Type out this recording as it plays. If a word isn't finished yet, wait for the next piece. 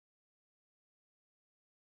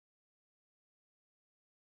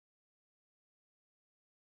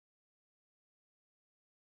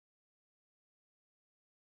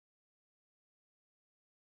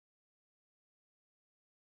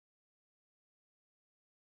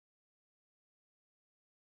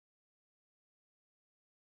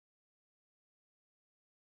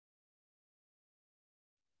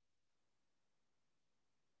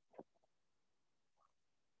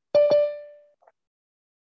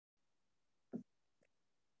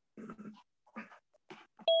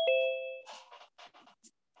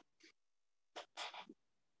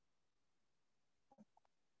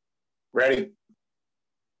Ready?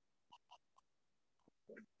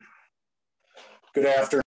 Good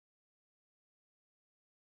afternoon.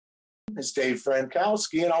 It's Dave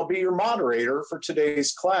Frankowski, and I'll be your moderator for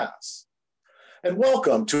today's class. And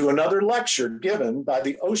welcome to another lecture given by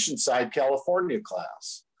the Oceanside, California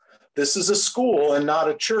class. This is a school and not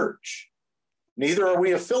a church. Neither are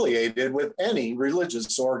we affiliated with any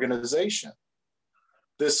religious organization.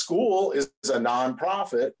 This school is a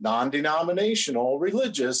nonprofit, non-denominational,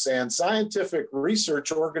 religious, and scientific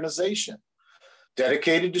research organization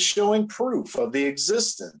dedicated to showing proof of the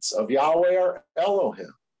existence of Yahweh or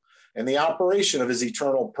Elohim and the operation of his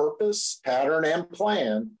eternal purpose, pattern, and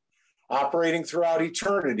plan operating throughout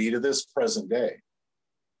eternity to this present day.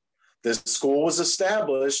 This school was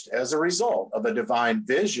established as a result of a divine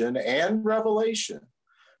vision and revelation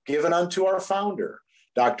given unto our founder,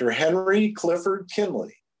 Dr. Henry Clifford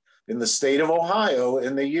Kinley, in the state of Ohio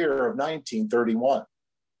in the year of 1931.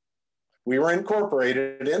 We were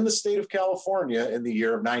incorporated in the state of California in the year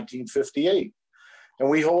of 1958, and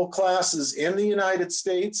we hold classes in the United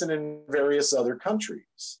States and in various other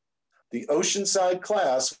countries. The Oceanside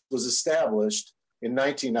class was established in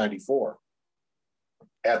 1994.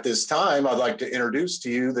 At this time, I'd like to introduce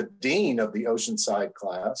to you the Dean of the Oceanside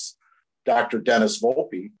class, Dr. Dennis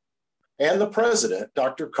Volpe, and the President,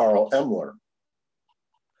 Dr. Carl Emler.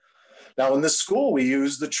 Now, in this school, we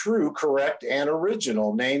use the true, correct, and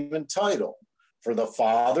original name and title for the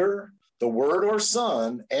Father, the Word or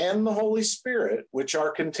Son, and the Holy Spirit, which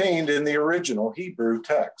are contained in the original Hebrew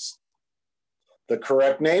text. The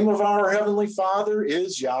correct name of our Heavenly Father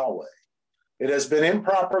is Yahweh. It has been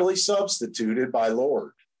improperly substituted by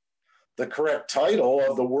Lord. The correct title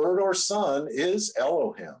of the Word or Son is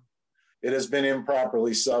Elohim. It has been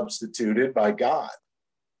improperly substituted by God.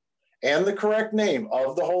 And the correct name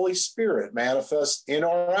of the Holy Spirit manifest in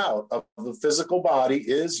or out of the physical body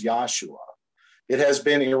is Yahshua. It has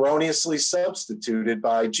been erroneously substituted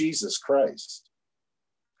by Jesus Christ.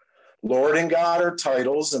 Lord and God are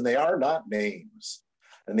titles, and they are not names.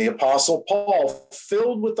 And the Apostle Paul,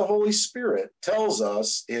 filled with the Holy Spirit, tells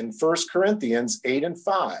us in 1 Corinthians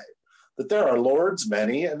 8:5 that there are Lords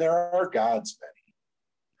many and there are gods many.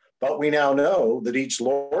 But we now know that each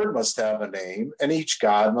Lord must have a name and each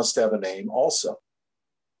God must have a name also.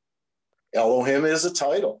 Elohim is a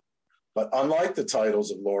title, but unlike the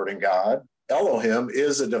titles of Lord and God, Elohim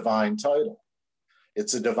is a divine title.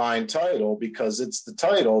 It's a divine title because it's the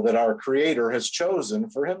title that our Creator has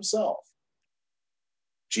chosen for himself.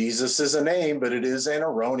 Jesus is a name, but it is an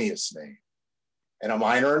erroneous name. And a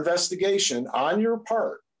minor investigation on your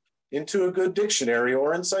part into a good dictionary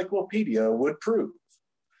or encyclopedia would prove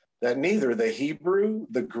that neither the Hebrew,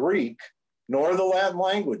 the Greek, nor the Latin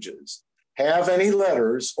languages have any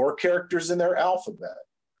letters or characters in their alphabet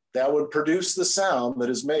that would produce the sound that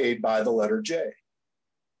is made by the letter J.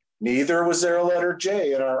 Neither was there a letter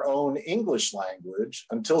J in our own English language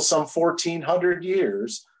until some 1400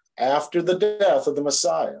 years after the death of the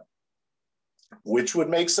Messiah, which would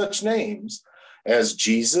make such names as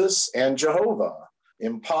Jesus and Jehovah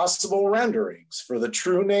impossible renderings for the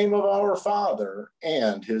true name of our Father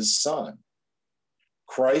and his Son.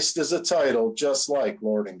 Christ is a title just like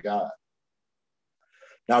Lord and God.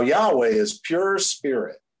 Now, Yahweh is pure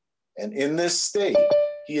spirit, and in this state,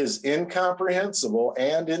 he is incomprehensible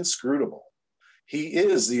and inscrutable. He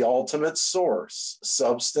is the ultimate source,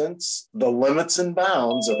 substance, the limits and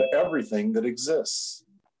bounds of everything that exists.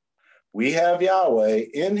 We have Yahweh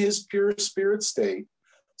in his pure spirit state,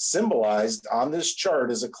 symbolized on this chart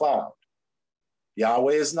as a cloud.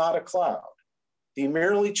 Yahweh is not a cloud. He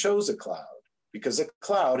merely chose a cloud because a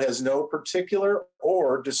cloud has no particular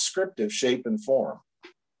or descriptive shape and form.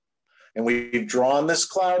 And we've drawn this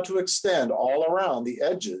cloud to extend all around the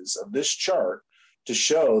edges of this chart to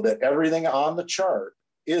show that everything on the chart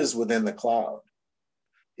is within the cloud.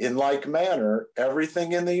 In like manner,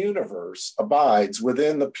 everything in the universe abides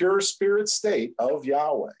within the pure spirit state of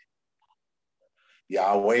Yahweh.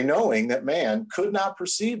 Yahweh, knowing that man could not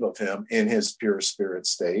perceive of him in his pure spirit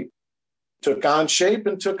state, took on shape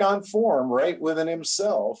and took on form right within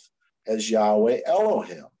himself as Yahweh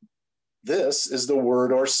Elohim. This is the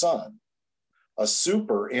Word or Son, a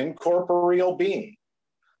super incorporeal being,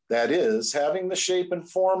 that is, having the shape and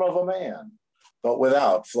form of a man, but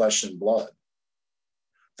without flesh and blood.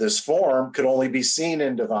 This form could only be seen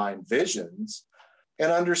in divine visions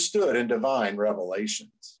and understood in divine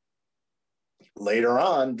revelations. Later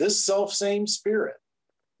on, this self-same spirit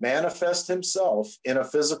manifests himself in a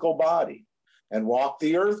physical body and walked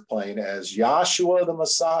the earth plane as Yahshua the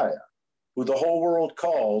Messiah, who the whole world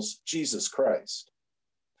calls Jesus Christ.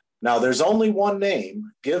 Now, there's only one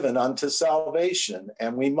name given unto salvation,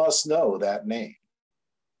 and we must know that name.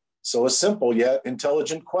 So a simple yet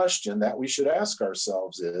intelligent question that we should ask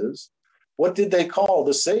ourselves is, what did they call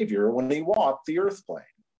the Savior when he walked the earth plane?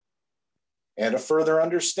 And a further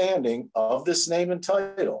understanding of this name and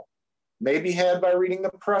title may be had by reading the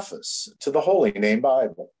preface to the Holy Name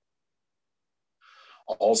Bible.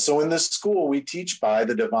 Also in this school, we teach by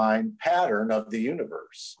the divine pattern of the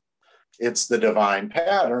universe. It's the divine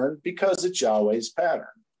pattern because it's Yahweh's pattern.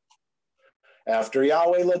 After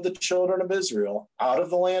Yahweh led the children of Israel out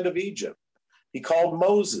of the land of Egypt, he called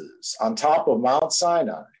Moses on top of Mount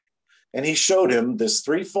Sinai, and he showed him this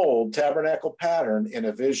threefold tabernacle pattern in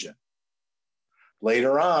a vision.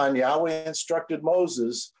 Later on, Yahweh instructed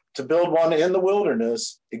Moses to build one in the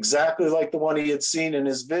wilderness exactly like the one he had seen in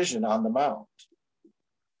his vision on the mount.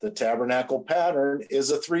 The tabernacle pattern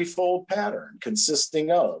is a threefold pattern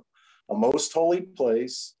consisting of a most holy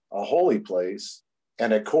place, a holy place,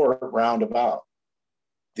 and a court round about.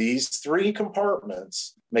 These three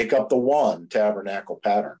compartments make up the one tabernacle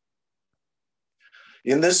pattern.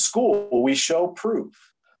 In this school, we show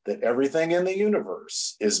proof that everything in the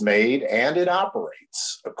universe is made and it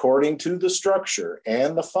operates according to the structure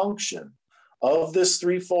and the function of this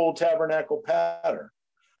threefold tabernacle pattern,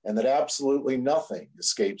 and that absolutely nothing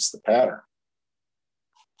escapes the pattern.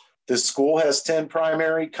 This school has 10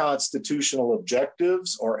 primary constitutional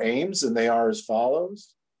objectives or aims, and they are as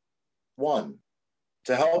follows. 1,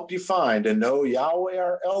 to help you find and know Yahweh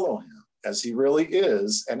our Elohim as he really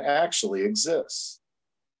is and actually exists.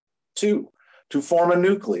 2, to form a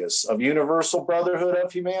nucleus of universal brotherhood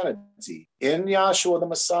of humanity in Yahshua the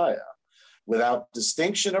Messiah, without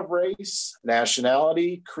distinction of race,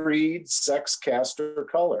 nationality, creed, sex, caste, or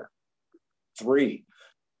color. 3,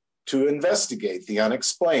 to investigate the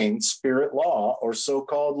unexplained spirit law or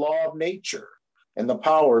so-called law of nature and the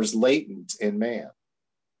powers latent in man.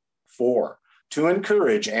 4, to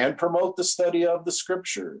encourage and promote the study of the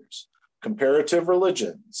scriptures, comparative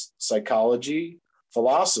religions, psychology,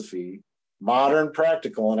 philosophy, modern,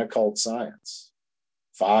 practical, and occult science.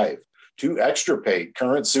 5, to extirpate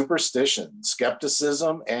current superstition,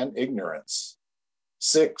 skepticism, and ignorance.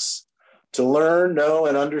 6, to learn, know,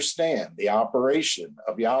 and understand the operation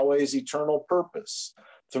of Yahweh's eternal purpose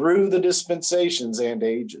through the dispensations and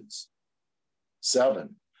ages.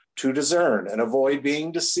 7, to discern and avoid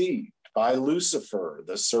being deceived by Lucifer,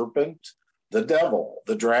 the serpent, the devil,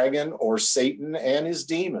 the dragon, or Satan and his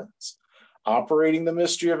demons, operating the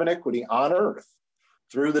mystery of iniquity on earth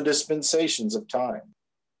through the dispensations of time.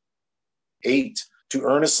 8, to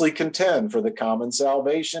earnestly contend for the common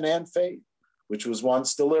salvation and faith, which was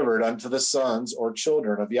once delivered unto the sons or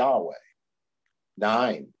children of Yahweh.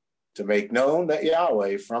 9, to make known that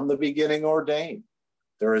Yahweh from the beginning ordained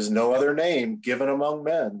there is no other name given among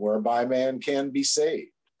men whereby man can be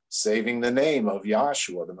saved, saving the name of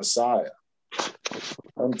Yahshua the Messiah.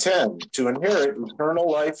 And 10, to inherit eternal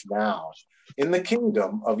life now in the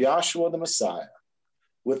kingdom of Yahshua the Messiah,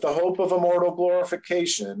 with the hope of immortal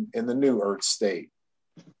glorification in the new earth state.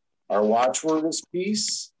 Our watchword is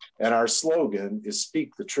peace, and our slogan is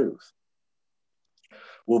speak the truth.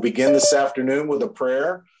 We'll begin this afternoon with a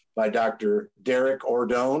prayer by Dr. Derek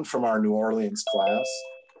Ordone from our New Orleans class.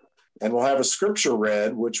 And we'll have a scripture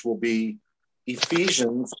read, which will be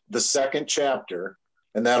Ephesians, the 2nd chapter,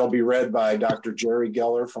 and that'll be read by Dr. Jerry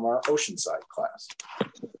Geller from our Oceanside class.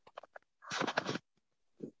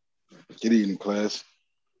 Good evening, class.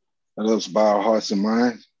 Let us bow our hearts and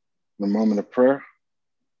minds in a moment of prayer.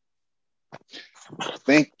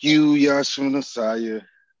 Thank you, Yahshua Messiah,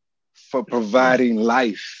 for providing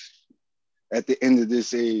life at the end of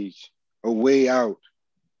this age, a way out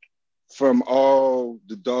from all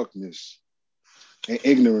the darkness and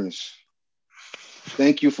ignorance.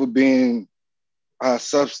 Thank you for being our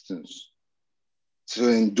substance to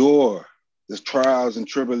endure the trials and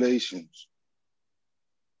tribulations.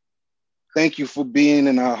 Thank you for being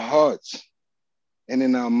in our hearts and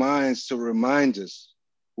in our minds to remind us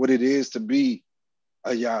what it is to be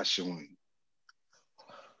a Yahshuan.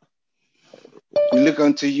 We look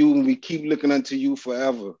unto you and we keep looking unto you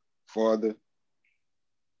forever, Father,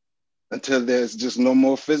 until there's just no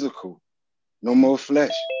more physical, no more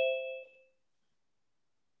flesh.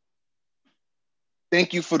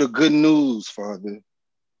 Thank you for the good news, Father,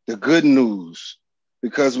 the good news,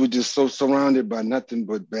 because we're just so surrounded by nothing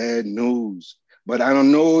but bad news. But I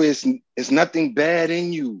don't know, it's nothing bad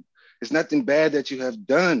in you. It's nothing bad that you have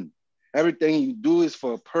done. Everything you do is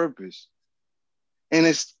for a purpose. And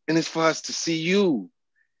it's for us to see you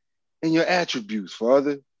and your attributes,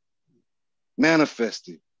 Father,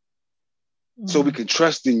 manifested. So we can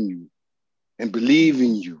trust in you and believe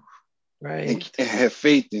in you and have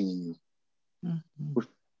faith in you. With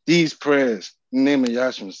these prayers, in the name of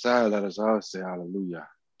Yahshua Messiah, let us all say hallelujah.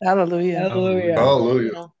 Hallelujah.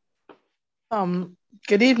 Hallelujah.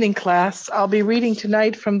 Good evening, class. I'll be reading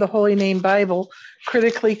tonight from the Holy Name Bible,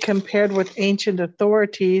 critically compared with ancient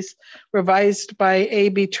authorities, revised by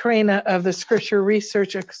A.B. Traina of the Scripture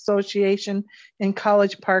Research Association in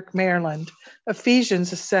College Park, Maryland. Ephesians,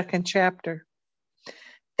 the 2nd chapter.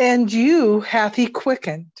 And you hath he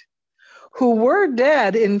quickened, who were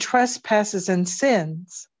dead in trespasses and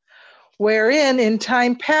sins, wherein in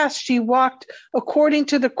time past ye walked according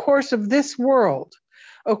to the course of this world,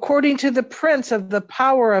 according to the prince of the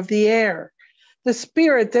power of the air, the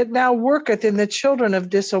spirit that now worketh in the children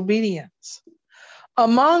of disobedience,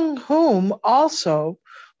 among whom also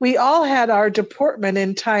we all had our deportment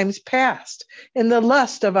in times past, in the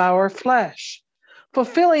lust of our flesh,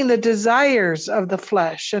 fulfilling the desires of the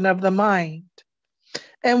flesh and of the mind,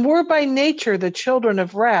 and were by nature the children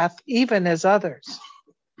of wrath, even as others.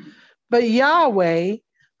 But Yahweh,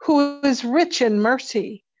 who is rich in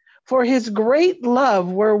mercy, for his great love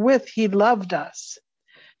wherewith he loved us,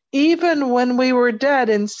 even when we were dead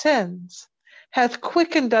in sins, hath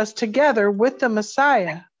quickened us together with the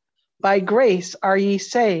Messiah. By grace are ye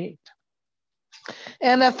saved,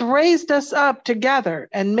 and hath raised us up together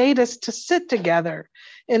and made us to sit together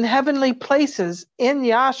in heavenly places in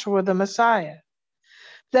Yahshua the Messiah,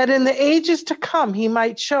 that in the ages to come he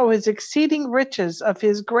might show his exceeding riches of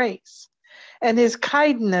his grace and his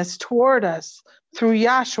kindness toward us through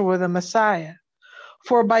Yahshua the Messiah.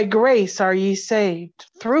 For by grace are ye saved,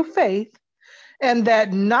 through faith, and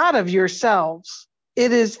that not of yourselves.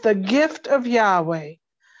 It is the gift of Yahweh,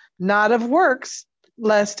 not of works,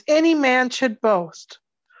 lest any man should boast.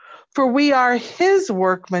 For we are his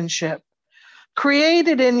workmanship,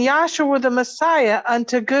 created in Yahshua the Messiah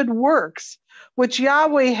unto good works, which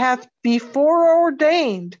Yahweh hath before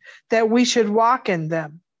ordained that we should walk in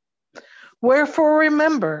them. Wherefore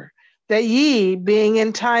remember that ye, being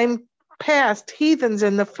in time past heathens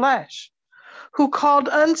in the flesh, who called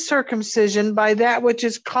uncircumcision by that which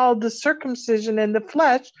is called the circumcision in the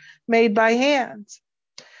flesh made by hands,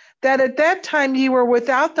 that at that time ye were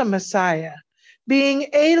without the Messiah, being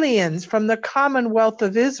aliens from the commonwealth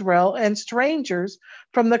of Israel and strangers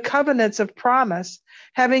from the covenants of promise,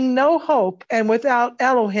 having no hope and without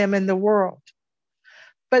Elohim in the world.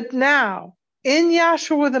 But now, in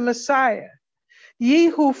Yahshua the Messiah, ye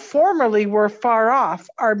who formerly were far off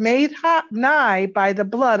are made nigh by the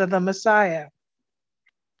blood of the Messiah.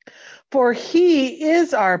 For he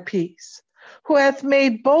is our peace, who hath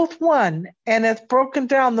made both one, and hath broken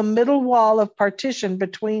down the middle wall of partition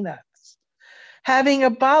between us, having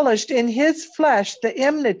abolished in his flesh the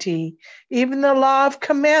enmity, even the law of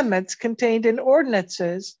commandments contained in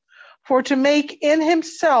ordinances, for to make in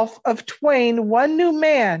himself of twain one new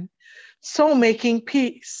man, so making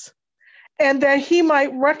peace, and that he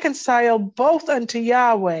might reconcile both unto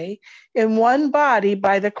Yahweh in one body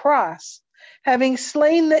by the cross, having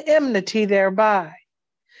slain the enmity thereby,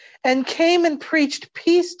 and came and preached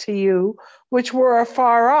peace to you which were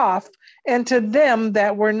afar off, and to them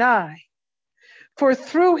that were nigh. For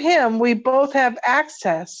through him we both have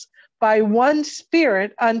access by one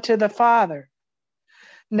Spirit unto the Father.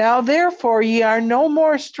 Now therefore ye are no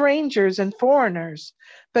more strangers and foreigners,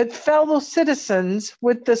 but fellow citizens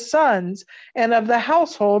with the sons and of the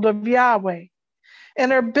household of Yahweh,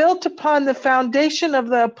 and are built upon the foundation of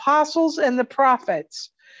the apostles and the prophets,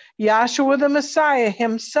 Yahshua the Messiah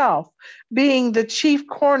himself being the chief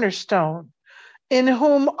cornerstone, in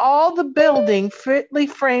whom all the building fitly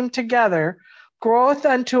framed together groweth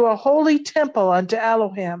unto a holy temple unto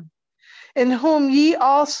Elohim, in whom ye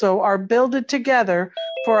also are builded together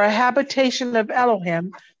for a habitation of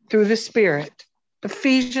Elohim through the Spirit.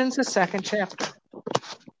 Ephesians, the 2nd chapter.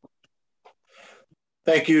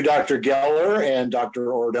 Thank you, Dr. Geller and Dr.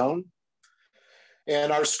 Ordone.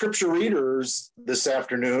 And our scripture readers this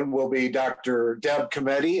afternoon will be Dr. Deb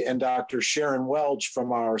Cometti and Dr. Sharon Welch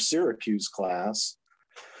from our Syracuse class.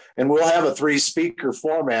 And we'll have a 3-speaker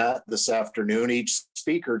format this afternoon, each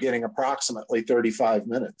speaker getting approximately 35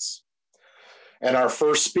 minutes. And our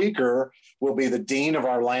first speaker will be the Dean of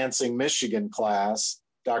our Lansing, Michigan class,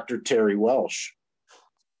 Dr. Terry Welsh.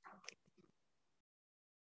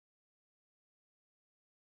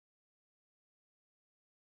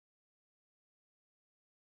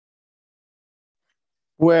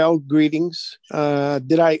 Well, greetings.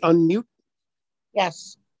 Did I unmute?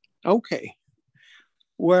 Yes. Okay.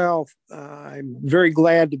 Well, I'm very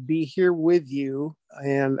glad to be here with you,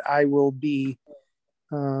 and I will plan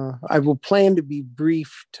to be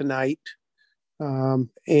brief tonight.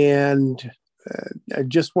 And I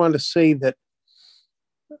just want to say that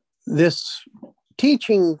this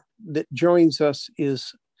teaching that joins us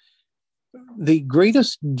is the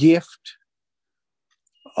greatest gift,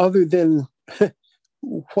 other than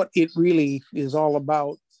what it really is all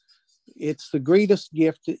about. It's the greatest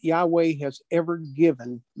gift that Yahweh has ever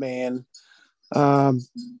given man,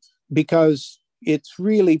 because it's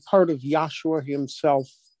really part of Yahshua himself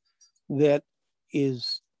that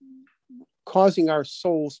is causing our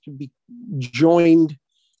souls to be joined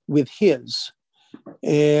with his.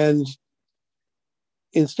 And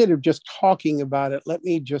instead of just talking about it, let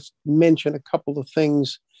me just mention a couple of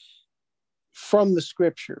things from the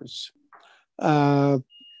scriptures.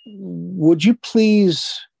 Would you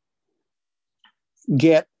please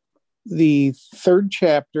get the 3rd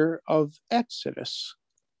chapter of Exodus?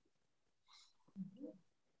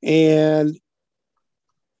 And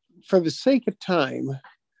for the sake of time,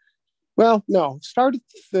 well, no, start at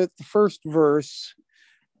the first verse,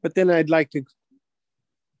 but then I'd like to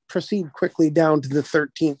proceed quickly down to the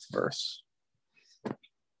 13th verse.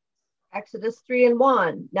 Exodus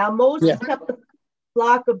 3:1. Now Moses kept the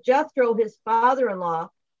flock of Jethro, his father-in-law,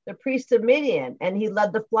 the priest of Midian, and he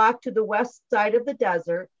led the flock to the west side of the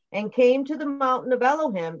desert and came to the mountain of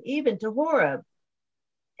Elohim, even to Horeb.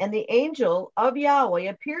 And the angel of Yahweh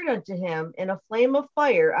appeared unto him in a flame of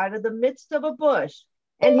fire out of the midst of a bush.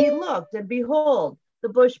 And he looked, and behold, the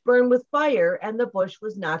bush burned with fire, and the bush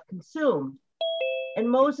was not consumed. And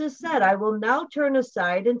Moses said, I will now turn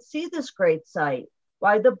aside and see this great sight,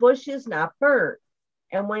 why the bush is not burnt.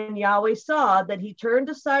 And when Yahweh saw that he turned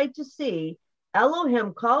aside to see,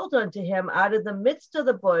 Elohim called unto him out of the midst of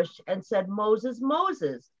the bush and said, Moses,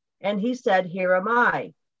 Moses. And he said, Here am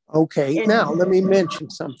I. Okay, and now let me mention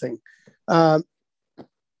something.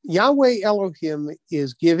 Yahweh Elohim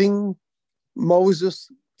is giving Moses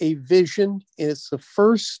a vision. It's the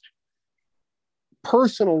first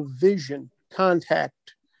personal vision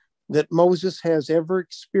contact that Moses has ever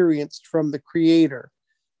experienced from the Creator.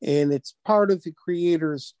 And it's part of the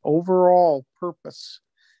Creator's overall purpose.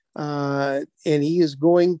 And he is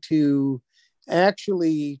going to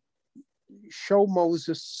actually show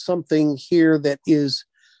Moses something here that is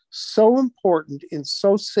so important and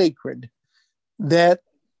so sacred that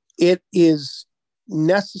it is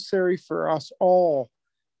necessary for us all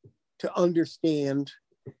to understand,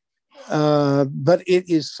 but it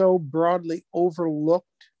is so broadly overlooked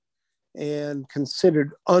and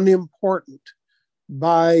considered unimportant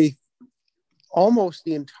by almost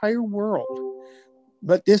the entire world.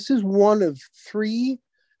 But this is one of 3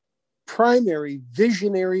 primary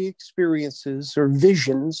visionary experiences or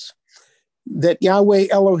visions that Yahweh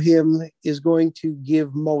Elohim is going to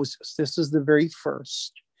give Moses. This is the very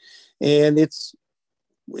first. And it's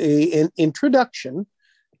an introduction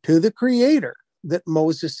to the Creator that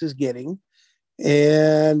Moses is getting.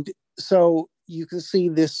 And so you can see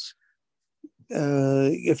this,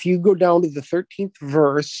 if you go down to the 13th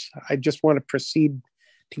verse, I just want to proceed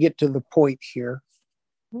to get to the point here.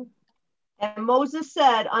 And Moses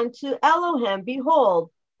said unto Elohim, Behold,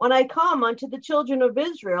 when I come unto the children of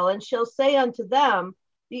Israel, and shall say unto them,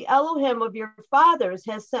 The Elohim of your fathers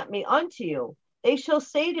has sent me unto you, they shall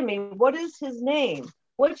say to me, What is his name?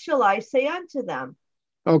 What shall I say unto them?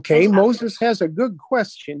 Okay, Moses has a good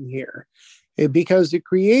question here, because the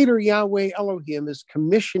Creator Yahweh Elohim is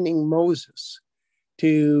commissioning Moses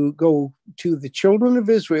to go to the children of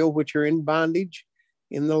Israel, which are in bondage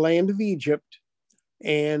in the land of Egypt,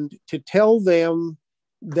 and to tell them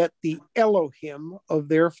that the Elohim of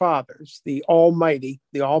their fathers, the Almighty,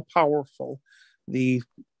 the All-Powerful, the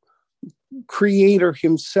Creator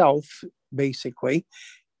himself, basically,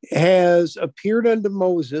 has appeared unto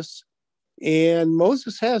Moses, and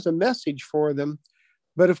Moses has a message for them.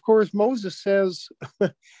 But of course, Moses says,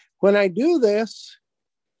 when I do this,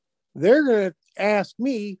 they're going to ask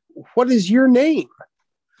me, what is your name?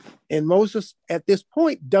 And Moses, at this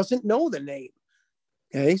point, doesn't know the name.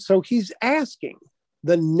 Okay, so he's asking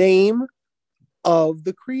the name of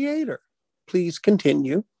the Creator. Please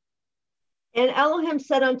continue. And Elohim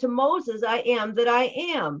said unto Moses, I am that I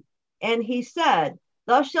am. And he said,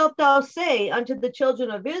 Thus shalt thou say unto the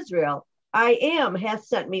children of Israel, I am hath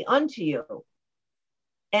sent me unto you.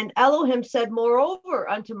 And Elohim said moreover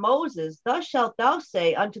unto Moses, Thus shalt thou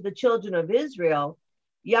say unto the children of Israel,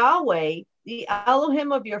 Yahweh, the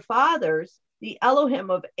Elohim of your fathers, the Elohim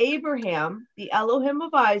of Abraham, the Elohim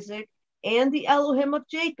of Isaac, and the Elohim of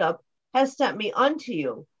Jacob, has sent me unto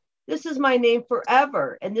you. This is my name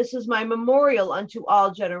forever, and this is my memorial unto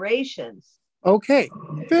all generations. Okay,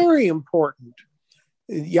 very important.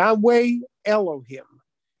 Yahweh Elohim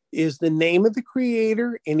is the name of the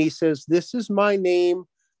Creator, and he says, this is my name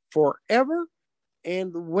forever,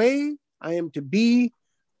 and the way I am to be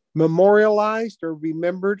memorialized or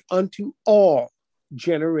remembered unto all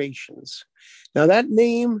generations. Now, that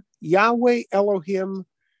name, Yahweh Elohim,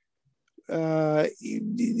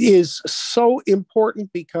 is so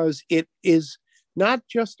important because it is not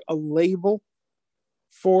just a label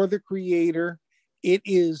for the Creator, it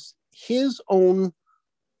is his own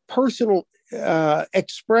personal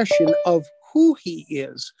expression of who he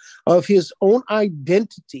is, of his own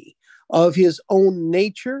identity, of his own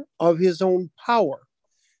nature, of his own power.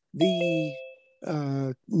 The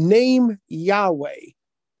name Yahweh,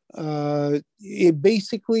 it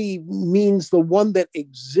basically means the one that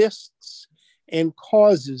exists and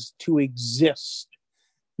causes to exist.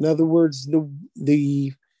 In other words,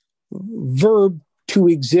 the verb to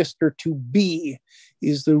exist or to be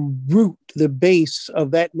is the root, the base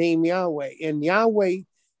of that name Yahweh. And Yahweh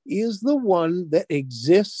is the one that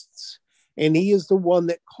exists, and he is the one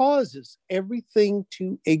that causes everything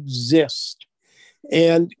to exist.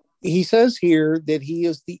 And he says here that he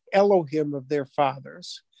is the Elohim of their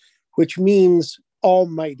fathers, which means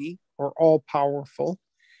almighty or all powerful.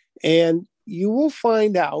 And you will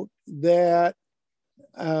find out that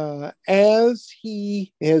as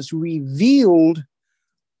he has revealed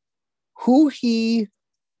who he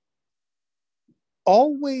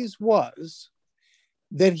always was,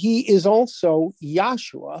 that he is also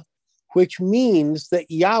Yahshua, which means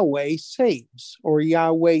that Yahweh saves, or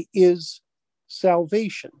Yahweh is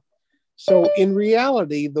salvation. So in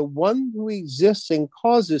reality, the one who exists and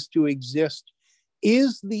causes to exist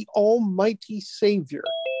is the Almighty Savior.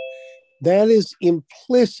 That is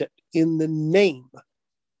implicit in the name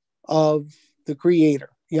of the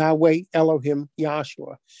Creator, Yahweh, Elohim,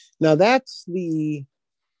 Yahshua. Now that's the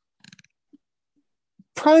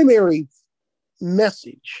primary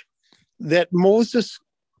message that Moses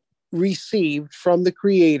received from the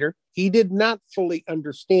Creator. He did not fully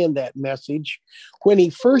understand that message when he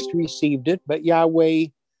first received it, but Yahweh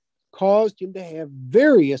caused him to have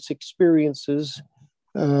various experiences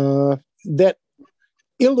that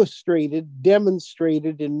illustrated,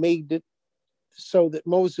 demonstrated, and made it so that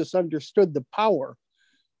Moses understood the power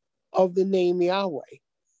of the name Yahweh.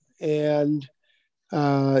 And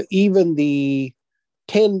even the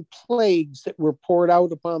 10 plagues that were poured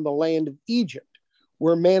out upon the land of Egypt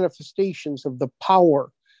were manifestations of the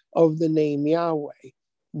power of the name Yahweh.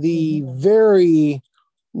 The very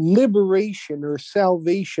liberation or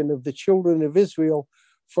salvation of the children of Israel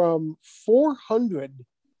from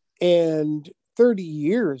 430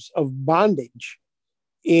 years of bondage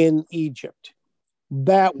in Egypt,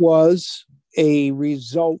 that was a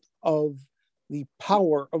result of the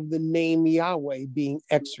power of the name Yahweh being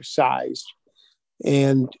exercised.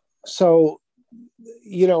 And so,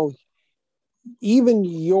 you know, even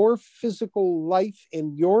your physical life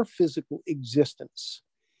and your physical existence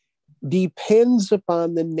depends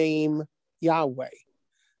upon the name Yahweh.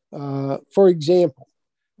 For example,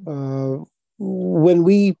 when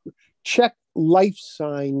we check life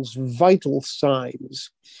signs, vital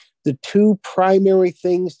signs, the two primary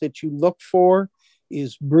things that you look for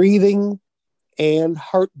is breathing and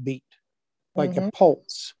heartbeat, like a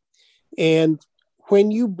pulse. And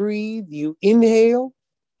when you breathe, you inhale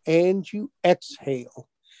and you exhale.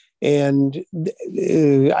 And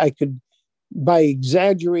I could, by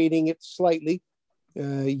exaggerating it slightly,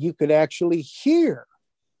 you could actually hear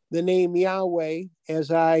the name Yahweh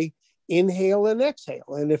as I inhale and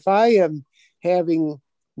exhale. And if I am having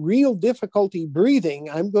real difficulty breathing,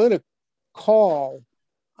 I'm going to call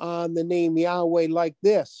on the name Yahweh like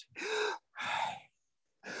this.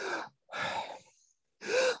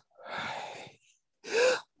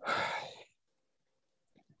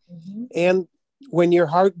 And when your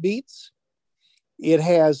heart beats, it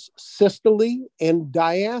has systole and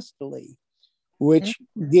diastole, which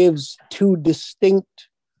gives two distinct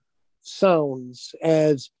sounds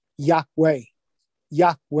as Yahweh,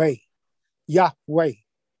 Yahweh, Yahweh,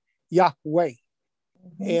 Yahweh.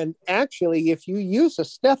 And actually, if you use a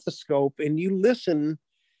stethoscope and you listen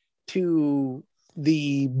to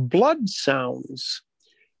the blood sounds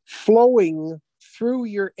flowing through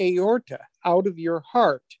your aorta out of your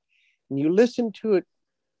heart, and you listen to it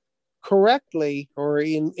correctly or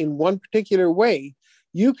in one particular way,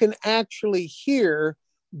 you can actually hear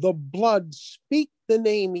the blood speak the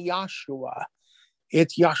name Yahshua.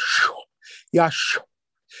 It's Yahshua, Yahshua,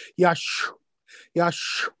 Yahshua,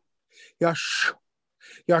 Yahshua, Yahshua,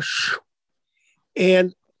 Yahshua.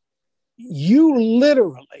 And you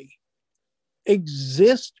literally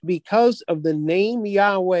exist because of the name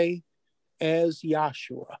Yahweh as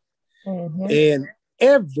Yahshua. And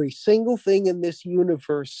every single thing in this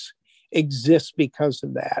universe exists because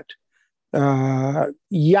of that.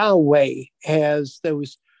 Yahweh has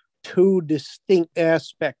those two distinct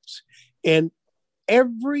aspects, and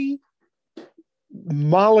every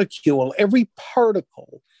molecule, every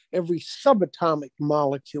particle, every subatomic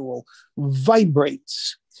molecule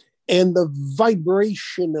vibrates, and the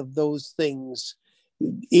vibration of those things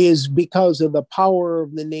is because of the power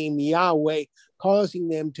of the name Yahweh, causing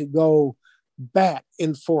them to go back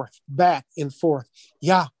and forth,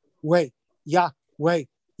 Yahweh, Yahweh,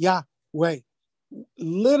 Yahweh.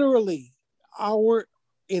 Literally, our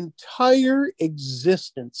entire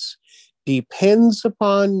existence depends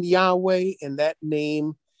upon Yahweh and that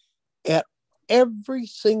name at every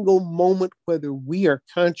single moment, whether we are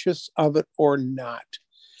conscious of it or not.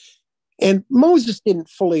 And Moses didn't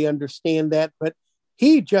fully understand that, but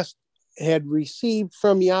he just had received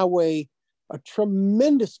from Yahweh a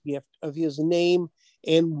tremendous gift of his name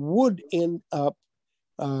and would end up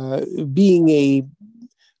being a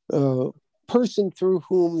person through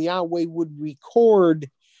whom Yahweh would record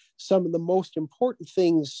some of the most important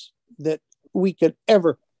things that we could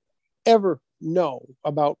ever know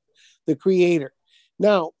about the Creator.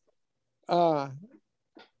 Now,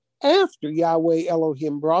 after Yahweh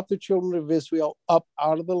Elohim brought the children of Israel up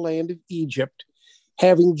out of the land of Egypt,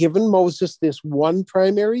 having given Moses this one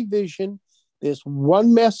primary vision, this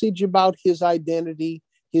one message about his identity,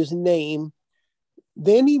 his name,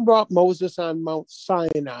 then he brought Moses on Mount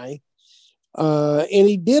Sinai, and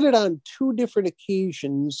he did it on two different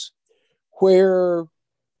occasions where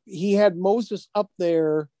he had Moses up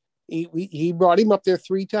there. He brought him up there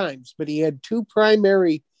 3 times, but he had 2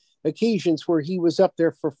 primary occasions where he was up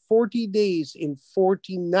there for 40 days and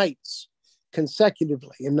 40 nights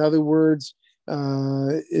consecutively. In other words,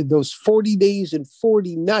 those 40 days and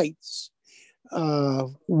 40 nights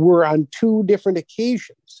were on 2 different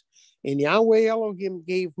occasions. And Yahweh Elohim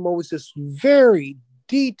gave Moses very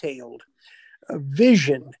detailed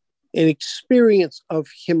vision and experience of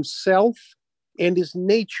himself and his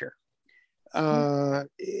nature. Well,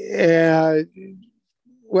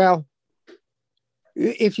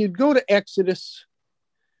 if you'd go to Exodus,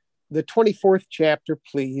 the 24th chapter,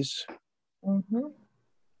 please. Mm-hmm.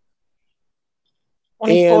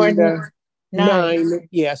 24 and 9.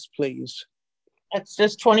 Yes, please.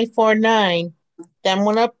 Exodus 24:9. Then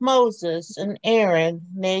went up Moses and Aaron,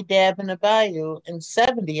 Nadab and Abihu, and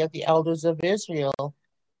 70 of the elders of Israel.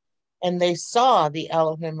 And they saw the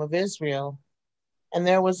Elohim of Israel. And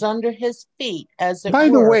there was under his feet, as it By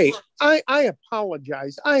were. the way, I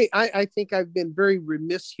apologize. I think I've been very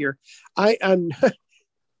remiss here. I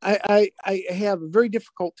have a very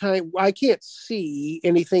difficult time. I can't see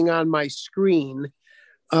anything on my screen.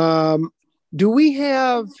 Do we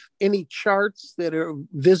have any charts that are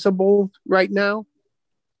visible right now?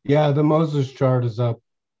 Yeah, the Moses chart is up.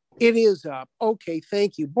 It is up. Okay,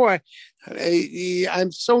 thank you. Boy,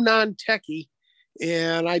 I'm so non-techie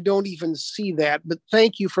and I don't even see that, but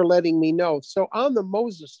thank you for letting me know. So on the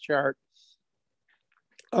Moses chart,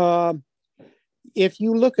 if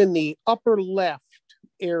you look in the upper left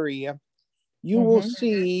area, you will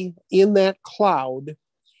see in that cloud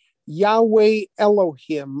Yahweh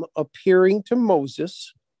Elohim appearing to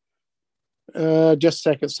Moses. Just a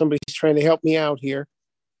second, somebody's trying to help me out here.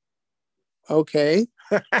 Okay.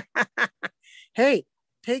 Hey,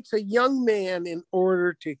 takes a young man in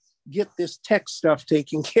order to get this tech stuff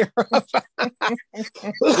taken care of.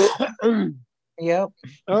 Yep.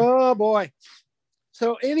 Oh boy.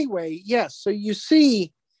 So anyway, yes. So you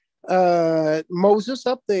see Moses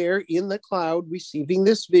up there in the cloud receiving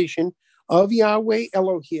this vision of Yahweh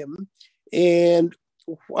Elohim. And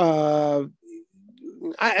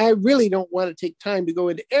I really don't want to take time to go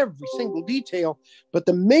into every single detail, but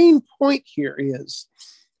the main point here is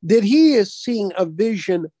that he is seeing a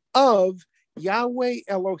vision of Yahweh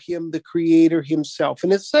Elohim, the Creator himself.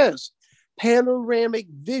 And it says, panoramic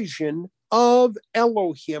vision of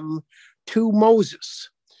Elohim to Moses.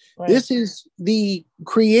 Right. This is the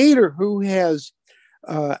Creator who has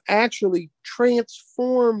actually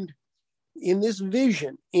transformed in this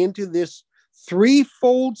vision into this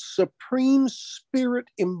threefold supreme spirit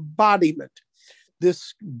embodiment,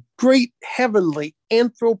 this great heavenly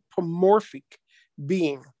anthropomorphic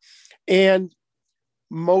being. And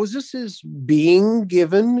Moses is being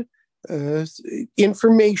given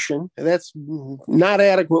information. That's not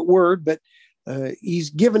adequate word, but he's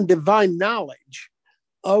given divine knowledge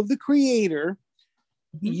of the Creator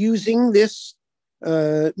using this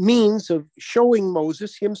means of showing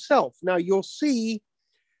Moses himself. Now you'll see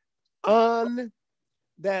on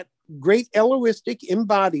that great Elohistic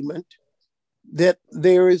embodiment that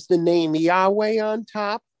there is the name Yahweh on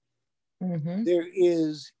top. There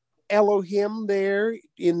is Elohim there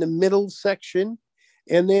in the middle section,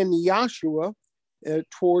 and then Yahshua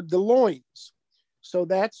toward the loins. So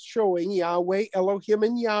that's showing Yahweh, Elohim,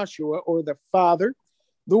 and Yahshua, or the Father,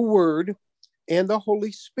 the Word, and the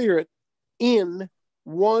Holy Spirit in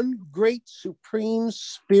one great supreme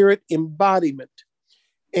spirit embodiment.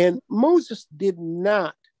 And Moses did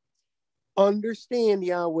not understand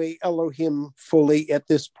Yahweh Elohim fully at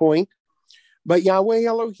this point, but Yahweh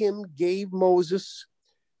Elohim gave Moses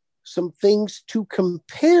some things to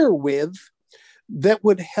compare with that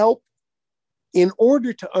would help in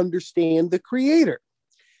order to understand the Creator.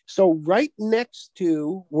 So right next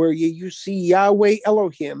to where you see Yahweh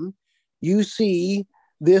Elohim, you see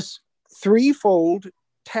this threefold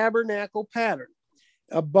tabernacle pattern.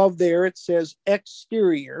 Above there, it says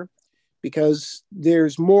exterior, because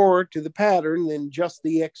there's more to the pattern than just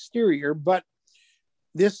the exterior. But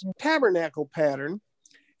this tabernacle pattern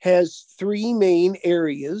has three main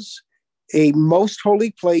areas: a most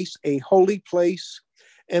holy place, a holy place,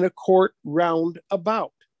 and a court round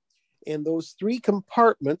about. And those three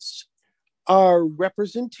compartments are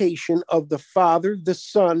representation of the Father, the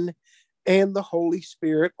Son, and the Holy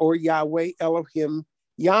Spirit, or Yahweh, Elohim,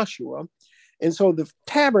 Yahshua. And so the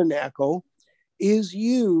tabernacle is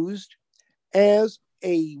used as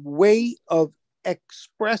a way of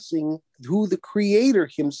expressing who the Creator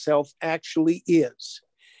himself actually is.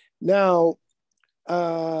 Now,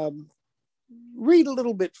 read a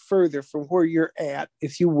little bit further from where you're at,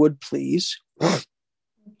 if you would, please.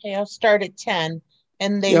 Okay, I'll start at 10.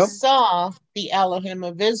 And they saw the Elohim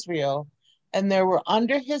of Israel, and there were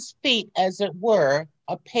under his feet, as it were,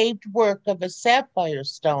 a paved work of a sapphire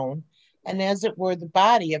stone, and as it were the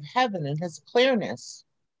body of heaven in his clearness.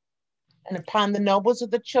 And upon the nobles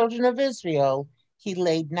of the children of Israel he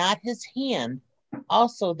laid not his hand.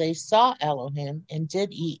 Also they saw Elohim and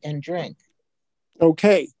did eat and drink.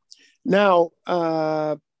 Okay. Now,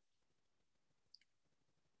 go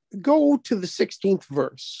to the 16th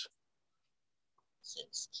verse.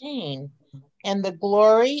 16. And the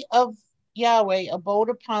glory of Yahweh abode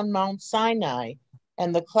upon Mount Sinai,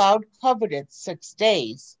 and the cloud covered it 6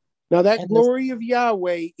 days. Now that glory of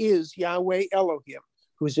Yahweh is Yahweh Elohim,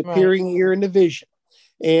 who's appearing here in the vision.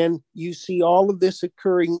 And you see all of this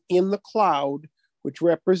occurring in the cloud, which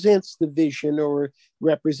represents the vision or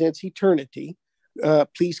represents eternity.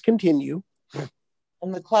 Please continue.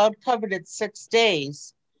 And the cloud covered it 6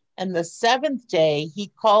 days. And the 7th day he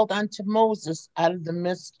called unto Moses out of the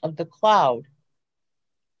midst of the cloud.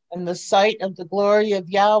 And the sight of the glory of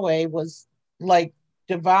Yahweh was like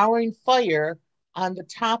devouring fire on the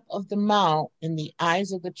top of the mount in the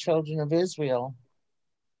eyes of the children of Israel.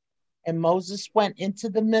 And Moses went into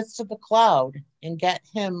the midst of the cloud and got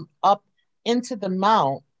him up into the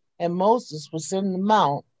mount. And Moses was in the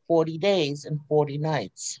mount 40 days and 40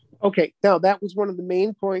 nights. Okay, now that was one of the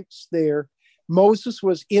main points there. Moses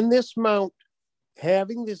was in this mount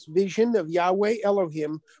having this vision of Yahweh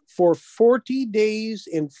Elohim for 40 days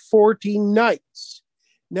and 40 nights.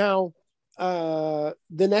 Now, the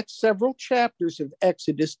next several chapters of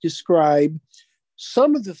Exodus describe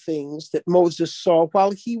some of the things that Moses saw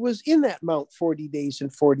while he was in that mount 40 days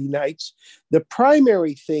and 40 nights. The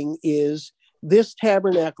primary thing is this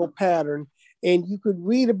tabernacle pattern, and you could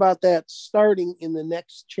read about that starting in the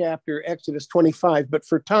next chapter, Exodus 25, but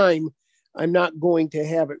for time, I'm not going to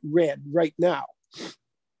have it read right now.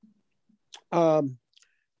 Now,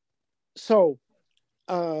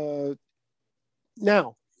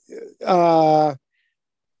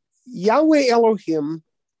 Yahweh Elohim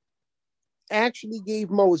actually gave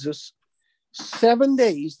Moses 7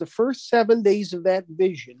 days, the first 7 days of that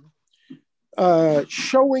vision,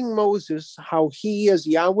 showing Moses how he, as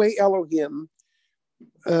Yahweh Elohim,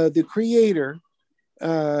 the Creator,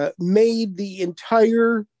 made the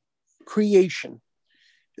entire creation,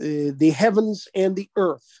 the heavens and the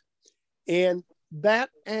earth. And that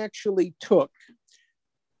actually took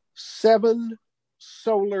 7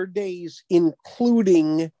 solar days,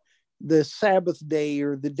 including the Sabbath day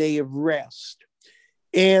or the day of rest.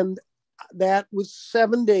 And that was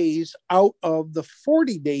 7 days out of the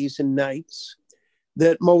 40 days and nights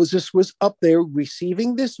that Moses was up there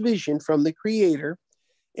receiving this vision from the Creator.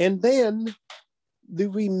 And then the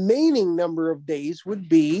remaining number of days would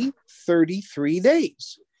be 33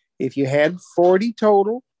 days. If you had 40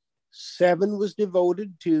 total, 7 was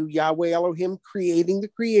devoted to Yahweh Elohim creating the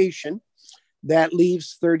creation. That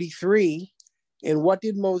leaves 33. And what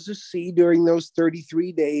did Moses see during those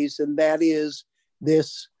 33 days? And that is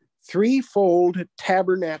this threefold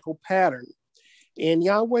tabernacle pattern. And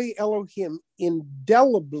Yahweh Elohim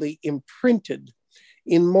indelibly imprinted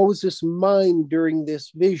in Moses' mind during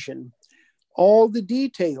this vision all the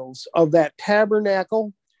details of that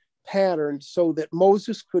tabernacle pattern so that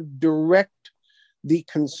Moses could direct the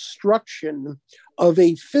construction of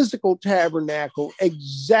a physical tabernacle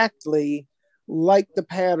exactly like the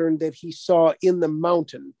pattern that he saw in the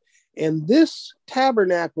mountain. And this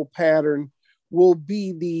tabernacle pattern will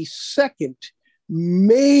be the second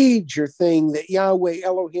major thing that Yahweh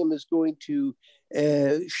Elohim is going to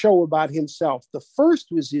show about himself. The first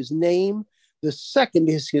was his name. The second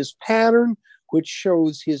is his pattern, which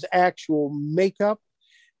shows his actual makeup.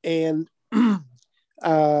 And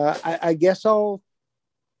I guess I'll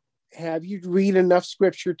have you read enough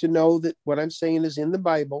scripture to know that what I'm saying is in the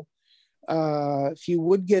Bible. If you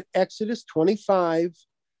would get Exodus 25,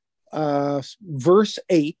 verse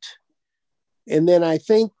 8, and then I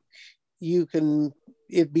think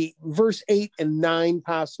it'd be verse 8 and 9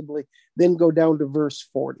 possibly, then go down to verse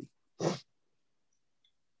 40.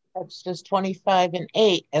 Exodus 25 and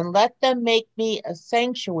 8, and let them make me a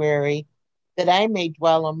sanctuary that I may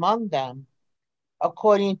dwell among them,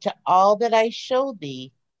 according to all that I showed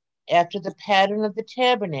thee, after the pattern of the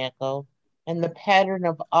tabernacle, and the pattern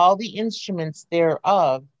of all the instruments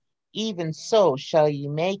thereof, even so shall you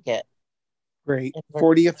make it. Great.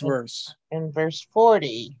 40th verse. In verse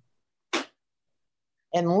 40.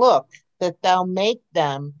 And look, that thou make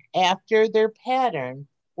them after their pattern,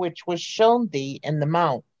 which was shown thee in the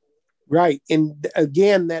mount. Right. And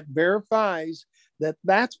again, that verifies that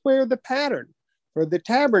that's where the pattern for the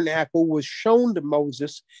tabernacle was shown to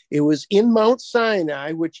Moses. It was in Mount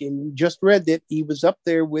Sinai, which you just read that he was up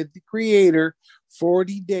there with the Creator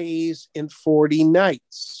 40 days and 40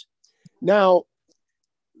 nights. Now,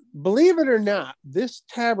 believe it or not, this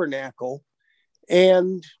tabernacle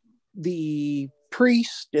and the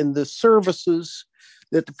priest and the services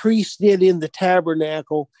that the priest did in the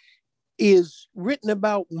tabernacle is written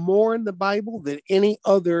about more in the Bible than any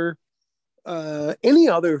other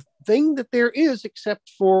thing that there is,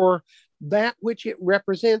 except for that which it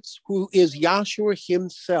represents, who is Yahshua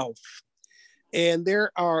himself. And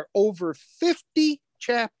there are over 50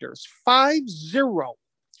 chapters, 50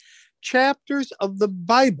 chapters of the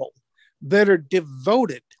Bible that are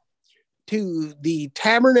devoted to the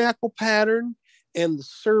tabernacle pattern and the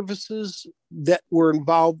services that were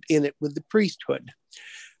involved in it with the priesthood.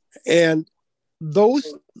 And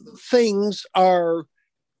those things are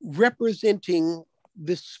representing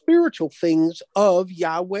the spiritual things of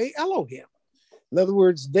Yahweh Elohim. In other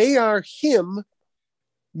words, they are him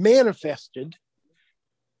manifested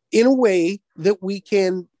in a way that we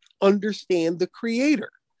can understand the Creator.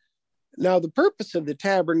 Now, the purpose of the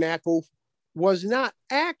tabernacle was not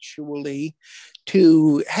actually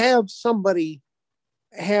to have somebody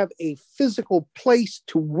have a physical place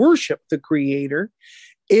to worship the Creator.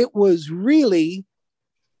 It was really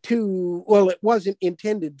it wasn't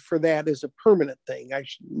intended for that as a permanent thing. I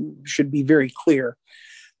should be very clear.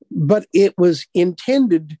 But it was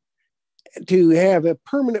intended to have a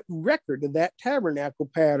permanent record of that tabernacle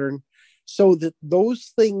pattern so that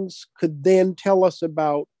those things could then tell us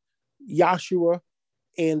about Yahshua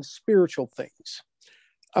and spiritual things.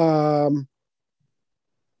 Now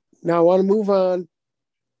I want to move on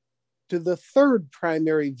to the third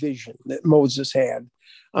primary vision that Moses had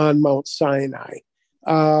on Mount Sinai.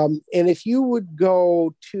 And if you would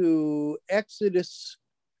go to Exodus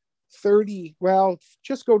 30,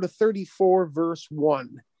 just go to 34, verse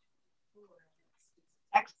 1.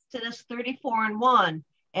 Exodus 34 and 1.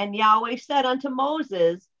 And Yahweh said unto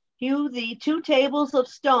Moses, hew thee 2 tables of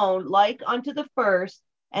stone like unto the first,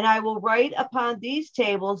 and I will write upon these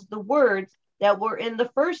tables the words that were in the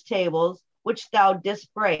first tables, which thou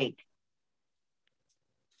didst break.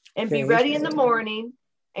 And be ready in the morning,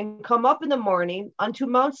 and come up in the morning unto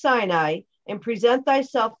Mount Sinai, and present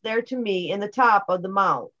thyself there to me in the top of the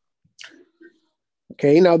mount.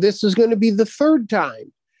 Okay, now this is going to be the third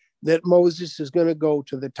time that Moses is going to go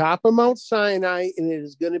to the top of Mount Sinai, and it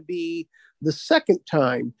is going to be the second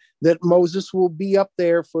time that Moses will be up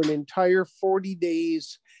there for an entire 40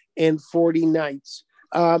 days and 40 nights.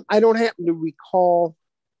 I don't happen to recall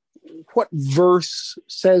what verse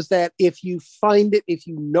says that. If you find it, if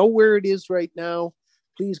you know where it is right now,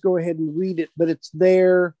 please go ahead and read it. But it's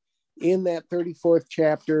there in that 34th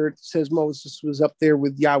chapter. It says Moses was up there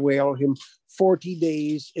with Yahweh Elohim 40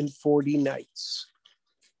 days and 40 nights.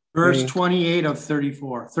 Verse 28 of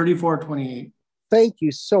 34, 28. Thank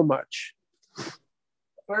you so much.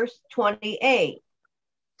 Verse 28.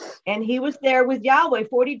 And he was there with Yahweh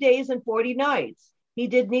 40 days and 40 nights. He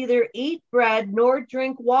did neither eat bread nor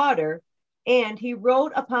drink water, and he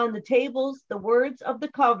wrote upon the tables the words of the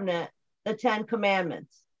covenant, the 10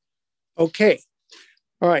 commandments. Okay.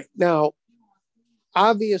 All right. Now,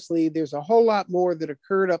 obviously there's a whole lot more that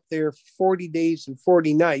occurred up there 40 days and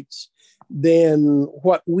 40 nights than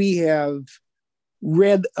what we have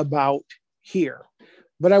read about here.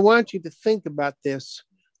 But I want you to think about this.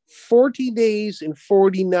 40 days and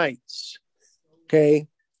 40 nights. Okay.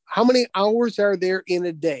 How many hours are there in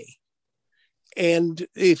a day? And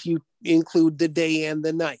if you include the day and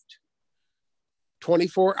the night,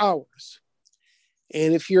 24 hours.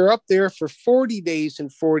 And if you're up there for 40 days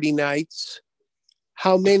and 40 nights,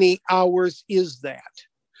 how many hours is that?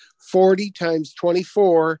 40 times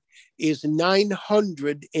 24 is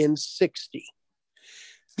 960.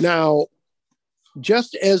 Now,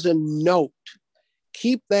 just as a note,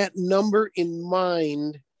 keep that number in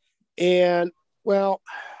mind. And well,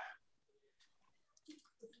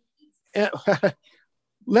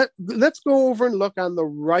 let's go over and look on the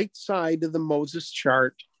right side of the Moses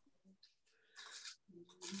chart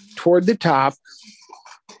toward the top.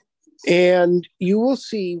 And you will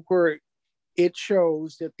see where it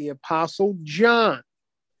shows that the Apostle John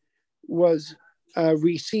was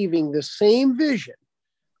receiving the same vision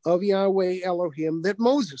of Yahweh Elohim that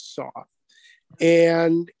Moses saw.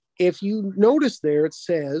 And if you notice there, it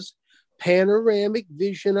says, panoramic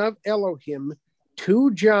vision of Elohim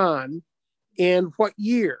to John in what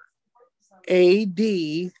year? AD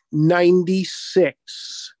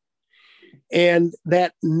 96. And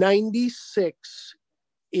that 96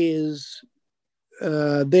 is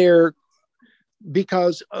there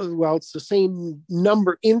because, well, it's the same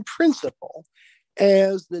number in principle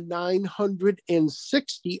as the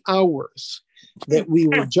 960 hours that we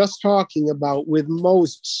were just talking about with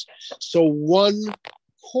Moses. So one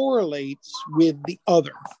correlates with the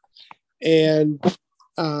other. And,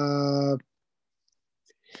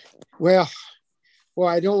 well,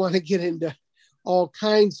 I don't want to get into all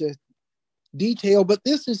kinds of detail, but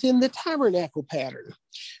this is in the tabernacle pattern.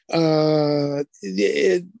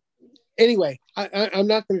 Anyway, I'm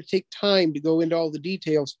not going to take time to go into all the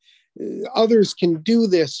details. Others can do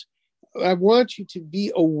this. I want you to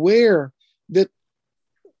be aware that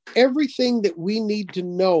everything that we need to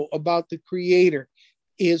know about the Creator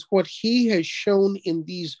is what He has shown in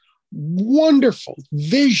these wonderful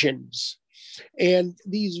visions. And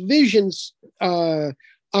these visions are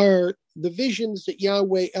the visions that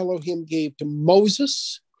Yahweh Elohim gave to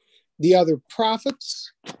Moses, the other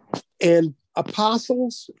prophets, and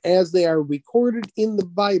apostles as they are recorded in the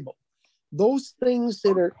Bible. Those things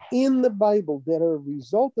that are in the Bible that are a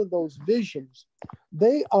result of those visions,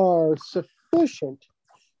 they are sufficient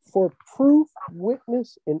for proof,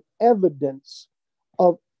 witness, and evidence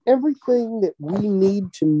of everything that we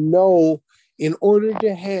need to know in order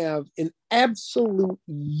to have an absolute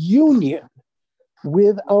union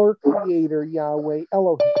with our Creator, Yahweh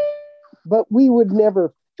Elohim. But we would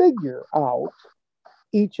never figure out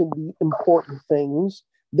each of the important things.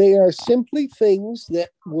 They are simply things that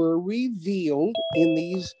were revealed in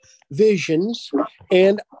these visions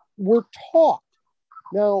and were taught.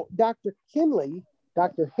 Now, Dr. Henry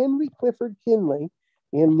Clifford Kinley,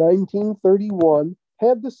 in 1931,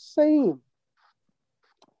 had the same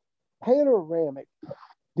panoramic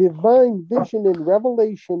divine vision and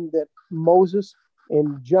revelation that Moses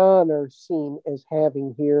and John are seen as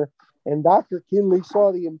having here. And Dr. Kinley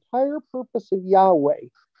saw the entire purpose of Yahweh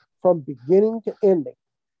from beginning to ending.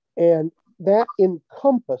 And that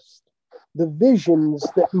encompassed the visions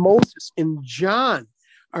that Moses and John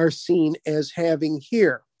are seen as having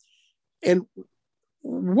here. And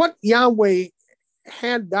what Yahweh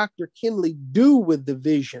had Dr. Kinley do with the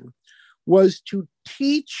vision was to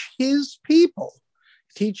teach his people,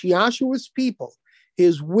 teach Yahshua's people,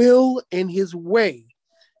 his will and his way.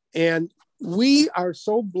 And we are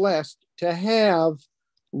so blessed to have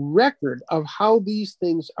record of how these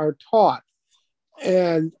things are taught.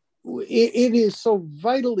 And it is so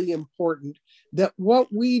vitally important that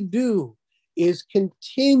what we do is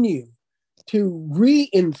continue to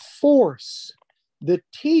reinforce the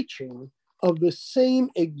teaching of the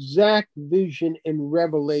same exact vision and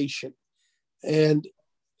revelation. And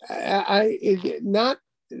not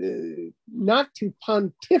to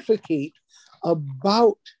pontificate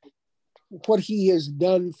about what he has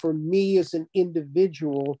done for me as an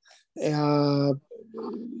individual, and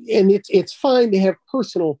it's fine to have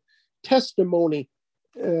personal testimony,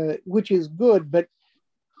 which is good, but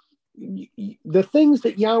the things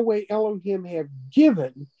that Yahweh Elohim have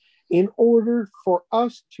given in order for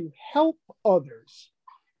us to help others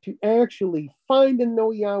to actually find and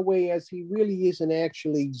know Yahweh as he really is and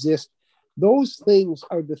actually exists, those things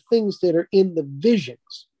are the things that are in the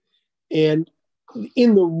visions and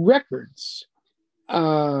in the records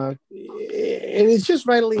and it's just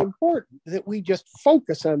vitally important that we just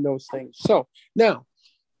focus on those things. So now,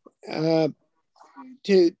 to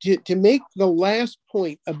make the last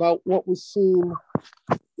point about what was seen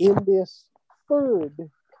in this third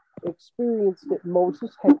experience that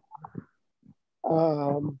Moses had,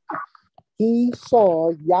 he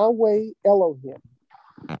saw Yahweh Elohim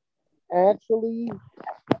actually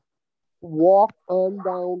walk on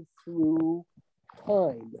down through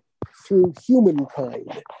time, through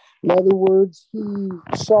humankind. In other words, he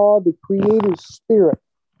saw the Creator's Spirit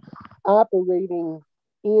operating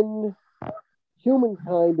in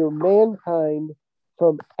humankind or mankind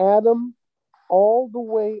from Adam all the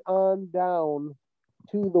way on down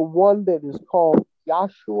to the one that is called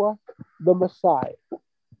Yahshua the Messiah.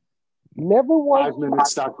 Never once. 5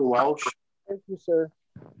 minutes, Dr. Welch. Thank you, sir.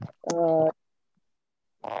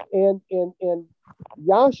 And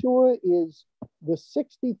Yahshua is the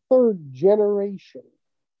 63rd generation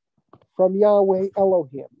from Yahweh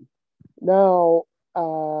Elohim. Now,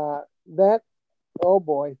 oh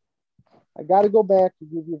boy, I got to go back to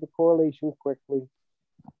give you the correlation quickly.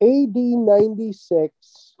 AD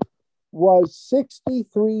 96 was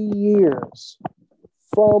 63 years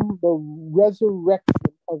from the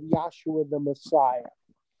resurrection of Yahshua the Messiah.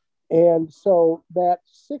 And so that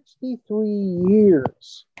 63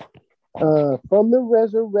 years from the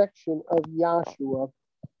resurrection of Yahshua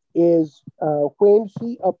is when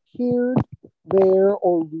he appeared there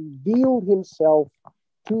or revealed himself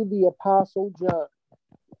to the Apostle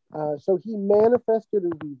John. So he manifested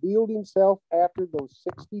and revealed himself after those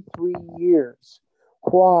 63 years.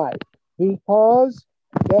 Why? Because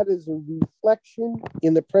that is a reflection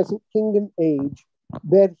in the present kingdom age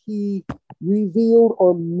that he revealed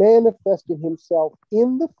or manifested himself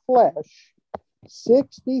in the flesh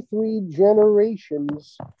 63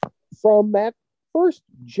 generations from that first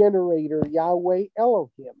generator, Yahweh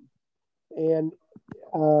Elohim. And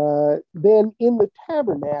then in the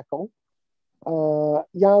tabernacle,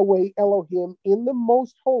 Yahweh Elohim in the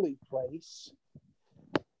most holy place.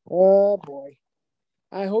 Oh boy.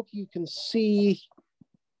 I hope you can see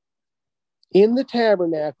in the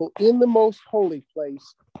tabernacle, in the most holy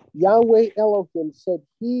place, Yahweh Elohim said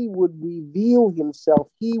he would reveal himself.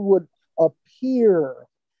 He would appear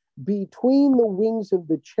between the wings of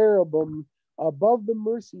the cherubim above the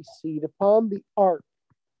mercy seat upon the ark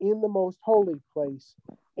in the most holy place.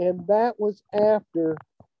 And that was after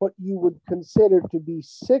what you would consider to be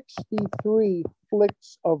 63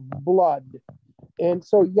 flicks of blood. And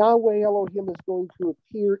so Yahweh Elohim is going to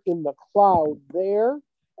appear in the cloud there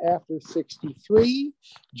after 63,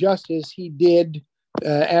 just as he did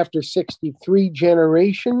after 63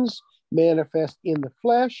 generations, manifest in the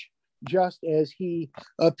flesh, just as he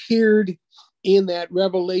appeared in that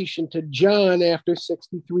revelation to John after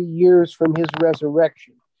 63 years from his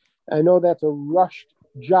resurrection. I know that's a rushed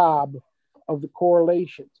job of the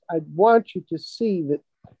correlations. I want you to see that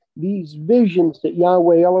these visions that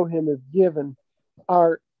Yahweh Elohim has given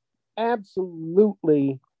are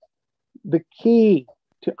absolutely the key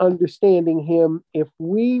to understanding him if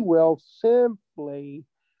we will simply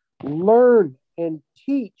learn and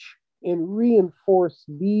teach and reinforce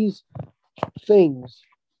these things.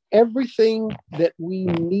 Everything that we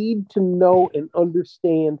need to know and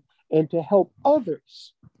understand and to help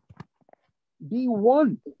others be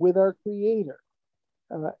one with our Creator.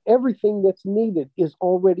 Everything that's needed is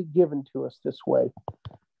already given to us this way.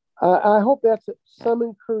 I hope that's some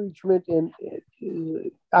encouragement, and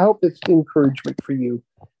I hope that's encouragement for you.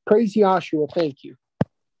 Praise Yahshua. Thank you.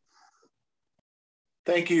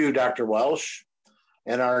 Thank you, Dr. Welsh.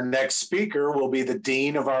 And our next speaker will be the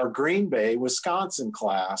Dean of our Green Bay, Wisconsin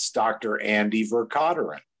class, Dr. Andy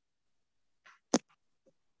Verkoteren.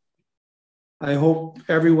 I hope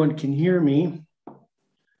everyone can hear me.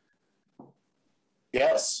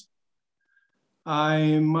 Yes.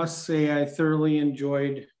 I must say I thoroughly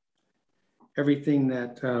enjoyed everything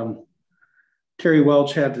that Terry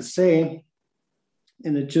Welch had to say.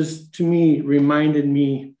 And it just, to me, reminded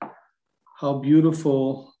me how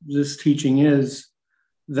beautiful this teaching is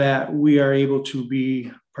that we are able to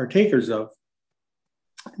be partakers of.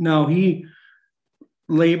 Now, he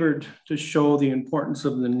labored to show the importance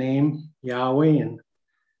of the name Yahweh and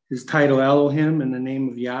his title Elohim and the name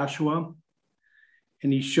of Yahshua.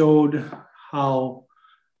 And he showed how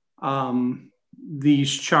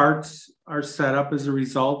these charts are set up as a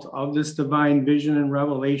result of this divine vision and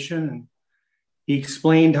revelation. And he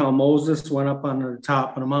explained how Moses went up on the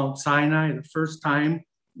top of the Mount Sinai the first time.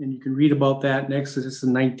 And you can read about that in Exodus, the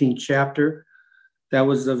 19th chapter. That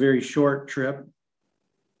was a very short trip.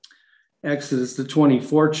 Exodus, the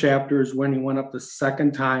 24th chapter, is when he went up the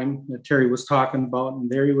second time that Terry was talking about. And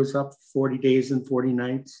there he was up 40 days and 40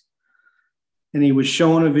 nights. And he was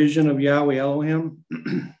shown a vision of Yahweh Elohim.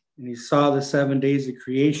 And he saw the 7 days of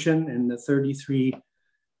creation and the 33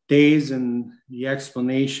 days and the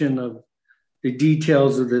explanation of the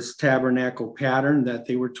details of this tabernacle pattern that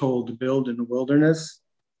they were told to build in the wilderness.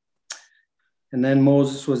 And then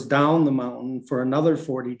Moses was down the mountain for another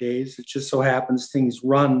 40 days. It just so happens things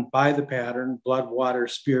run by the pattern, blood, water,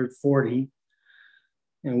 spirit, 40.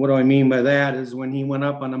 And what do I mean by that is when he went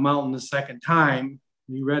up on the mountain the second time,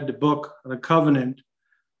 he read the book of the covenant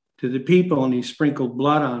to the people and he sprinkled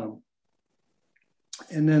blood on them.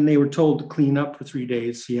 And then they were told to clean up for 3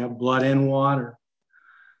 days. So you have blood and water.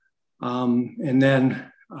 And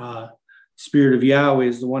then Spirit of Yahweh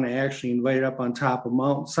is the one that actually invited up on top of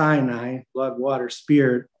Mount Sinai, blood, water,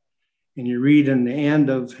 spirit. And you read in the end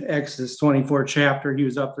of Exodus 24 chapter, he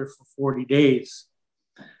was up there for 40 days.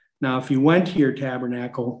 Now, if you went to your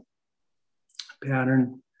tabernacle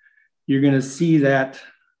pattern, you're going to see that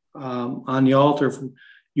on the altar,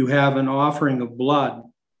 you have an offering of blood.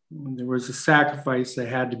 There was a sacrifice that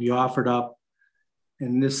had to be offered up.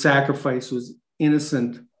 And this sacrifice was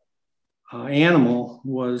innocent. Animal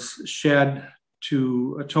was shed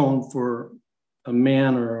to atone for a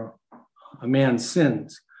man or a man's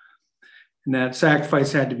sins. And that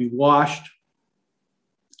sacrifice had to be washed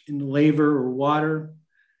in the laver or water.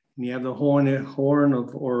 And you have the horn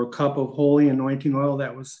of, or a cup of holy anointing oil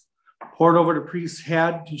that was poured over the priest's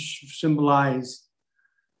head to symbolize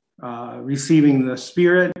receiving the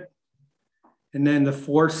Spirit. And then the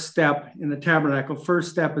fourth step in the tabernacle,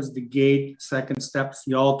 first step is the gate, second step is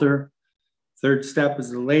the altar. Third step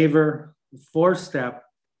is the laver. The fourth step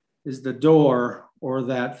is the door or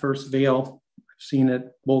that first veil. I've seen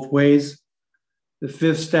it both ways. The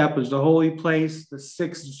fifth step is the holy place. The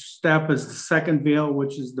sixth step is the second veil,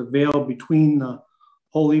 which is the veil between the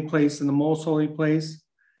holy place and the most holy place.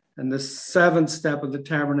 And the seventh step of the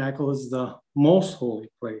tabernacle is the most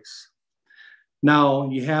holy place.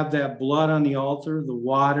 Now you have that blood on the altar, the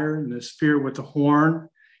water, and the Spirit with the horn,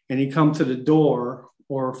 and you come to the door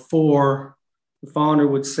or four. The founder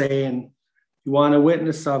would say, and you want a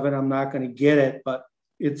witness of it, I'm not going to get it, but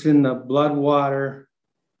it's in the blood water.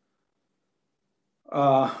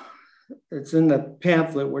 It's in the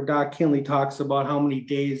pamphlet where Doc Kinley talks about how many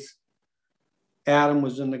days Adam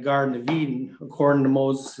was in the Garden of Eden, according to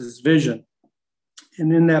Moses' vision.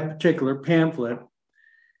 And in that particular pamphlet,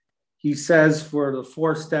 he says for the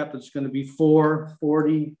fourth step, it's going to be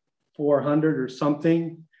 440, 400 or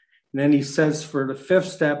something. And then he says for the fifth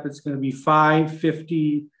step, it's going to be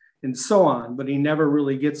 550 and so on. But he never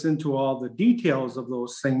really gets into all the details of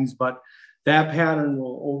those things. But that pattern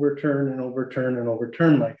will overturn and overturn and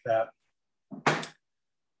overturn like that.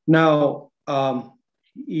 Now,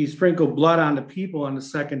 he sprinkled blood on the people on the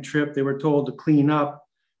second trip. They were told to clean up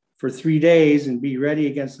for 3 days and be ready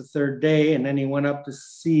against the third day. And then he went up to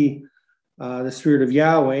see the Spirit of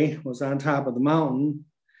Yahweh was on top of the mountain.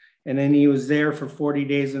 And then he was there for 40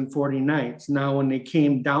 days and 40 nights. Now, when they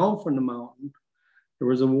came down from the mountain, there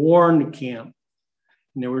was a war in the camp.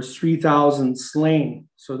 And there was 3,000 slain.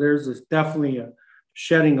 So there's definitely a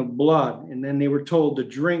shedding of blood. And then they were told to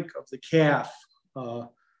drink of the calf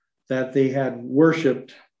that they had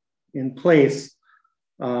worshipped in place.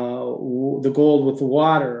 The gold with the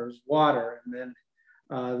water is water. And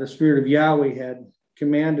then the Spirit of Yahweh had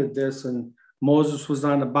commanded this, and Moses was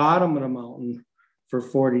on the bottom of the mountain for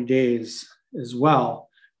 40 days as well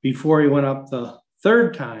before he went up the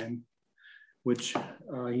third time, which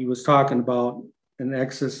he was talking about in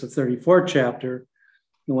Exodus, the 34th chapter.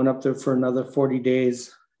 He went up there for another 40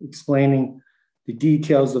 days explaining the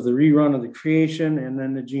details of the rerun of the creation and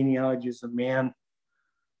then the genealogies of man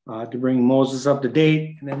to bring Moses up to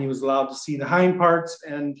date. And then he was allowed to see the hind parts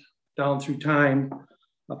and down through time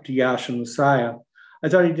up to Yahshua Messiah. I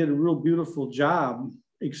thought he did a real beautiful job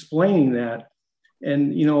explaining that.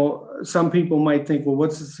 And, you know, some people might think, well,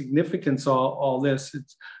 what's the significance of all this?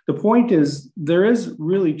 The point is, there is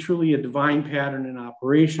really, truly a divine pattern in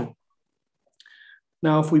operation.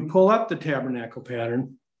 Now, if we pull up the tabernacle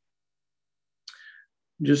pattern,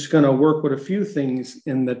 I'm just going to work with a few things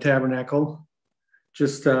in the tabernacle,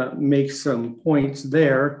 just to make some points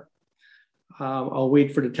there. I'll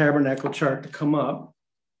wait for the tabernacle chart to come up.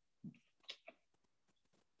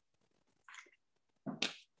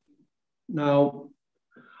 Now,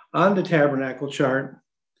 on the tabernacle chart,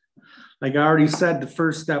 like I already said, the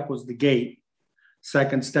first step was the gate.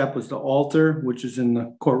 Second step was the altar, which is in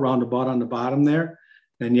the court roundabout on the bottom there.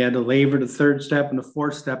 Then you had the laver, the third step, and the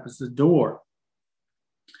fourth step is the door.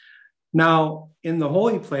 Now, in the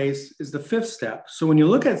holy place is the fifth step. So when you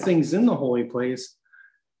look at things in the holy place,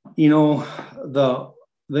 you know,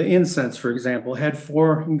 the incense, for example, had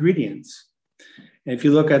 4 ingredients. And if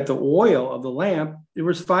you look at the oil of the lamp, there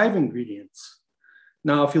was 5 ingredients.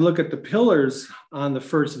 Now, if you look at the pillars on the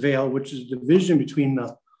first veil, which is the division between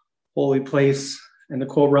the holy place and the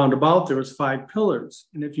court roundabout, there was 5 pillars.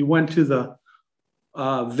 And if you went to the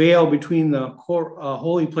veil between the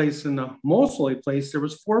holy place and the most holy place, there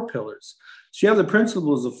was 4 pillars. So you have the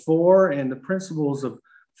principles of 4 and the principles of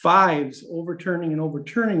 5s overturning and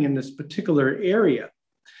overturning in this particular area.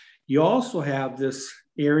 You also have this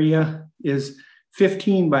area is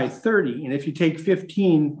 15 by 30. And if you take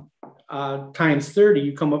 15 times 30,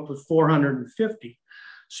 you come up with 450.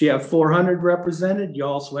 So you have 400 represented. You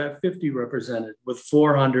also have 50 represented with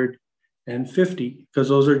 450, because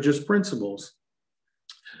those are just principles.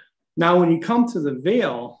 Now, when you come to the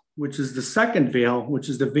veil, which is the second veil, which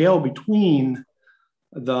is the veil between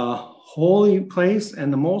the holy place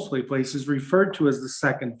and the most holy place, is referred to as the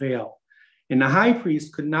second veil. And the high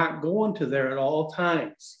priest could not go into there at all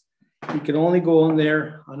times. He could only go in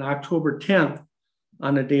there on October 10th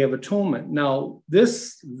on the Day of Atonement. Now,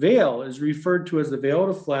 this veil is referred to as the veil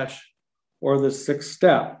of the flesh, or the 6th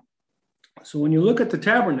step. So when you look at the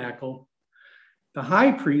tabernacle, the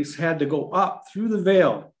high priest had to go up through the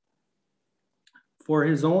veil for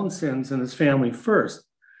his own sins and his family first.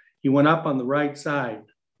 He went up on the right side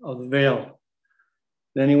of the veil.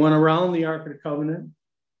 Then he went around the Ark of the Covenant,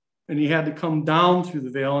 and he had to come down through the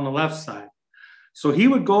veil on the left side. So he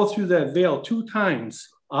would go through that veil 2 times,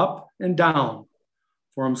 up and down,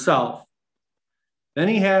 for himself. Then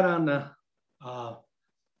he had on the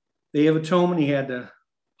Day of Atonement, he had to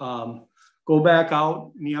go back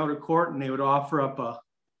out in the outer court, and they would offer up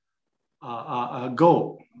a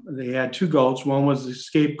goat. They had 2 goats. One was the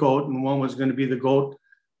scapegoat, and one was going to be the goat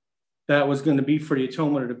that was going to be for the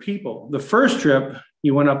atonement of the people. The first trip,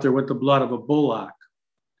 he went up there with the blood of a bullock.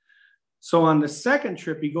 So on the second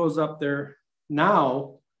trip, he goes up there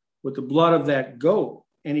now with the blood of that goat,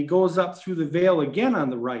 and he goes up through the veil again on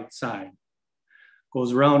the right side,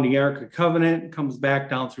 goes around the Ark of the Covenant, and comes back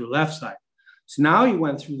down through the left side. So now he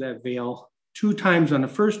went through that veil 2 times on the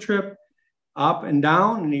first trip, up and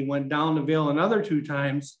down, and he went down the veil another 2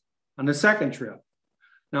 times on the second trip.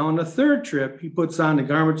 Now on the third trip, he puts on the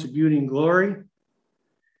garments of beauty and glory, and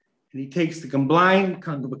he takes the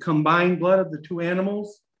combined blood of the 2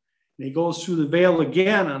 animals, and he goes through the veil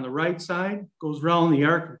again on the right side, goes around the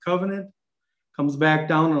Ark of the Covenant, comes back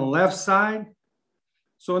down on the left side.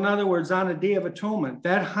 So in other words, on the Day of Atonement,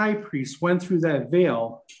 that high priest went through that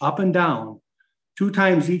veil up and down 2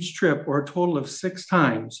 times each trip, or a total of 6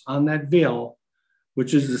 times on that veil,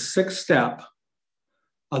 which is the 6th step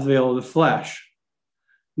of the veil of the flesh.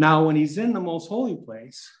 Now, when he's in the most holy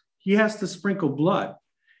place, he has to sprinkle blood,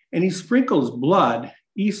 and he sprinkles blood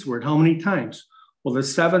eastward. How many times? Well, the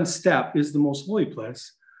 7th step is the most holy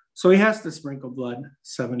place, so he has to sprinkle blood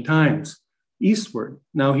 7 times eastward.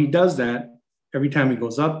 Now, he does that every time he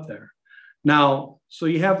goes up there. Now, so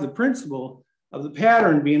you have the principle of the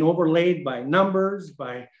pattern being overlaid by numbers,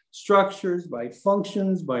 by structures, by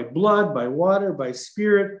functions, by blood, by water, by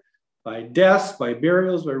spirit, by deaths, by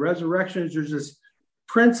burials, by resurrections. There's this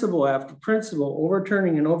principle after principle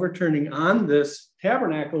overturning and overturning on this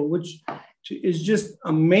tabernacle, which is just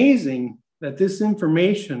amazing that this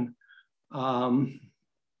information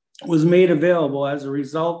was made available as a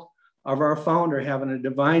result of our founder having a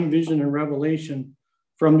divine vision and revelation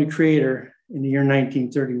from the Creator in the year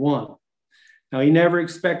 1931. Now, he never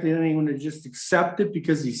expected anyone to just accept it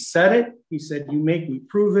because he said it. He said, "You make me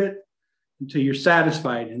prove it until you're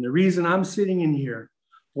satisfied." And the reason I'm sitting in here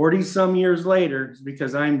 40 some years later is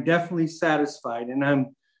because I'm definitely satisfied, and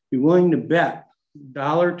I'm willing to bet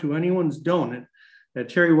 $1 to anyone's donut that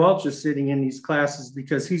Terry Welch is sitting in these classes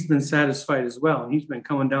because he's been satisfied as well. And he's been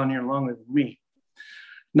coming down here longer than me.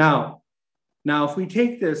 Now, if we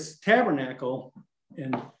take this tabernacle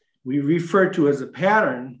and we refer to it as a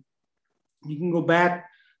pattern, you can go back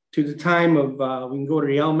to the time of, we can go to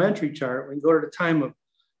the elementary chart, we can go to the time of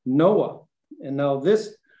Noah. And now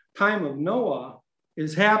this time of Noah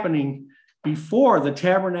is happening before the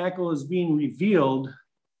tabernacle is being revealed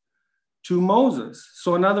to Moses.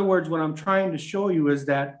 So in other words, what I'm trying to show you is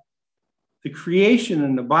that the creation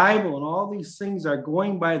in the Bible and all these things are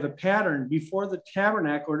going by the pattern before the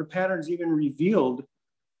tabernacle, or the pattern is even revealed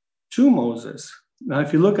to Moses. Now,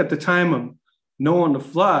 if you look at the time of Noah and the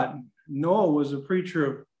flood, Noah was a preacher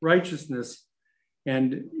of righteousness,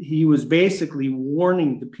 and he was basically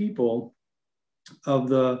warning the people of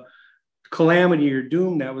the calamity or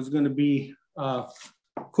doom that was going to be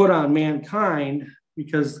put on mankind,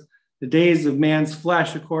 because the days of man's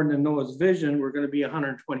flesh, according to Noah's vision, were going to be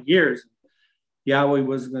 120 years. Yahweh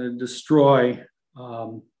was going to destroy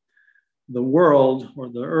the world or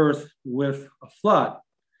the earth with a flood.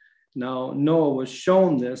 Now, Noah was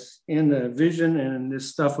shown this in the vision, and this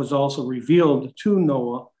stuff was also revealed to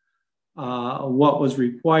Noah, what was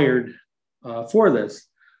required for this.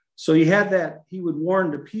 So he had that, he would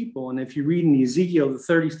warn the people. And if you read in Ezekiel, the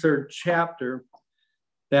 33rd chapter,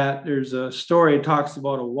 that there's a story that talks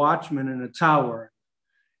about a watchman in a tower.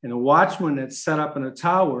 And a watchman that's set up in a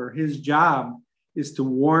tower, his job is to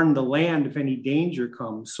warn the land if any danger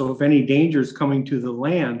comes. So if any danger is coming to the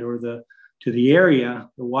land or to the area,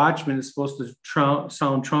 the watchman is supposed to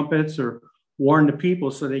sound trumpets or warn the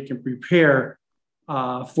people so they can prepare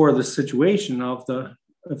for the situation. Now,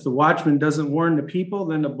 if the watchman doesn't warn the people,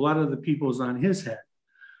 then the blood of the people is on his head.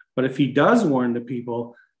 But if he does warn the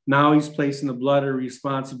people, now he's placing the blood of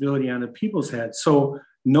responsibility on the people's head. So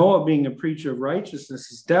Noah, being a preacher of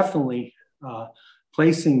righteousness, is definitely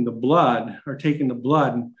placing the blood, or taking the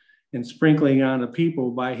blood and sprinkling on the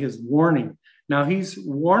people by his warning. Now he's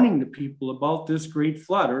warning the people about this great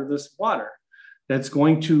flood, or this water that's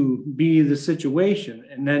going to be the situation.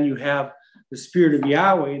 And then you have the Spirit of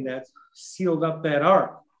Yahweh that sealed up that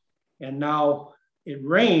ark. And now it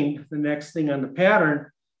rained. The next thing on the pattern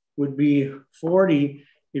would be 40.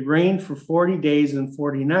 It rained for 40 days and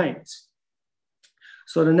 40 nights.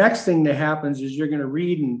 So the next thing that happens is you're going to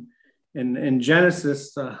read in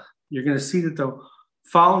Genesis, you're going to see that the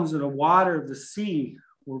fountains of the water of the sea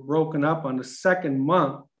were broken up on the second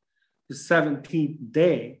month, the 17th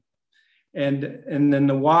day. And then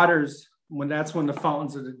the waters, that's when the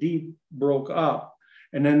fountains of the deep broke up.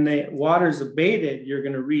 And then the waters abated. You're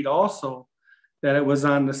going to read also that it was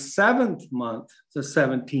on the 7th month, the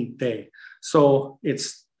 17th day. So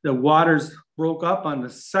it's the waters broke up on the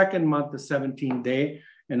second month, the 17th day,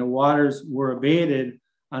 and the waters were abated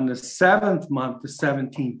on the 7th month, the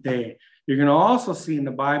 17th day. You're going to also see in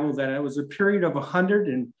the Bible that it was a period of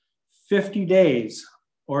 150 days,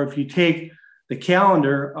 or if you take the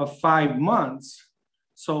calendar of 5 months,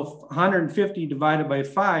 so 150 divided by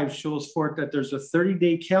 5 shows forth that there's a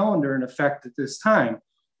 30-day calendar in effect at this time.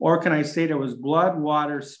 Or can I say there was blood,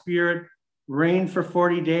 water, spirit, rain for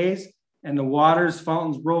 40 days, and the waters,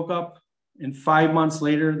 fountains broke up, and 5 months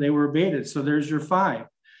later they were abated. So there's your 5.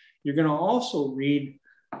 You're going to also read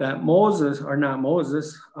that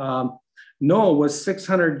Noah was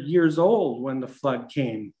 600 years old when the flood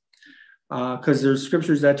came, because there's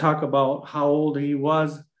scriptures that talk about how old he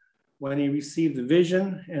was when he received the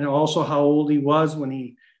vision, and also how old he was when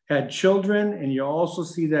he had children. And you also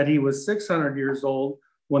see that he was 600 years old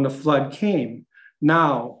when the flood came.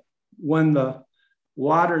 Now, when the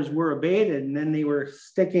waters were abated, and then they were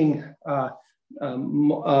sticking,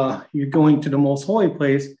 you're going to the most holy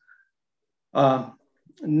place,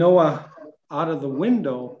 Noah, out of the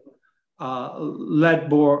window,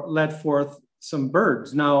 let forth some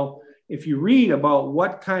birds. Now, if you read about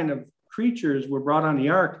what kind of creatures were brought on the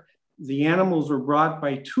ark, the animals were brought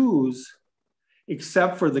by twos,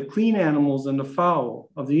 except for the clean animals and the fowl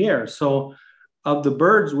of the air. So of the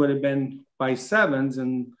birds would have been by sevens,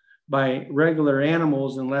 and by regular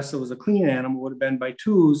animals, unless it was a clean animal, would have been by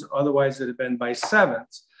twos. Otherwise, it would have been by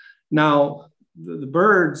sevens. Now, the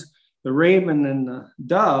birds, the raven and the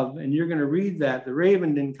dove, and you're going to read that the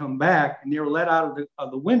raven didn't come back, and they were let out of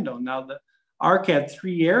the window. Now, the ark had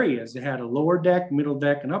 3 areas. It had a lower deck, middle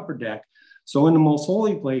deck, and upper deck. So in the most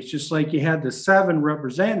holy place, just like you had the 7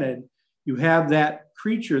 represented, you have that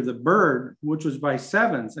creature, the bird, which was by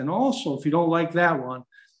sevens. And also, if you don't like that one,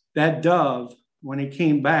 that dove, when it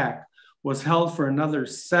came back, was held for another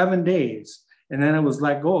 7 days. And then it was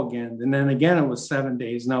let go again. And then again, it was 7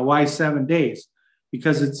 days. Now, why 7 days?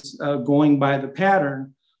 Because it's going by the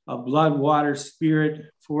pattern of blood, water, spirit,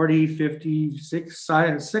 40, 50, 6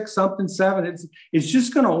 something, 7. It's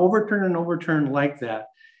just going to overturn and overturn like that.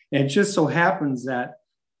 And it just so happens that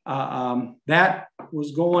that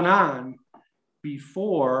was going on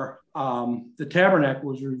before the tabernacle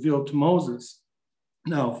was revealed to Moses.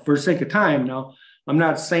 Now, for sake of time, now, I'm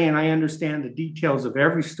not saying I understand the details of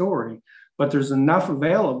every story, but there's enough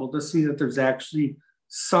available to see that there's actually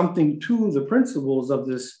something to the principles of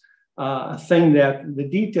this thing, that the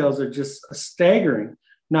details are just staggering.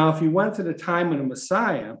 Now, if you went to the time of the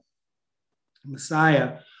Messiah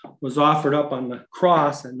was offered up on the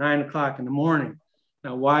cross at 9 o'clock in the morning.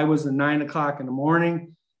 Now, why was it 9 o'clock in the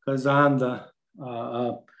morning? Because on the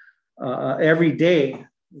every day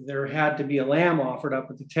there had to be a lamb offered up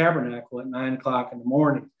at the tabernacle at 9 o'clock in the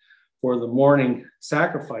morning for the morning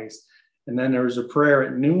sacrifice. And then there was a prayer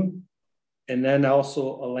at noon. And then also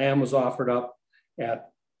a lamb was offered up at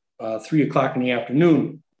 3 o'clock in the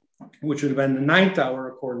afternoon, which would have been the 9th hour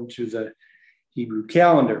according to the Hebrew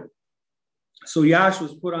calendar. So Yahshua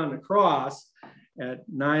was put on the cross at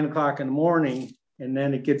 9 o'clock in the morning, and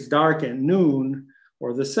then it gets dark at noon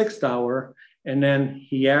or the 6th hour, and then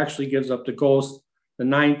he actually gives up the ghost the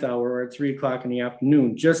 9th hour at 3 o'clock in the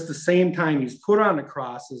afternoon. Just the same time he's put on the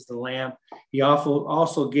cross as the lamb, he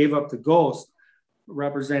also gave up the ghost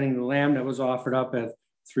representing the lamb that was offered up at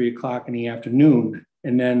 3 o'clock in the afternoon.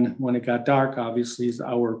 And then when it got dark, obviously is the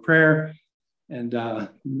hour of prayer, and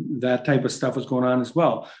that type of stuff was going on as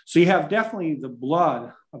well. So you have definitely the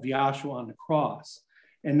blood of Yahshua on the cross.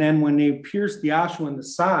 And then when they pierced Yahshua in the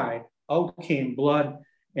side, out came blood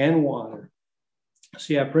and water.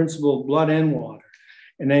 So you have principle of blood and water.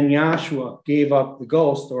 And then Yahshua gave up the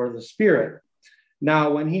ghost or the spirit.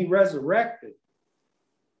 Now, when he resurrected,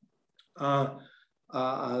 the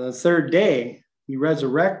 3rd day, he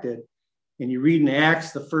resurrected, and you read in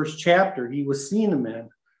Acts, the 1st chapter, he was seen of men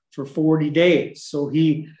for 40 days. So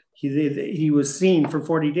he was seen for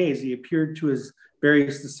 40 days. He appeared to his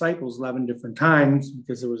various disciples 11 different times,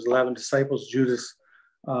 because there was 11 disciples. Judas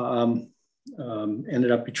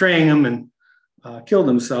ended up betraying him and killed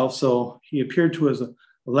himself. So he appeared to his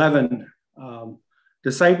 11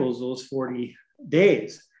 disciples those 40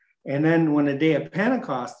 days. And then when the day of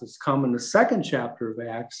Pentecost has come in the 2nd chapter of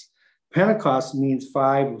Acts, Pentecost means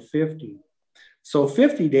 5 or 50. So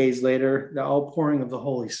 50 days later, the outpouring of the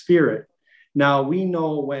Holy Spirit. Now we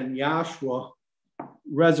know when Yahshua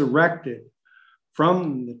resurrected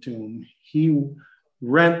from the tomb, he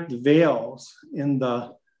rent the veils in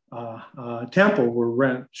the temple were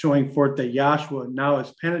rent, showing forth that Yahshua now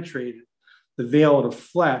has penetrated the veil of the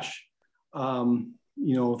flesh,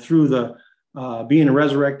 through the being a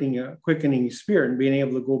resurrecting, quickening spirit, and being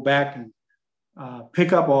able to go back and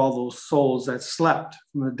pick up all those souls that slept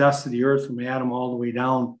from the dust of the earth, from Adam all the way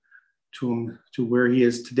down to where he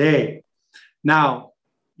is today. Now,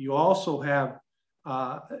 you also have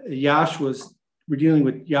we're dealing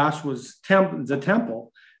with Yahshua's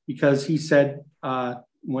temple, because he said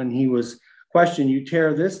when he was questioned, you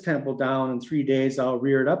tear this temple down in 3 days, I'll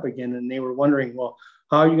rear it up again. And they were wondering, well,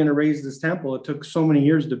 how are you going to raise this temple? It took so many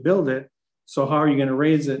years to build it. So how are you going to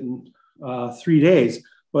raise it in 3 days?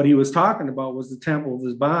 What he was talking about was the temple of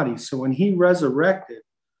his body. So when he resurrected,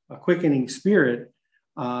 a quickening spirit,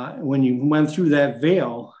 when you went through that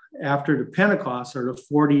veil after the Pentecost, or the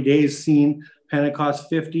 40 days seen, Pentecost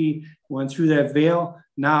 50, went through that veil.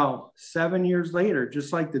 Now, 7 years later,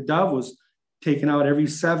 just like the dove was taken out every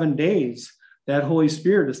 7 days, that Holy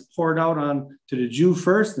Spirit is poured out on to the Jew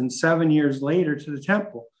first, and 7 years later to the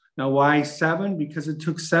temple. Now, why 7? Because it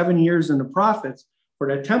took 7 years in the prophets for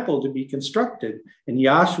that temple to be constructed. And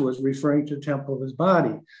Yahshua is referring to the temple of his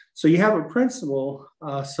body. So you have a principle,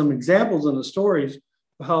 some examples in the stories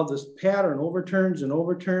of how this pattern overturns and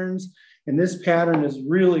overturns. And this pattern is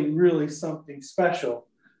really, really something special.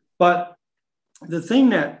 But the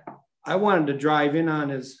thing that I wanted to drive in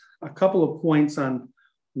on is a couple of points on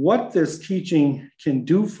what this teaching can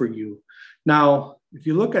do for you. Now, if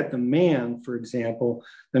you look at the man, for example,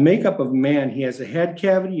 the makeup of man, he has a head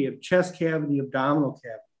cavity, a chest cavity, abdominal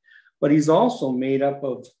cavity, but he's also made up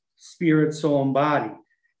of spirit, soul, and body.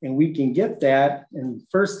 And we can get that in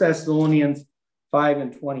 1 Thessalonians 5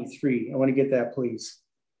 and 23. I want to get that, please.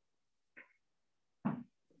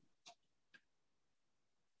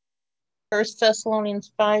 First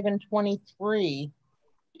Thessalonians 5 and 23.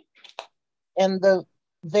 And the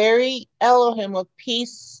very Elohim of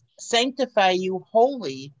peace sanctify you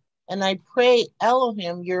wholly, and I pray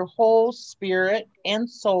Elohim, your whole spirit and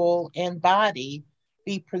soul and body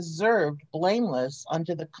be preserved blameless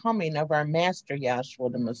unto the coming of our Master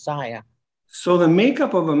Yahshua the Messiah. So the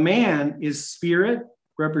makeup of a man is spirit,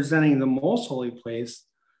 representing the most holy place,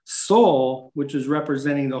 soul, which is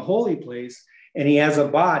representing the holy place, and he has a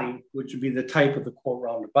body, which would be the type of the quote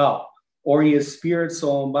roundabout, or he is spirit,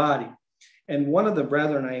 soul, and body. And one of the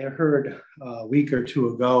brethren I heard a week or two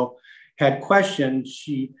ago had questioned,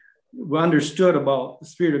 she understood about the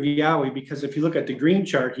spirit of Yahweh, because if you look at the green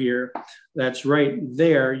chart here, that's right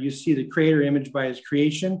there, you see the creator image by his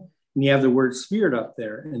creation, and you have the word spirit up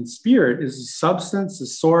there. And spirit is the substance, the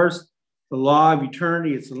source, the law of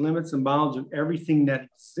eternity. It's the limits and bounds of everything that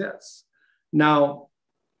exists. Now,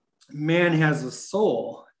 man has a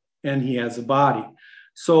soul and he has a body.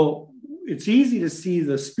 So it's easy to see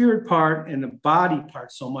the spirit part and the body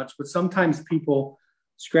part so much, but sometimes people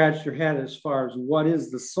scratch their head as far as what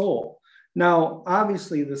is the soul. Now,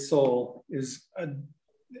 obviously the soul is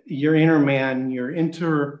your inner man, your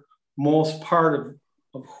innermost part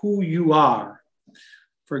of who you are.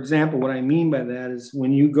 For example, what I mean by that is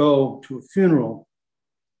when you go to a funeral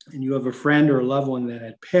and you have a friend or a loved one that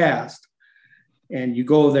had passed, and you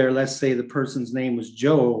go there, let's say the person's name was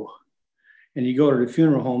Joe, and you go to the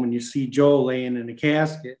funeral home and you see Joe laying in a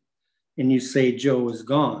casket, and you say Joe is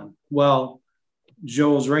gone. Well,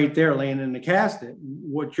 Joe's right there laying in the casket.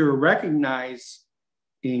 What you're recognizing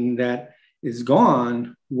that is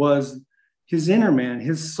gone was his inner man,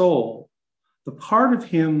 his soul, the part of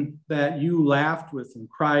him that you laughed with and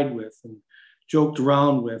cried with and joked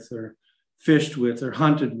around with or fished with or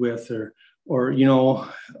hunted with or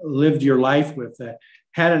lived your life with, that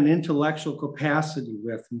had an intellectual capacity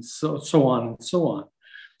with, and so on and so on.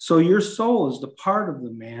 So your soul is the part of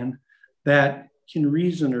the man that can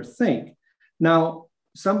reason or think. Now,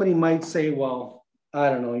 somebody might say, well, I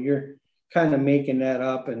don't know, you're kind of making that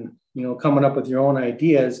up and, coming up with your own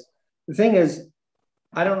ideas. The thing is,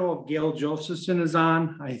 I don't know if Gail Josephson is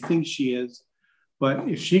on. I think she is. But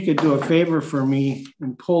if she could do a favor for me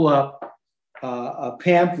and pull up a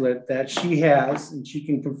pamphlet that she has, and she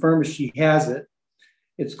can confirm if she has it.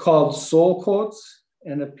 It's called Soul Quotes.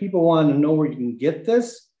 And if people want to know where you can get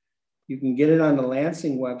this, you can get it on the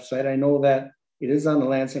Lansing website. I know that it is on the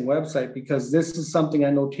Lansing website because this is something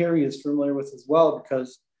I know Terry is familiar with as well,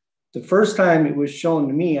 because the first time it was shown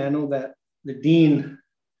to me, I know that the dean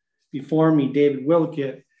before me, David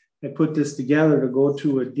Wilkett, had put this together to go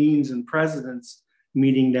to a deans and presidents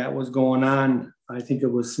meeting that was going on. I think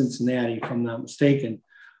it was Cincinnati, if I'm not mistaken.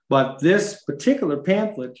 But this particular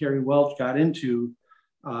pamphlet, Terry Welch got into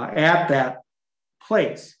at that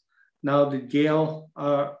place. Now, did Gail,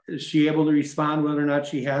 is she able to respond whether or not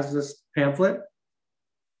she has this pamphlet?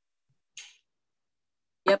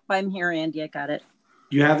 Yep, I'm here, Andy. I got it.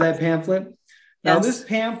 Do you have that pamphlet? Now, this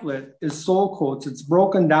pamphlet is Soul Quotes. It's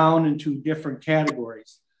broken down into different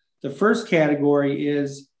categories. The first category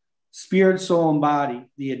is spirit, soul, and body,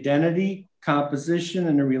 the identity, composition,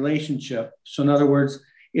 and the relationship. So in other words,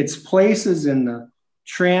 it's places in the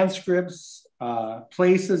transcripts,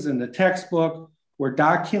 places in the textbook where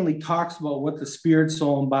Doc Kinley talks about what the spirit,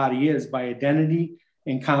 soul, and body is by identity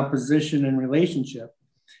and composition and relationship.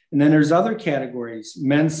 And then there's other categories.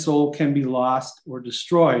 Men's soul can be lost or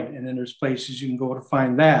destroyed. And then there's places you can go to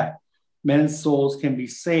find that. Men's souls can be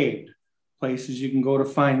saved. Places you can go to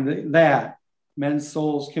find that. Men's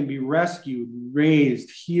souls can be rescued, raised,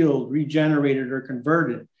 healed, regenerated, or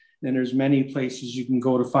converted. And then there's many places you can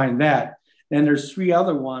go to find that. And there's three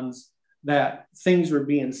other ones that things were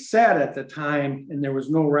being said at the time, and there was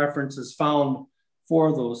no references found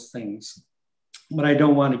for those things. But I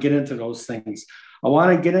don't want to get into those things. I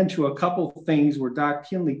want to get into a couple of things where Doc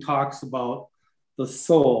Kinley talks about the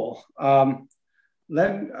soul.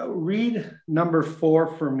 Read number 4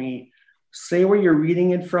 for me. Say where you're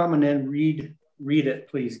reading it from, and then read it,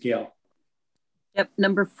 please, Gail. Yep,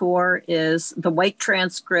 number 4 is the White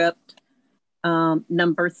Transcript,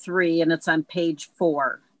 number 3, and it's on page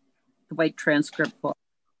 4, the White Transcript book.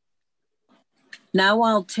 Now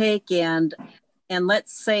I'll take and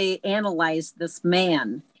let's say analyze this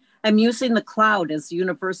man. I'm using the cloud as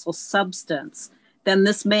universal substance. Then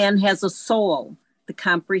this man has a soul, the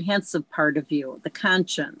comprehensive part of you, the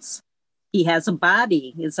conscience. He has a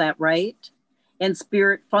body, is that right? And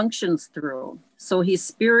spirit functions through. So he's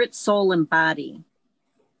spirit, soul, and body.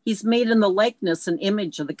 He's made in the likeness and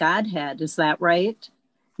image of the Godhead, is that right?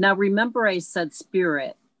 Now remember I said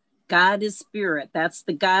spirit. God is spirit, that's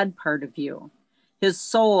the God part of you. His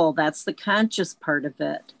soul, that's the conscious part of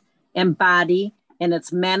it. And body, and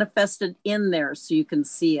it's manifested in there so you can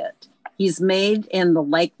see it. He's made in the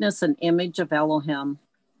likeness and image of Elohim.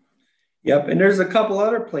 Yep, and there's a couple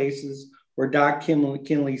other places where Doc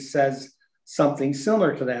Kinley says something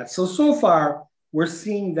similar to that. So far, we're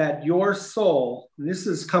seeing that your soul, and this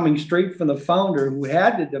is coming straight from the founder who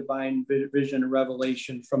had the divine vision and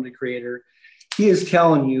revelation from the creator, he is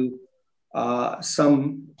telling you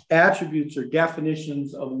some attributes or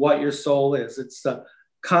definitions of what your soul is. It's the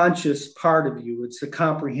conscious part of you. It's the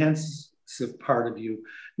comprehensive part of you.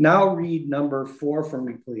 Now read number 4 for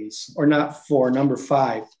me, please. Or not 4, number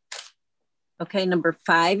 5. Okay, number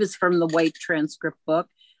 5 is from the White Transcript book.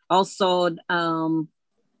 Also,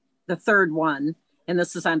 the third one, and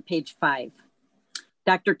this is on page 5.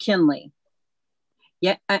 Dr. Kinley.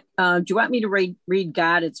 Yeah, do you want me to read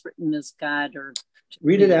God? It's written as God, or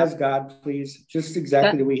read it as God, please. Just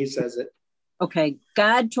exactly the way he says it. Okay.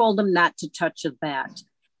 God told him not to touch that.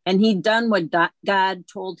 And he'd done what God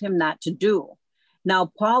told him not to do.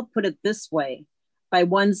 Now, Paul put it this way: by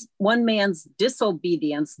one man's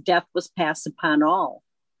disobedience, death was passed upon all.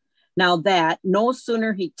 Now that no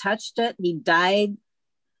sooner he touched it, he died.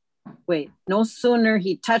 No sooner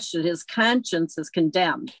he touched it, his conscience is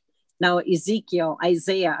condemned. Now, Ezekiel,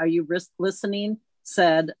 Isaiah, are you listening?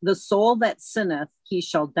 said, the soul that sinneth, he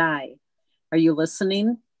shall die. Are you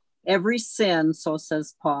listening? Every sin, so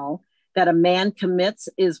says Paul, that a man commits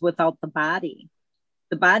is without the body.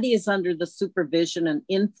 The body is under the supervision and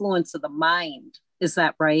influence of the mind. Is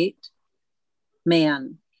that right?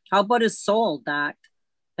 Man. How about his soul,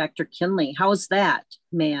 Dr. Kinley? How's that,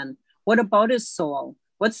 man? What about his soul?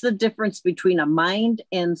 What's the difference between a mind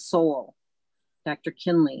and soul? Dr.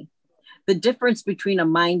 Kinley. The difference between a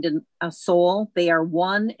mind and a soul, they are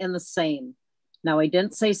one and the same. Now, I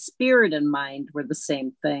didn't say spirit and mind were the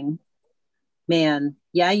same thing. Man,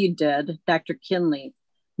 yeah, you did, Dr. Kinley.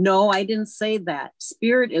 No, I didn't say that.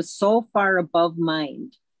 Spirit is so far above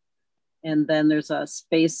mind. And then there's a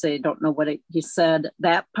space, I don't know what he said.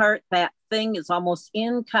 That part, that thing is almost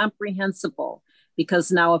incomprehensible.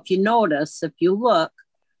 Because now if you notice, if you look,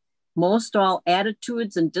 most all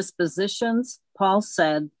attitudes and dispositions, Paul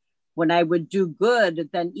said, when I would do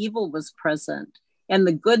good, then evil was present. And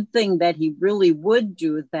the good thing that he really would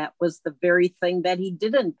do, that was the very thing that he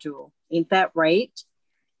didn't do. Ain't that right?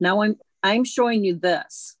 Now I'm showing you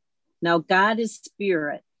this. Now God is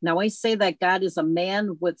spirit. Now I say that God is a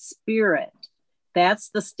man with spirit. That's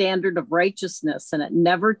the standard of righteousness, and it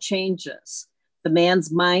never changes. The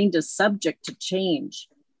man's mind is subject to change.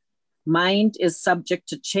 Mind is subject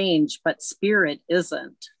to change, but spirit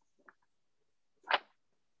isn't.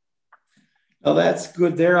 Well, that's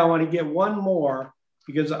good there. I want to get one more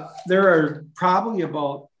because there are probably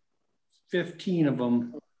about 15 of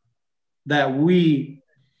them that we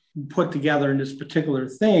put together in this particular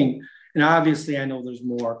thing. And obviously, I know there's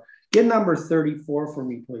more. Get number 34 for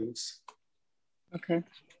me, please. Okay.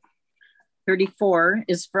 34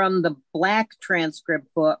 is from the Black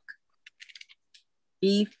Transcript book,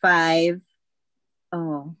 B5,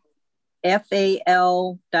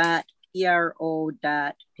 FAL.ERO.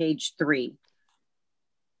 Page 3.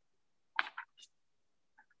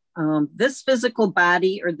 This physical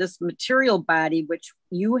body or this material body, which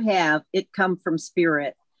you have, it come from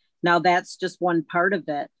spirit. Now that's just one part of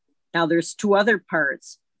it. Now there's two other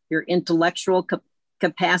parts, your intellectual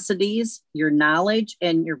capacities, your knowledge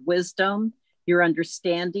and your wisdom, your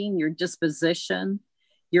understanding, your disposition,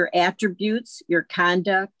 your attributes, your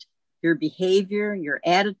conduct, your behavior, your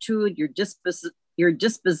attitude, your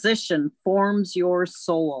disposition forms your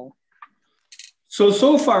soul.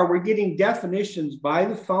 So far we're getting definitions by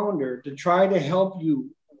the founder to try to help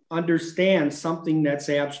you understand something that's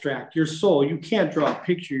abstract. Your soul, you can't draw a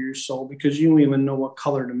picture of your soul because you don't even know what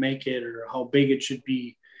color to make it or how big it should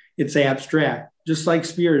be. It's abstract, just like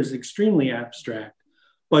spirit is extremely abstract.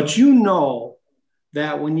 But you know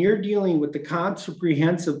that when you're dealing with the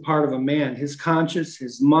comprehensive part of a man, his conscience,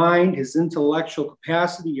 his mind, his intellectual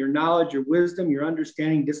capacity, your knowledge, your wisdom, your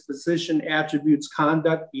understanding, disposition, attributes,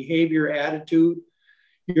 conduct, behavior, attitude,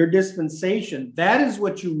 your dispensation, that is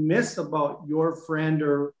what you miss about your friend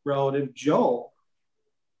or relative Joe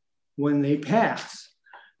when they pass.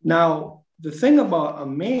 Now, the thing about a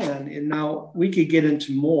man, and now we could get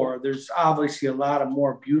into more, there's obviously a lot of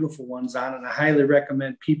more beautiful ones on it, and I highly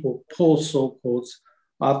recommend people pull soul quotes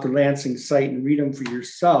off the Lansing site and read them for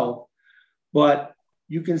yourself. But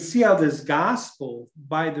you can see how this gospel,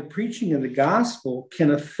 by the preaching of the gospel, can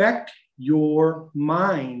affect your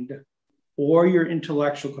mind or your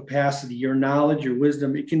intellectual capacity, your knowledge, your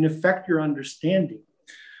wisdom. It can affect your understanding.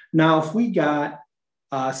 Now, if we got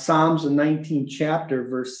Psalms, the 19th chapter,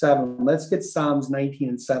 verse 7. Let's get Psalms 19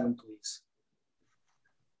 and 7, please.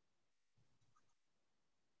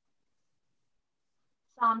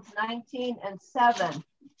 Psalms 19 and 7.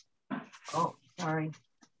 Oh, sorry.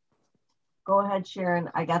 Go ahead, Sharon.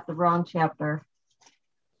 I got the wrong chapter.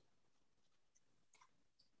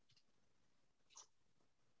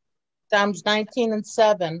 Psalms 19 and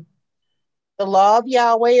 7. The law of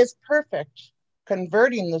Yahweh is perfect,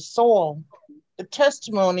 converting the soul. The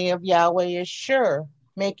testimony of Yahweh is sure,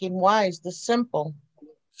 making wise the simple.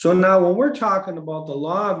 So now when we're talking about the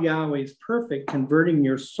law of Yahweh is perfect, converting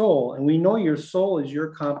your soul, and we know your soul is your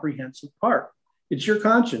comprehensive part. It's your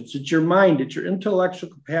conscience, it's your mind, it's your intellectual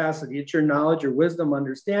capacity, it's your knowledge, your wisdom,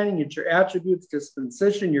 understanding, it's your attributes,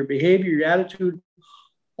 disposition, your behavior, your attitude,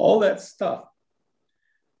 all that stuff.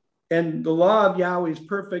 And the law of Yahweh is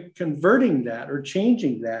perfect, converting that or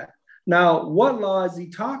changing that. Now, what law is he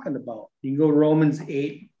talking about? You can go to Romans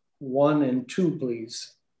 8, 1 and 2,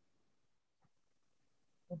 please.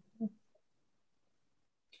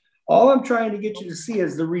 All I'm trying to get you to see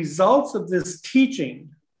is the results of this teaching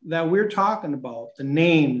that we're talking about, the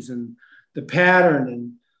names and the pattern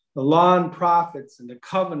and the law and prophets and the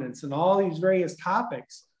covenants and all these various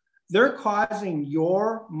topics. they're causing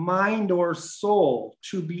your mind or soul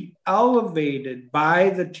to be elevated by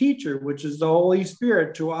the teacher, which is the Holy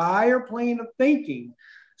Spirit, to a higher plane of thinking,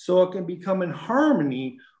 so it can become in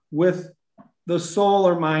harmony with the soul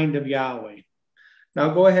or mind of Yahweh.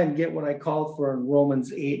 Now go ahead and get what I called for in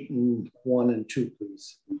Romans 8:1 and 2,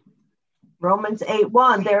 please. Romans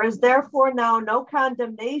 8:1, there is therefore now no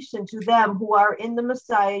condemnation to them who are in the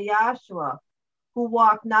Messiah Yahshua, who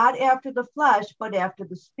walk not after the flesh, but after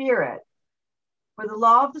the Spirit. For the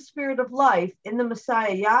law of the Spirit of life in the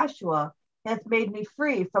Messiah Yahshua hath made me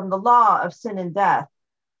free from the law of sin and death.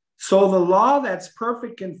 So the law that's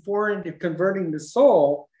perfect and foreign to converting the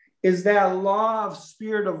soul is that law of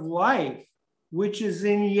Spirit of life, which is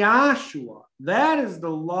in Yahshua. That is the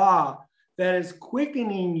law that is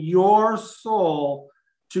quickening your soul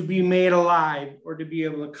to be made alive, or to be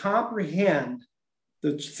able to comprehend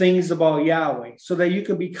the things about Yahweh, so that you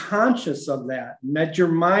can be conscious of that, and that your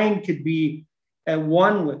mind could be at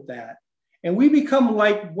one with that. And we become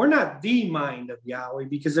like, we're not the mind of Yahweh,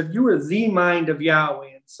 because if you were the mind of Yahweh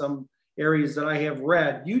in some areas that I have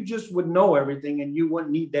read, you just would know everything and you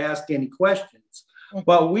wouldn't need to ask any questions.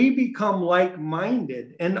 But we become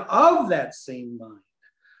like-minded and of that same mind,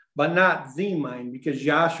 but not the mind, because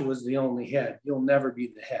Yahshua is the only head. You'll never be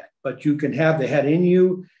the head, but you can have the head in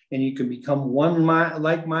you, and you can become one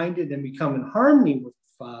like-minded and become in harmony with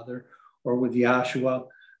the Father or with Yahshua,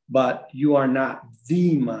 but you are not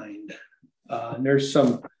the mind. And there's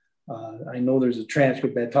some, I know there's a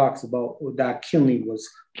transcript that talks about what Doc Kinley was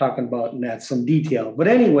talking about in that some detail. But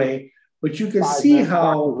anyway, but you can see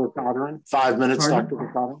how— 5 minutes, Dr.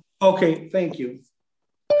 Verkaderen. Okay, thank you.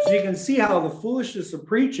 So you can see how the foolishness of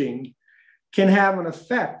preaching can have an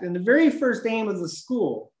effect. And the very first aim of the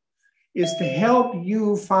school is to help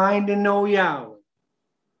you find and know Yahweh,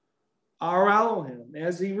 our Elohim,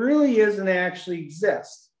 as he really is and actually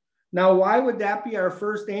exists. Now, why would that be our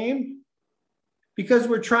first aim? Because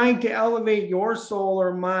we're trying to elevate your soul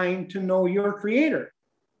or mind to know your Creator.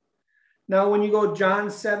 Now, when you go John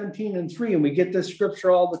 17:3, and we get this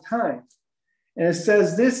scripture all the time, and it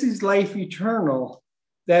says, this is life eternal,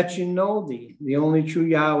 that you know thee, the only true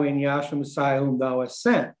Yahweh, and Yahshua Messiah, whom thou hast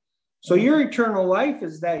sent. So your eternal life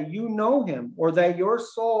is that you know him, or that your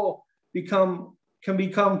soul can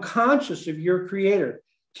become conscious of your Creator.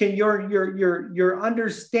 Can your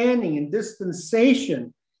understanding and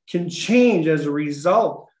dispensation can change as a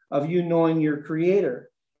result of you knowing your Creator.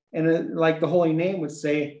 And like the Holy Name would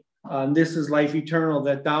say, this is life eternal,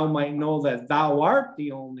 that thou might know that thou art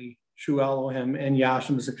the only true Elohim and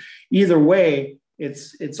Yahshua. Either way,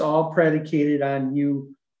 it's all predicated on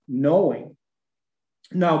you knowing.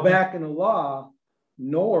 Now, back in the law,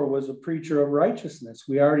 Noah was a preacher of righteousness.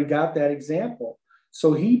 We already got that example.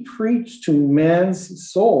 So he preached to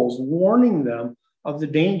men's souls, warning them of the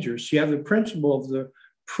dangers. You have the principle of the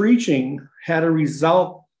preaching had a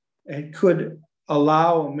result and could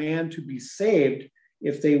allow a man to be saved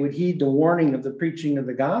if they would heed the warning of the preaching of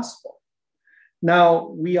the gospel. Now,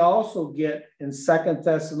 we also get in 2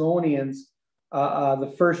 Thessalonians,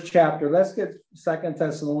 the first chapter. Let's get 2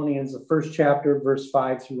 Thessalonians, the first chapter, verse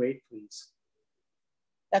 5-8, please.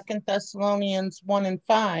 2 Thessalonians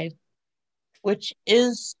 1:5, which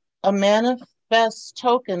is a manifest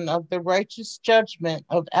token of the righteous judgment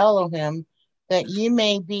of Elohim, that ye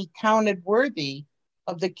may be counted worthy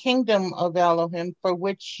of the kingdom of Elohim, for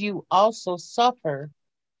which you also suffer,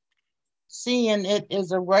 seeing it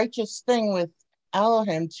is a righteous thing with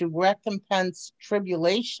Elohim to recompense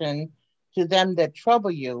tribulation to them that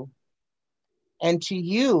trouble you, and to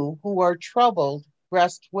you who are troubled,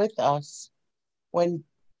 rest with us, when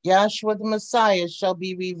Yahshua the Messiah shall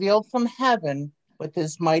be revealed from heaven with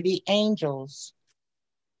his mighty angels,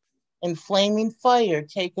 in flaming fire,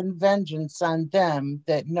 taking vengeance on them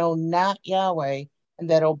that know not Yahweh, and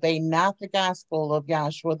that obey not the gospel of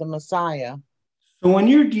Yahshua the Messiah. So when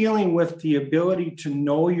you're dealing with the ability to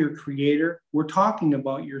know your Creator, we're talking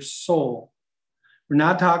about your soul. We're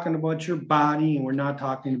not talking about your body, and we're not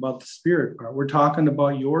talking about the spirit part. We're talking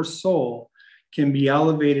about your soul can be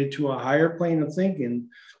elevated to a higher plane of thinking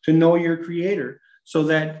to know your Creator, so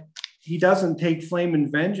that he doesn't take flame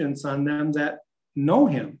and vengeance on them that know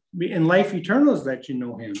him. And life eternal is that you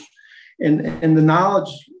know him. And the knowledge,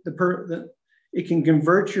 it can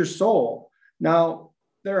convert your soul. Now,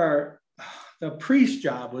 the priest's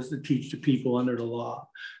job was to teach the people under the law.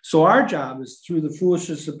 So our job is, through the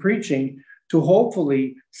foolishness of preaching, to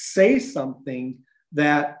hopefully say something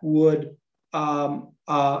that would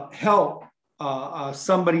help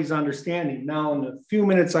somebody's understanding. Now, in the few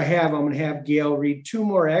minutes I have, I'm going to have Gail read 2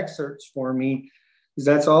 more excerpts for me, because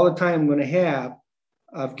that's all the time I'm going to have.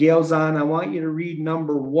 If Gail's on, I want you to read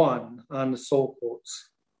number 1 on the soul quotes.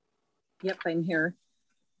 Yep, I'm here.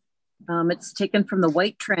 It's taken from the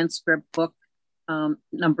White Transcript book,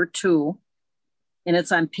 number 2, and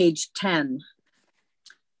it's on page 10.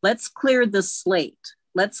 Let's clear the slate.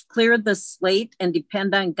 Let's clear the slate and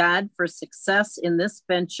depend on God for success in this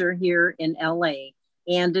venture here in LA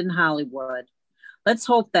and in Hollywood. Let's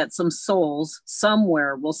hope that some souls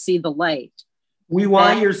somewhere will see the light. We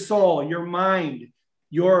want your soul, your mind,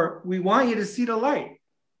 we want you to see the light.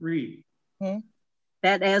 Read.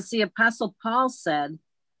 That as the Apostle Paul said,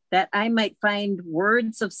 that I might find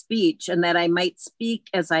words of speech and that I might speak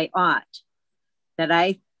as I ought, that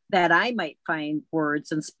I might find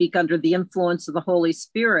words and speak under the influence of the Holy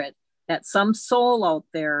Spirit, that some soul out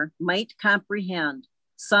there might comprehend,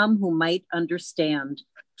 some who might understand.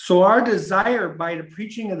 So our desire by the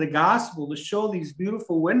preaching of the gospel to show these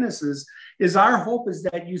beautiful witnesses is our hope is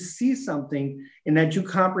that you see something and that you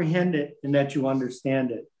comprehend it and that you understand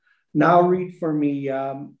it. Now read for me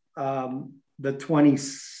the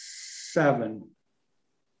 27.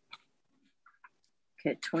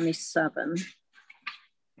 Okay, 27.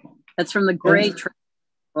 That's from the Gray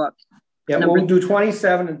book. Yeah, we'll do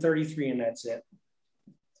 27 and 33, and that's it.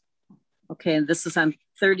 Okay, and this is on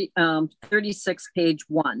 36, page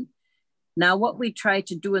 1. Now, what we try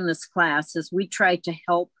to do in this class is we try to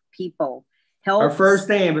help people. Our first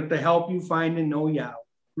aim is to help you find and know Yahweh.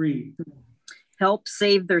 Read. Help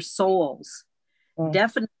save their souls.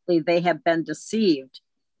 Definitely, they have been deceived,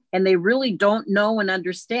 and they really don't know and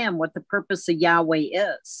understand what the purpose of Yahweh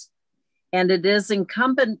is. And it is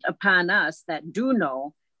incumbent upon us that do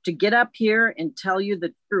know to get up here and tell you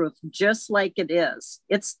the truth just like it is.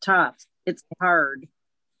 It's tough. It's hard.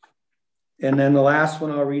 And then the last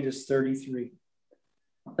one I'll read is 33.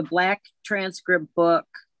 The Black Transcript book,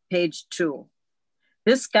 page 2.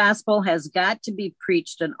 This gospel has got to be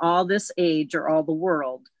preached in all this age or all the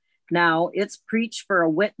world. Now it's preached for a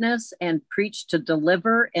witness and preached to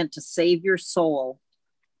deliver and to save your soul.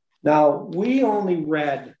 Now, we only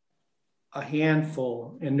read a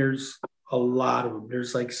handful, and there's a lot of them.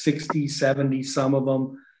 There's like 60, 70, some of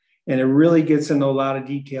them, and it really gets into a lot of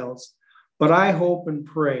details. But I hope and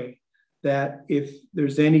pray that if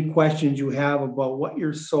there's any questions you have about what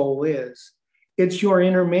your soul is, it's your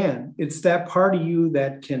inner man. It's that part of you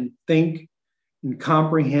that can think and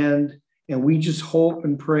comprehend. And we just hope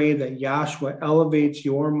and pray that Yahshua elevates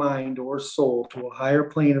your mind or soul to a higher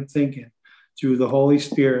plane of thinking through the Holy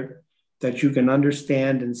Spirit, that you can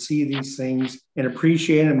understand and see these things and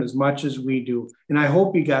appreciate them as much as we do. And I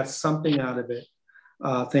hope you got something out of it.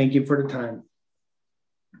 Thank you for the time.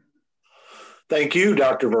 Thank you,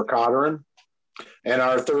 Dr. Verkaderen. And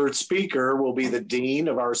our third speaker will be the Dean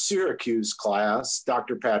of our Syracuse class,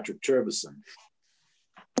 Dr. Patrick Trivison.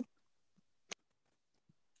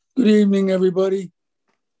 Good evening, everybody.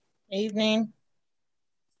 Evening.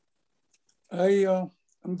 I'm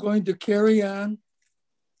going to carry on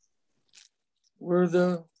where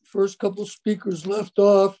the first couple speakers left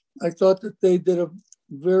off. I thought that they did a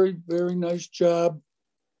very, very nice job.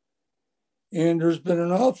 And there's been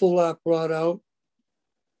an awful lot brought out.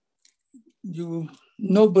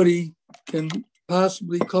 Nobody can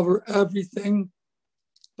possibly cover everything,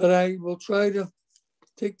 but I will try to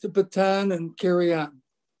take the baton and carry on.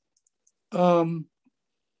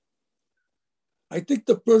 I think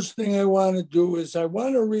the first thing I want to do is I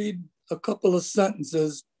want to read a couple of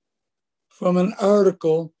sentences from an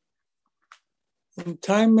article from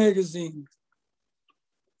Time Magazine.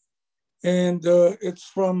 And it's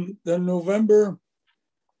from the November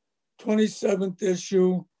 27th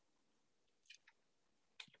issue.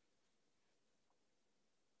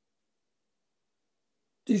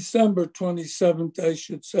 December 27th, I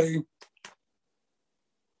should say,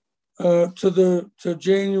 to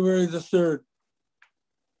January the 3rd.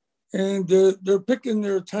 And they're picking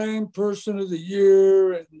their Time Person of the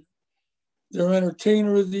Year and their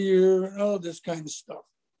Entertainer of the Year and all this kind of stuff.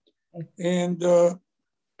 And it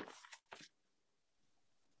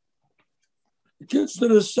gets to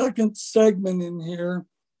the second segment in here,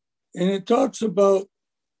 and it talks about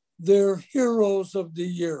their heroes of the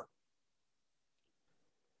year.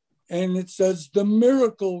 And it says the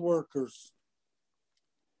miracle workers.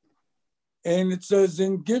 And it says,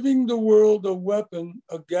 in giving the world a weapon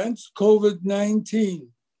against COVID-19,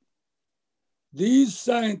 these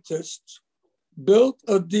scientists built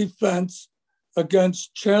a defense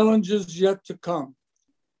against challenges yet to come.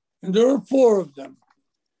 And there are 4 of them.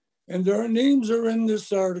 And their names are in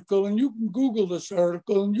this article, and you can Google this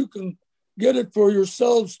article and you can get it for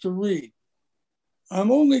yourselves to read. I'm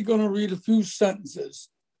only going to read a few sentences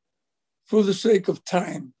for the sake of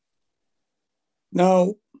time.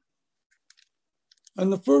 Now, on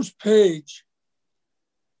the first page,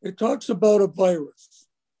 it talks about a virus.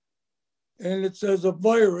 And it says a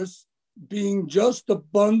virus being just a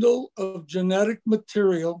bundle of genetic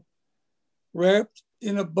material wrapped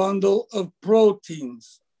in a bundle of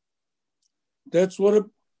proteins. That's what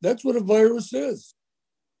a virus is.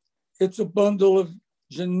 It's a bundle of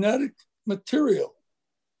genetic material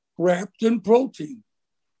wrapped in protein.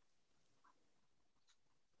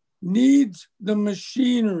 Needs the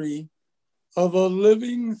machinery of a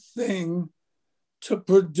living thing to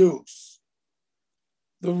produce.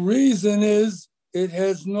 The reason is it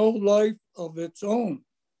has no life of its own.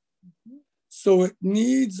 So it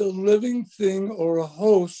needs a living thing or a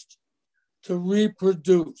host to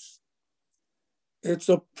reproduce. It's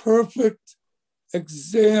a perfect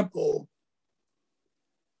example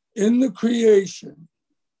in the creation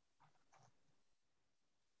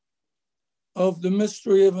of the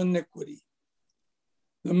mystery of iniquity.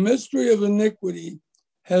 The mystery of iniquity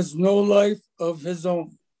has no life of his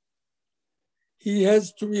own. He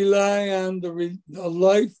has to rely on the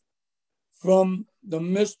life from the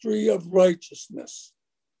mystery of righteousness.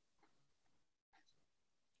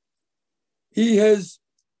 He has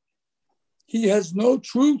no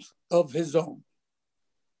truth of his own.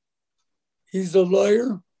 He's a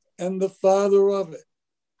liar and the father of it.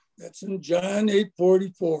 That's in John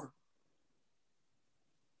 8:44.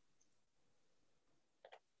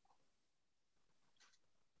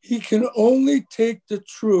 He can only take the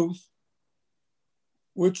truth,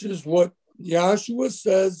 which is what Yahshua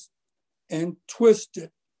says, and twist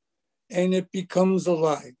it, and it becomes a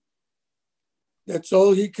lie. That's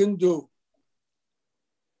all he can do.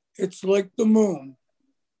 It's like the moon.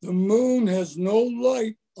 The moon has no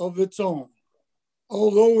light of its own,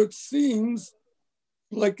 although it seems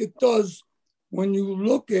like it does when you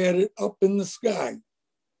look at it up in the sky.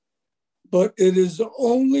 But it is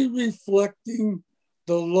only reflecting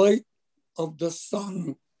the light of the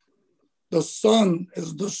sun. The sun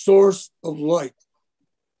is the source of light,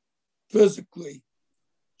 physically,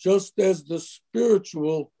 just as the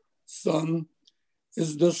spiritual sun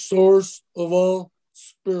is the source of all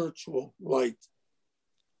spiritual light.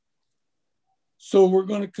 So we're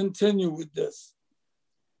going to continue with this.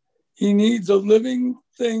 He needs a living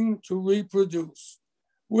thing to reproduce,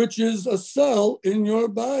 which is a cell in your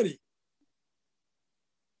body.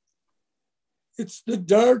 It's the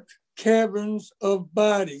dark caverns of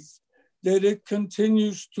bodies that it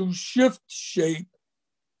continues to shift shape,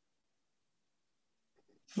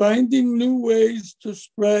 finding new ways to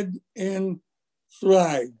spread and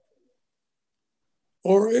thrive.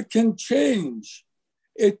 Or it can change,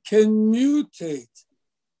 it can mutate.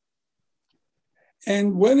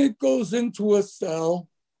 And when it goes into a cell,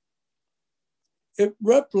 it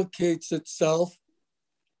replicates itself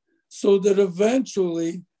so that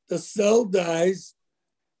eventually the cell dies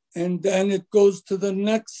and then it goes to the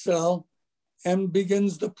next cell and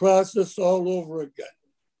begins the process all over again.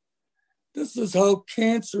 This is how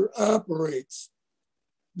cancer operates.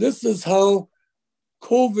 This is how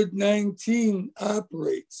COVID-19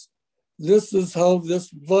 operates. This is how this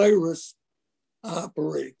virus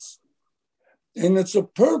operates. And it's a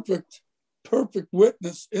perfect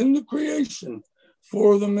witness in the creation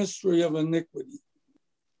for the mystery of iniquity.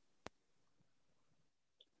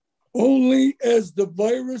 Only as the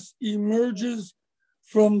virus emerges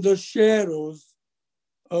from the shadows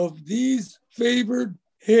of these favored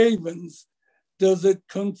havens does it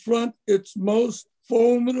confront its most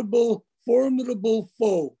formidable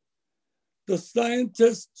foe, the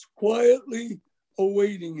scientists quietly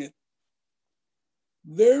awaiting it.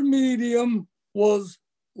 Their medium was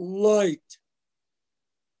light.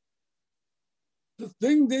 The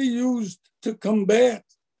thing they used to combat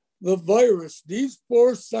the virus, these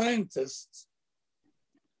 4 scientists,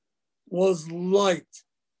 was light.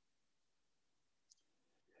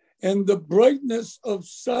 And the brightness of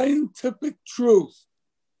scientific truth,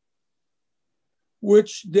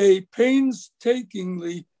 which they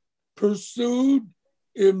painstakingly pursued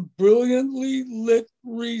in brilliantly lit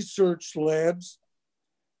research labs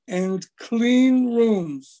and clean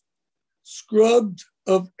rooms, scrubbed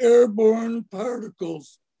of airborne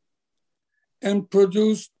particles, and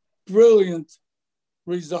produced brilliant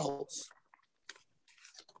results.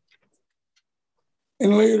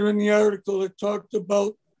 And later in the article, it talked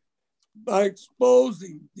about by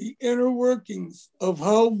exposing the inner workings of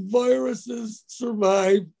how viruses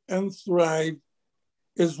survive and thrive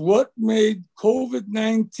is what made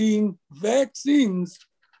COVID-19 vaccines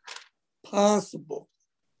possible.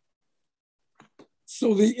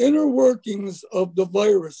 So the inner workings of the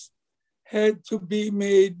virus had to be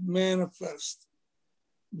made manifest.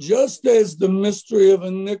 just as the mystery of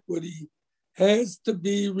iniquity has to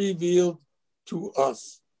be revealed to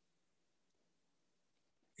us.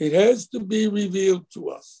 It has to be revealed to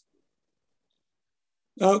us.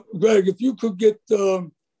 Now, Greg, if you could get the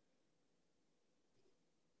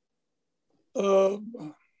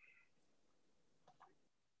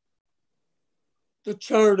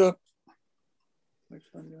chart up.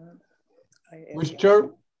 Which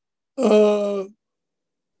chart? The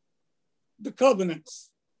covenants.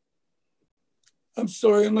 I'm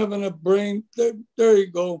sorry, I'm having a brain. There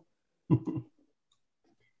you go.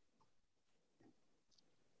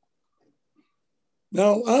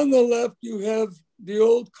 Now, on the left, you have the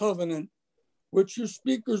old covenant, which your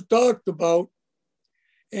speakers talked about,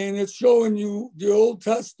 and it's showing you the Old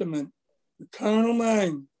Testament, the carnal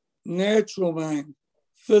mind, natural mind,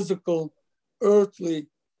 physical, earthly,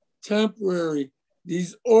 temporary,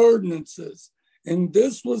 these ordinances. And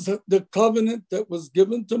this was the covenant that was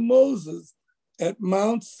given to Moses at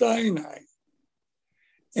Mount Sinai.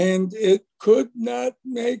 And it could not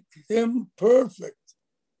make him perfect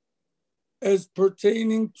as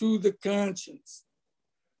pertaining to the conscience.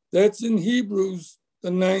 That's in Hebrews, the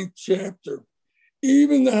 9th chapter.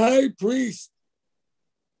 Even the high priest,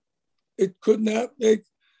 it could not make,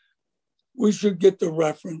 we should get the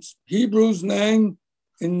reference. Hebrews 9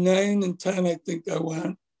 and 9 and 10, I think I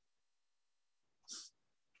want.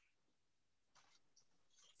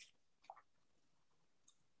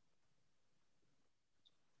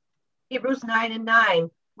 Hebrews 9 and 9,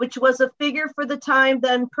 which was a figure for the time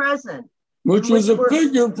then present. Which was a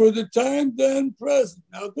figure for the time then present.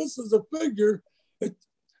 Now, this is a figure.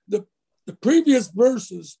 The previous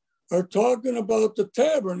verses are talking about the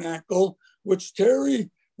tabernacle, which Terry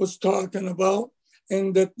was talking about,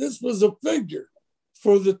 and that this was a figure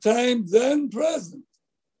for the time then present.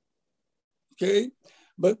 Okay?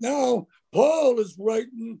 But now, Paul is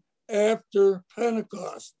writing after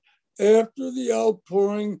Pentecost, after the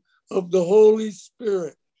outpouring of the Holy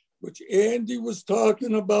Spirit, which Andy was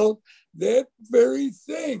talking about, that very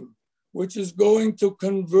thing, which is going to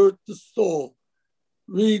convert the soul.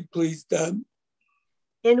 Read, please, Deb.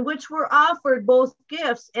 In which were offered both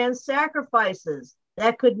gifts and sacrifices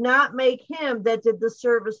that could not make him that did the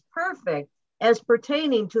service perfect as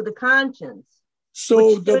pertaining to the conscience.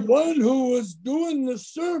 So the one who was doing the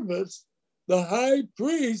service, the high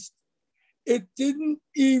priest, it didn't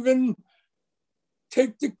even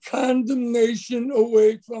take the condemnation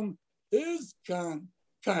away from his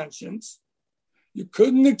conscience. You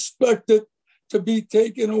couldn't expect it to be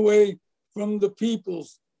taken away from the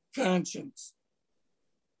people's conscience.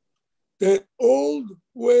 That old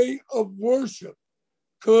way of worship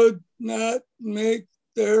could not make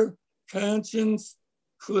their conscience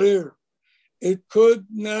clear. It could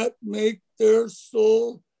not make their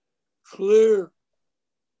soul clear.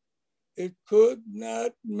 It could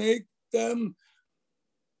not make them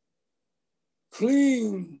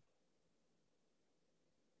clean.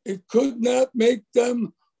 It could not make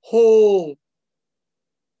them whole.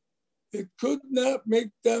 It could not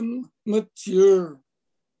make them mature.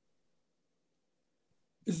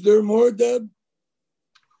 Is there more, Deb?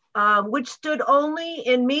 Which stood only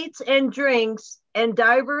in meats and drinks and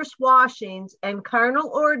diverse washings and carnal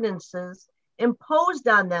ordinances imposed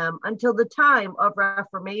on them until the time of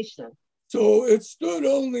Reformation. So it stood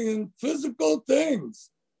only in physical things,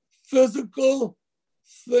 physical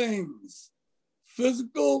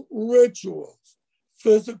rituals,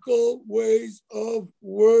 physical ways of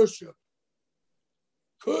worship.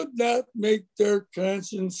 Could not make their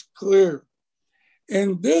conscience clear.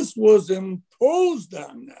 And this was imposed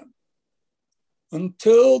on them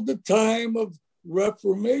until the time of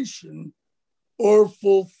Reformation or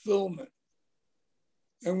fulfillment.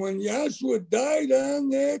 And when Yahshua died on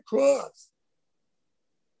that cross,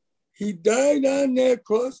 he died on that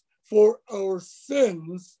cross for our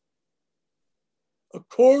sins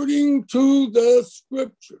according to the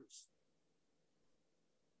scriptures.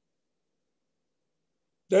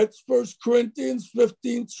 That's 1 Corinthians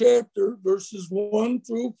 15th chapter, verses 1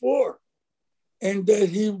 through 4. And that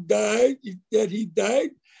he died,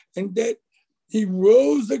 and that he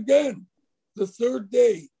rose again the third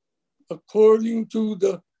day, according to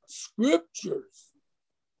the scriptures.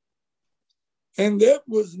 And that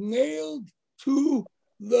was nailed to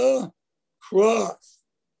the cross.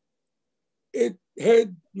 It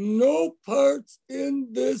had no parts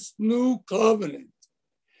in this new covenant.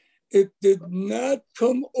 It did not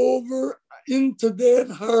come over into that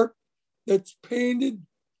heart that's painted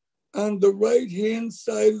on the right-hand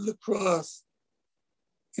side of the cross.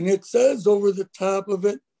 And it says over the top of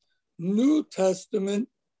it, New Testament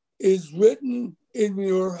is written in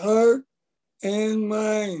your heart and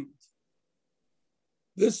mind.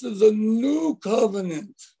 This is a new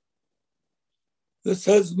covenant. This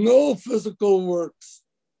has no physical works.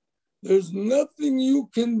 There's nothing you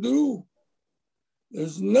can do.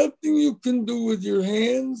 There's nothing you can do with your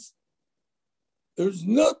hands. There's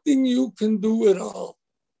nothing you can do at all.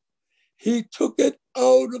 He took it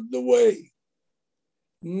out of the way,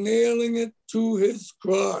 nailing it to his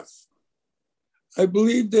cross. I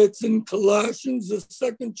believe that's in Colossians, the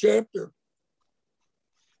 2nd chapter.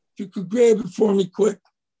 If you could grab it for me quick.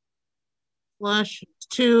 Colossians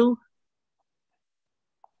 2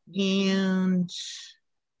 and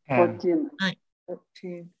 14.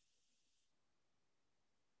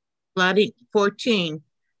 14.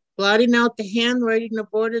 Blotting out the handwriting of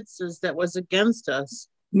ordinances that was against us.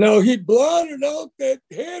 Now he blotted out that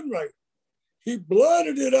handwriting. He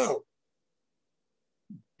blotted it out.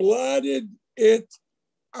 Blotted it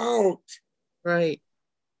out. Right.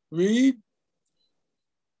 Read.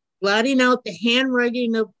 Blotting out the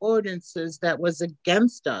handwriting of ordinances that was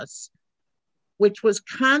against us, which was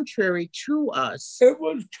contrary to us. It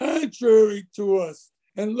was contrary to us.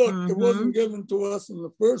 And look, it wasn't given to us in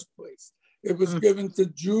the first place. It was given to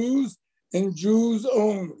Jews and Jews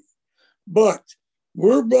only. But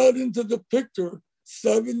we're brought into the picture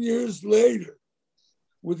 7 years later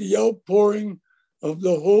with the outpouring of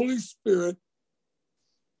the Holy Spirit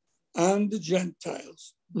on the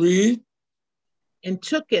Gentiles. Read. And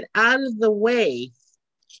took it out of the way,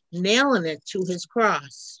 nailing it to his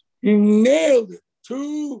cross. He nailed it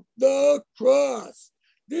to the cross.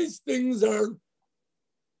 These things are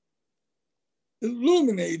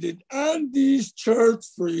illuminated on these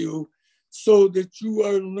charts for you so that you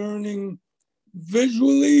are learning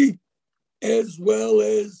visually as well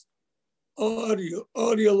as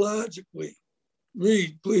audiologically.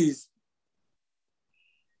 Read, please.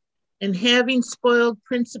 And having spoiled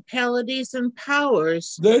principalities and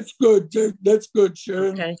powers. That's good. That's good,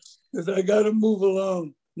 Sharon. Okay. Because I got to move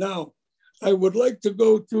along. Now, I would like to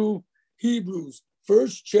go to Hebrews,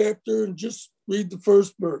 1st chapter, and just read the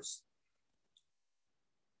first verse.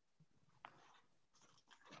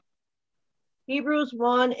 Hebrews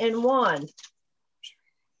 1:1.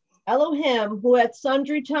 Elohim, who at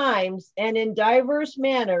sundry times and in diverse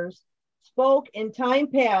manners spoke in time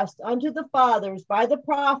past unto the fathers by the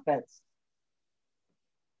prophets.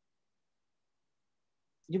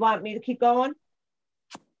 Do you want me to keep going?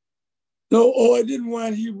 No, I didn't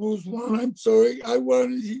want Hebrews 1. I'm sorry. I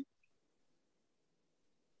wanted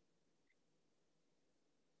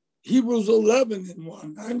Hebrews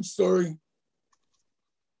 11:1. I'm sorry.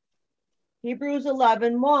 Hebrews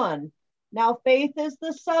 11:1. Now faith is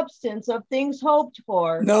the substance of things hoped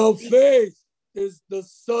for. Now faith is the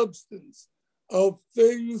substance of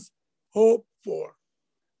things hoped for.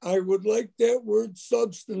 I would like that word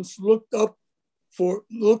substance looked up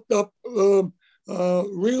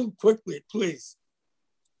real quickly, please.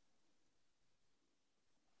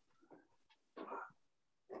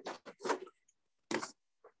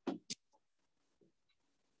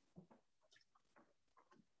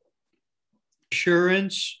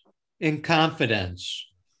 Assurance and confidence.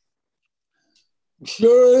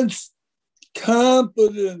 Assurance,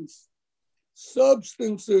 confidence.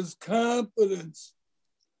 Substance is confidence.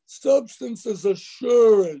 Substance is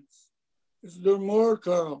assurance. Is there more,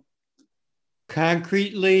 Carl?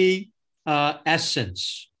 Concretely,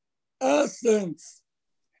 essence. Essence.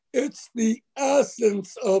 It's the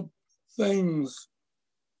essence of things.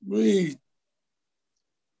 Read.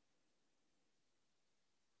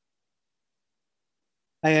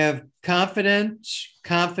 I have confident,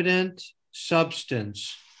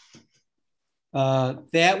 substance.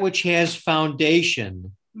 That which has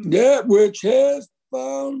foundation. That which has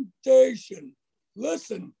foundation.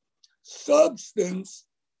 Listen, substance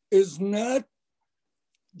is not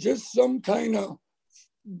just some kind of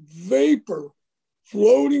vapor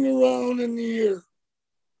floating around in the air.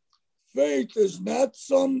 Faith is not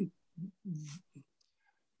some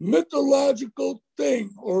mythological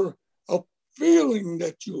thing or a feeling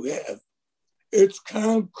that you have. It's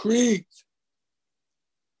concrete.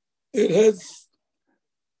 It is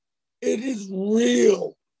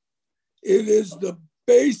real. It is the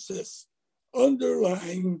basis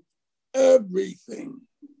underlying everything.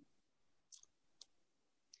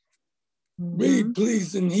 Read,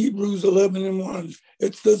 please, in Hebrews 11:1.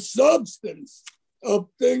 It's the substance of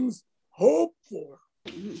things hoped for.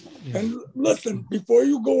 And listen, before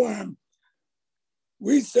you go on,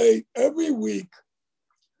 we say every week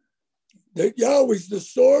that Yahweh's the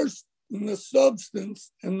source and the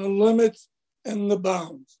substance and the limits and the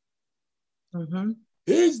bounds.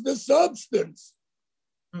 He's the substance.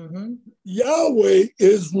 Yahweh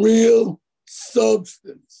is real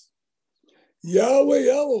substance. Yahweh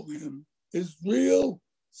Elohim is real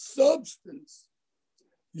substance.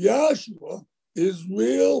 Yahshua is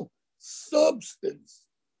real substance.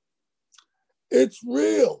 It's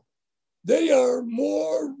real. They are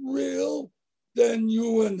more real than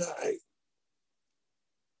you and I.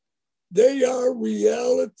 They are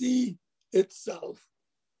reality itself.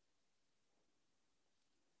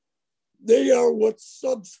 They are what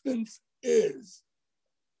substance is.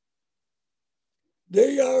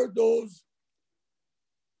 They are those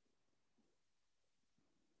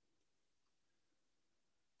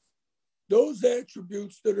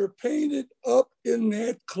attributes that are painted up in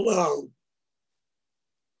that cloud.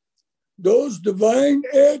 Those divine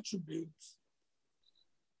attributes,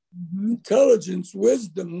 intelligence,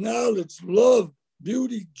 wisdom, knowledge, love,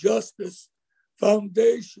 beauty, justice,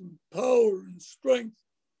 foundation, power, and strength,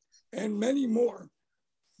 and many more.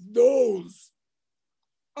 Those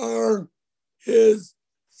are his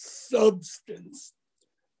substance.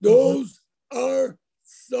 Those are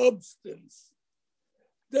substance.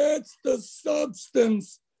 That's the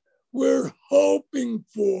substance we're hoping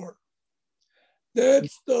for.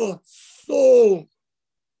 That's the soul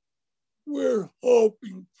we're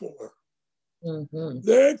hoping for.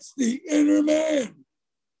 That's the inner man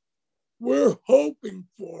we're hoping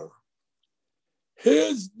for.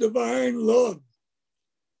 His divine love,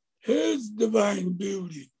 his divine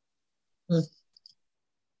beauty.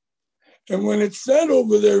 And when it's said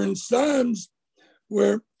over there in Psalms,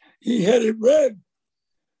 where he had it read,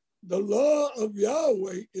 the law of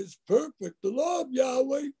Yahweh is perfect. The law of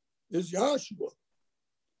Yahweh is Yahshua,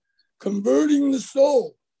 converting the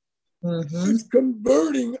soul. It's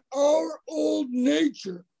converting our old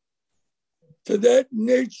nature to that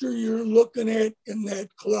nature you're looking at in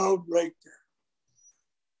that cloud right there.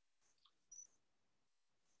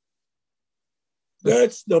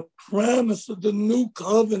 That's the promise of the new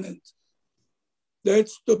covenant.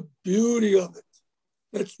 That's the beauty of it.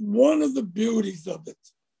 That's one of the beauties of it.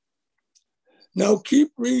 Now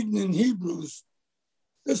keep reading in Hebrews.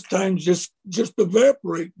 This time just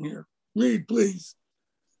evaporating here. Read, please.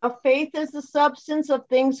 A faith is the substance of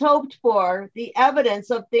things hoped for, the evidence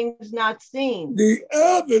of things not seen. The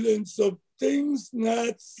evidence of things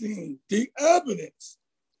not seen. The evidence,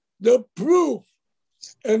 the proof.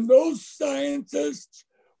 And those scientists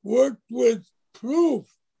worked with proof.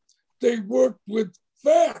 They worked with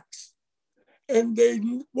facts. And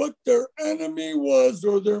what their enemy was,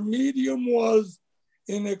 or their medium was,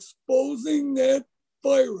 in exposing that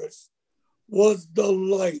virus was the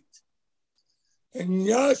light. And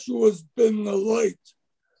Yahshua's been the light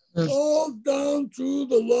all down through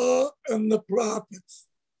the law and the prophets.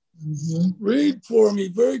 Read for me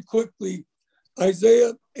very quickly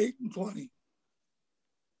Isaiah 8:20.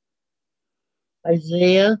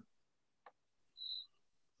 Isaiah.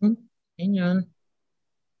 Hang on.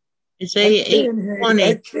 Isaiah 8:20.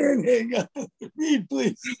 I can't hang on. Read,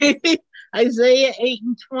 please. Isaiah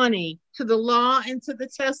 8:20. To the law and to the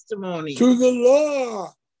testimony. To the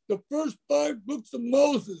law, the first 5 books of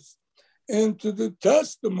Moses, and to the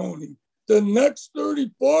testimony, the next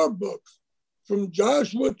 34 books from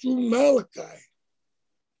Joshua through Malachi.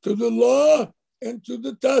 To the law and to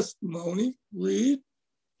the testimony, read.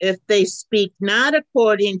 If they speak not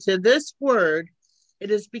according to this word, it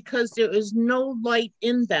is because there is no light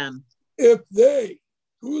in them. If they,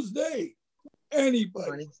 who's they?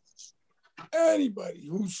 Anybody. Anybody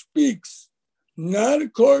who speaks not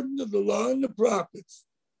according to the law and the prophets,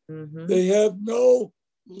 they have no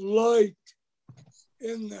light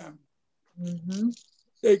in them.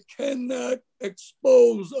 They cannot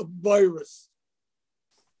expose a virus.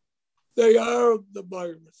 They are the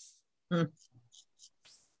virus.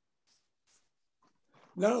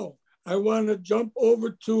 Now, I want to jump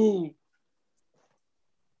over to,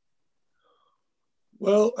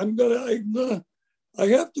 well, I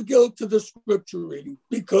have to go to the scripture reading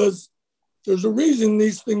because there's a reason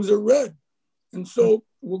these things are read. And so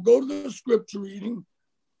we'll go to the scripture reading.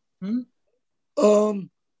 Read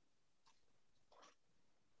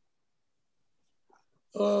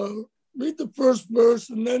the first verse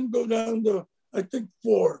and then go down to, I think,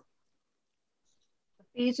 4.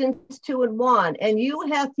 Ephesians 2:1. And you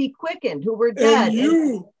hath he quickened who were dead.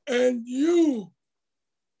 And you,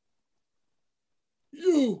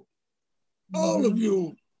 all of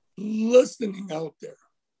you listening out there,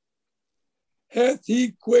 hath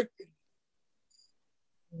he quickened,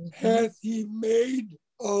 hath he made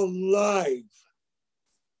alive.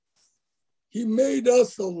 He made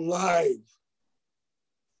us alive.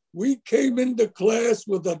 We came into class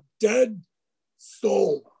with a dead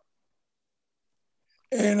soul.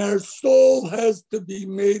 And our soul has to be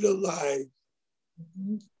made alive.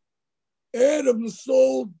 Adam's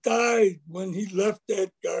soul died when he left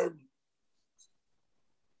that garden.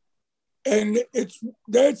 And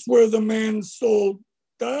that's where the man's soul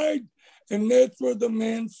died, and that's where the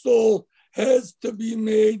man's soul has to be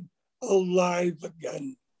made alive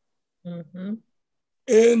again.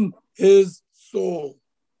 In his soul.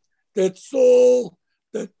 That soul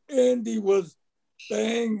that Andy was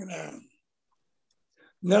banging on.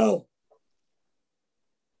 Now,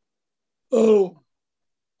 go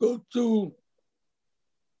to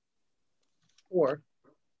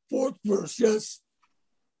fourth verse, yes.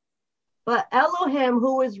 But Elohim,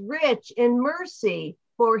 who is rich in mercy,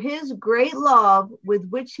 for his great love with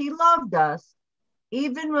which he loved us,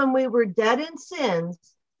 even when we were dead in sins,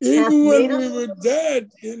 even when we were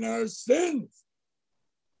dead in our sins,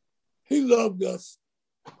 he loved us.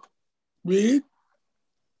 Read.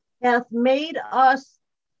 Hath made us,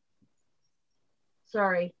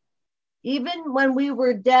 even when we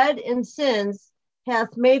were dead in sins,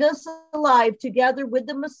 hath made us alive together with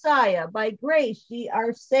the Messiah. By grace ye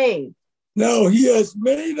are saved. Now he has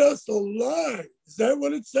made us alive. Is that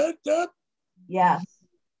what it said, Deb? Yes.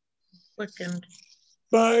 Quickened.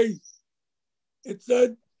 It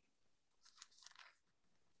said,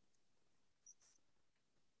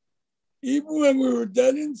 even when we were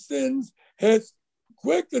dead in sins, has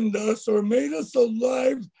quickened us or made us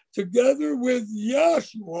alive together with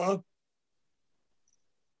Yahshua.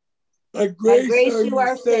 By grace you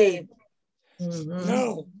are saved.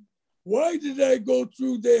 Now, why did I go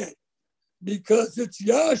through that? Because it's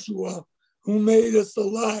Yahshua who made us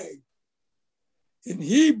alive. In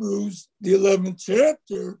Hebrews, the 11th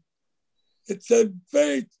chapter, it said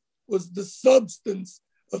faith was the substance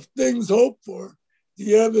of things hoped for,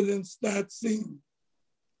 the evidence not seen.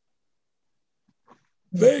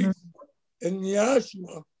 Faith and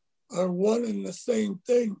Yahshua are one and the same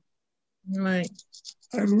thing. Right.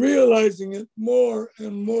 I'm realizing it more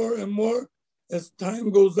and more and more as time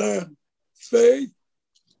goes on. Faith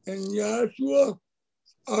and Yahshua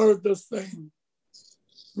are the same.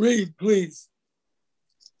 Read, please.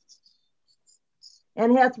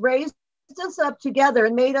 And hath raised us up together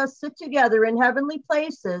and made us sit together in heavenly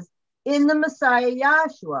places in the Messiah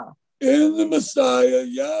Yahshua. In the Messiah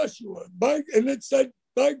Yahshua. And it said,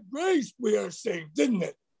 by grace we are saved, didn't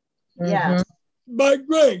it? Yes. By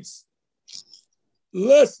grace.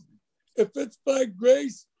 Listen, if it's by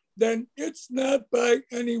grace, then it's not by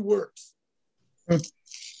any works.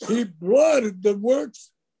 He brought the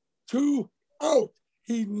works out.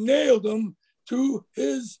 He nailed them to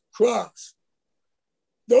his cross.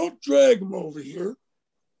 Don't drag them over here.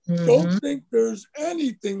 Don't think there's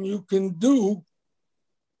anything you can do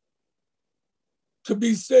to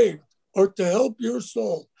be saved or to help your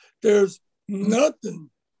soul. There's nothing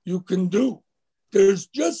you can do. There's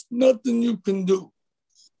just nothing you can do.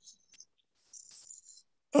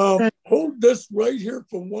 Hold this right here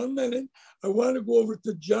for 1 minute. I want to go over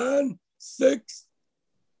to John 6,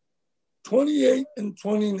 28 and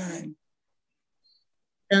 29.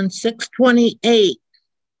 John 6:28.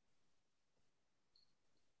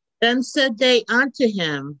 Then said they unto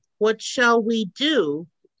him, what shall we do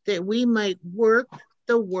that we might work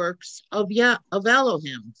the works of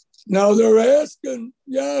Elohim? Now they're asking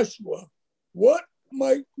Yahshua, what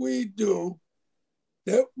might we do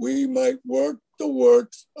that we might work the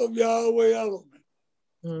works of Yahweh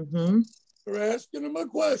Elohim? They're asking him a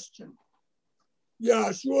question.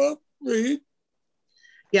 Yahshua, read.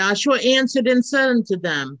 Yahshua answered and said unto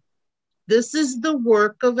them, this is the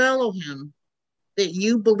work of Elohim, that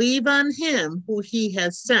you believe on him who he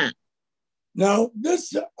has sent. Now,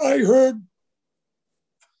 this I heard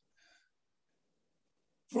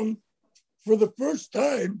for the first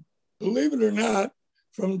time, believe it or not,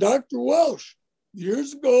 from Dr. Welsh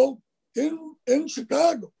years ago in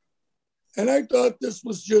Chicago. And I thought this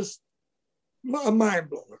was just a mind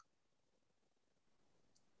blower.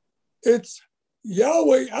 It's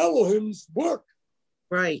Yahweh Elohim's work.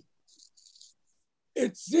 Right.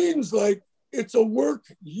 It seems like it's a work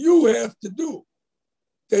you have to do,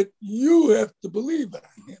 that you have to believe on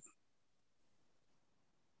him.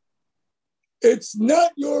 It's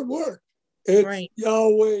not your work. It's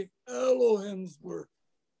Yahweh Elohim's work.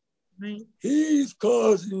 Right. He's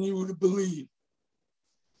causing you to believe.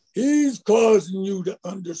 He's causing you to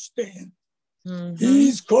understand.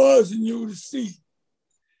 He's causing you to see.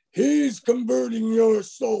 He's converting your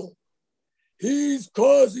soul. He's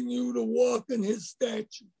causing you to walk in his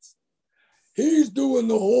statutes. He's doing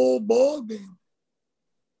the whole ball game.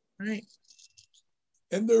 Right.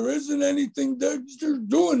 And there isn't anything that you're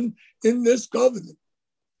doing in this covenant.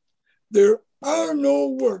 There are no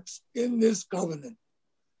works in this covenant.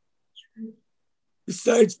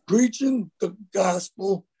 besides preaching the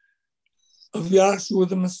gospel of Yahshua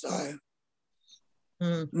the Messiah.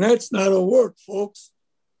 And that's not a work, folks.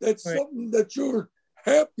 That's something that you're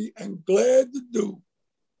happy and glad to do.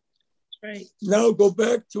 Right. Now go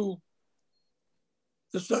back to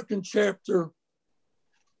the second chapter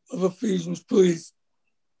of Ephesians, please.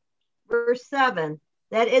 Verse 7,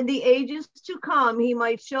 that in the ages to come he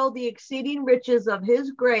might show the exceeding riches of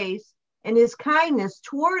his grace and his kindness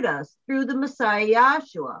toward us through the Messiah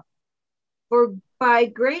Yahshua. For by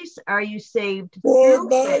grace are you saved. For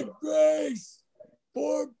by grace.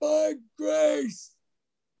 For by grace.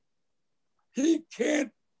 He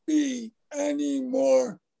can't be any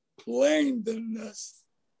more plain than this.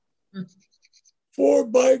 For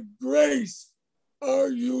by grace are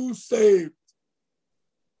you saved.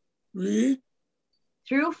 Read.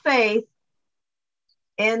 Through faith,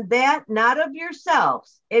 and that not of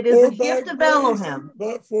yourselves. It is a gift of Elohim.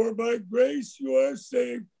 But for by grace you are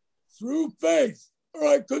saved through faith. Or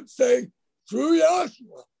I could say through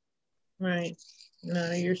Yahshua. Right.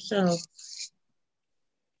 Not of yourself.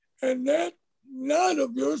 And that not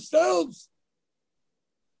of yourselves.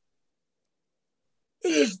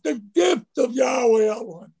 It is the gift of Yahweh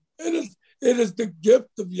Elohim. It is the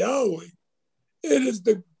gift of Yahweh. It is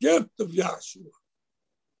the gift of Yahshua.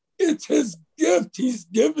 It's his gift he's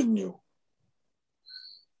given you.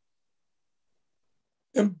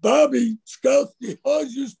 And Bobby Skalski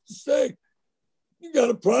always used to say, you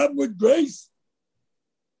got a problem with grace?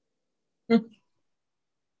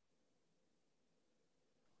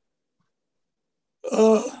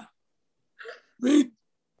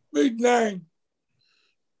 Read 9.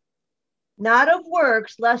 Not of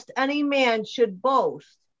works, lest any man should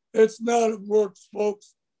boast. It's not of works,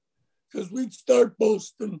 folks, because we'd start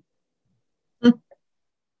boasting.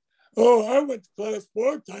 Oh, I went to class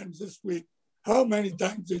 4 times this week. How many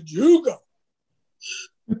times did you go?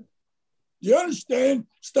 You understand?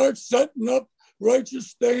 Start setting up righteous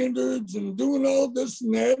standards and doing all this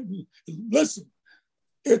and that. And listen,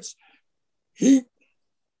 he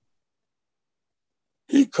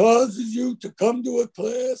causes you to come to a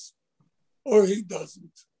class or he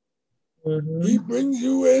doesn't. Mm-hmm. He brings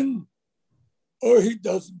you in or he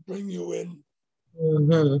doesn't bring you in.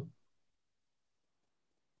 Mm-hmm.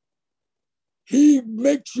 He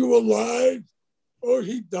makes you alive or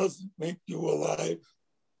he doesn't make you alive.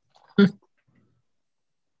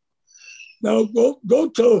 Now go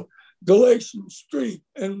to Galatians 3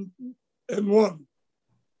 and 1.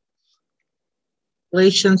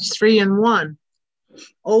 Galatians 3 and 1.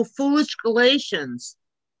 O foolish Galatians,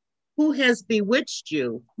 who has bewitched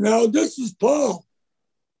you? Now this is Paul.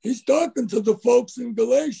 He's talking to the folks in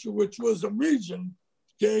Galatia, which was a region,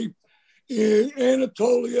 okay, in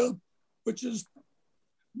Anatolia, which is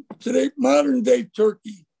today modern day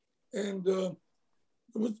Turkey. And there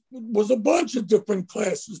was a bunch of different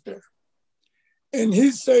classes there. And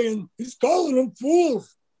he's calling them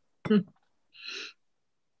fools.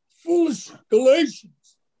 Foolish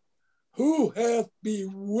Galatians, who have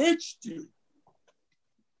bewitched you?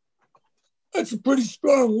 That's a pretty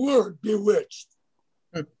strong word, bewitched.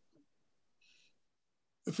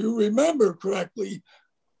 If you remember correctly,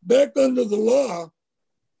 back under the law,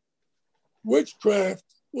 witchcraft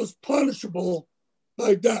was punishable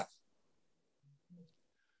by death.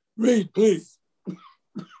 Read, please.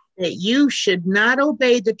 That you should not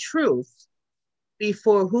obey the truth,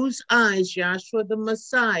 before whose eyes Yahshua the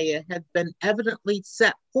Messiah had been evidently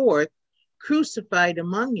set forth, crucified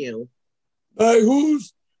among you. By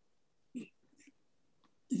whose?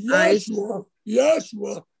 Yahshua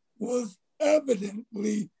was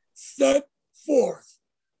evidently set forth.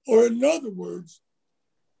 Or in other words,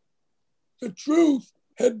 the truth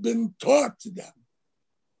had been taught to them.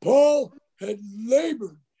 Paul had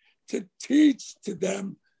labored to teach to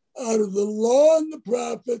them out of the law and the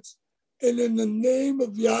prophets and in the name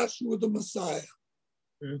of Yahshua the Messiah.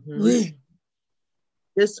 Mm-hmm. Read.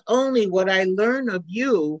 This only what I learn of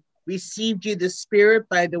you, received you the Spirit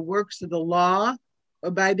by the works of the law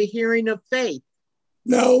or by the hearing of faith?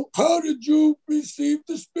 Now, how did you receive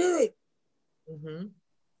the Spirit? Mm-hmm.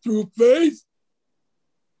 Through faith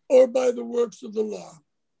or by the works of the law?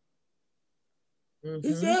 Mm-hmm.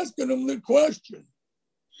 He's asking them the question.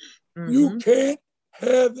 Mm-hmm. You can't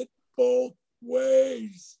have it both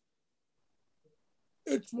ways.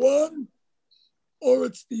 It's one or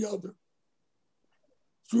it's the other.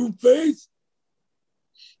 Through faith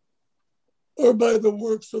or by the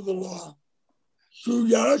works of the law. Through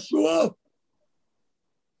Yahshua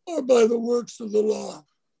or by the works of the law.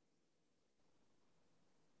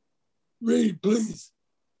 Read, please.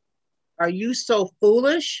 Are you so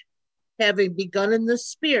foolish? Having begun in the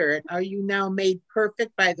spirit, are you now made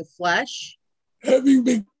perfect by the flesh? Having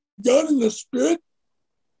begun in the spirit,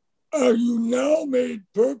 are you now made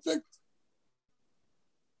perfect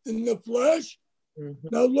in the flesh? Mm-hmm.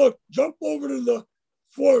 Now look, jump over to the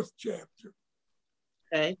 4th chapter.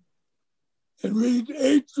 Okay. And read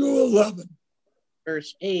 8 through 11.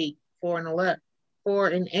 Verse 8, 4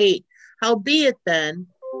 and 8. Howbeit then,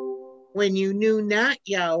 when you knew not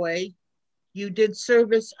Yahweh, you did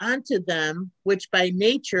service unto them, which by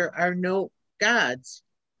nature are no gods.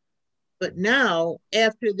 But now,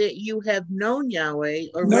 after that you have known Yahweh,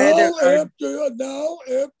 or now after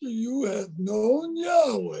you have known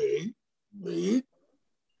Yahweh, read.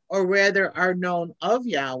 Or rather are known of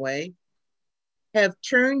Yahweh, have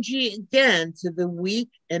turned ye again to the weak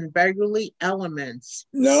and beggarly elements.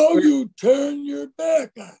 Now you turn your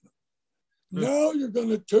back on them. Now you're going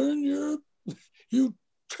to turn you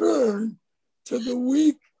turn to the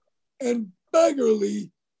weak and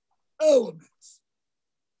beggarly elements.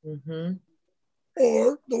 Mm-hmm.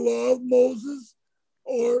 Or the law of Moses,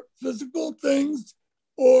 or physical things,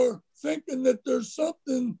 or thinking that there's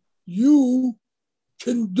something you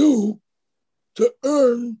can do to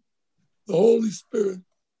earn the Holy Spirit.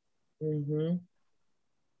 Mm-hmm.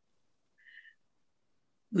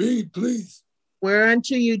 Read, please.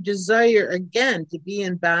 Whereunto you desire again to be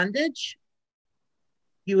in bondage?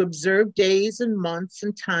 You observe days and months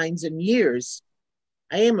and times and years.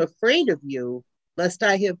 I am afraid of you, lest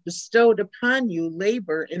I have bestowed upon you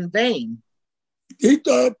labor in vain. He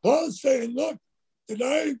thought, Paul's saying, look, did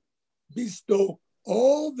I bestow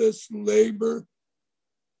all this labor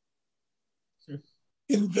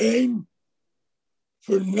in vain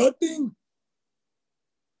for nothing?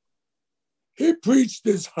 He preached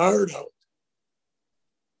his heart out.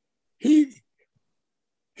 He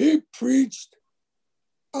preached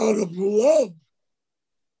out of love.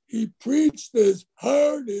 He preached as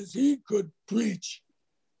hard as he could preach,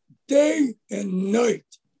 day and night,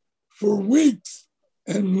 for weeks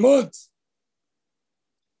and months.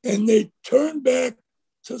 And they turned back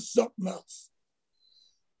to something else,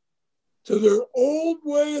 to their old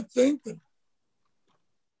way of thinking.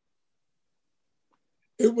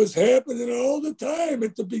 It was happening all the time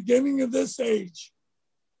at the beginning of this age.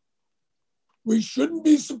 We shouldn't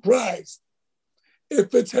be surprised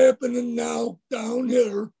if it's happening now down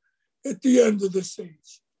here at the end of this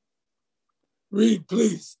age. Read,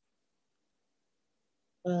 please.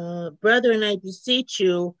 Brethren, I beseech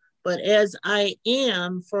you, but as I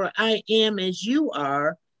am, for I am as you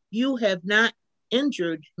are, you have not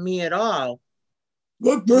injured me at all.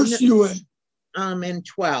 What verse you in? In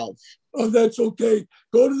 12. Oh, that's okay.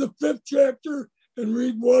 Go to the 5th chapter and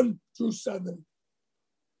read 1 through 7.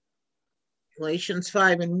 Galatians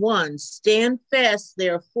 5 and 1. Stand fast,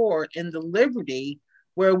 therefore, in the liberty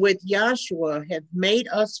wherewith Yahshua hath made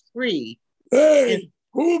us free. Hey, and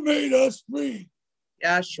who made us free?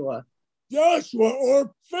 Yahshua. Joshua,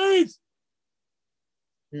 or faith.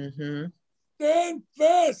 Mm-hmm. Stand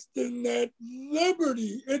fast in that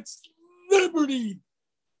liberty. It's liberty.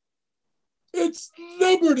 It's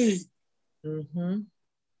liberty. Mm-hmm.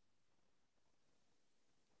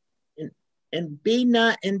 And be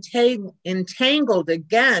not entangled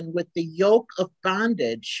again with the yoke of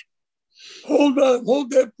bondage. Hold on,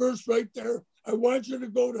 hold that verse right there. I want you to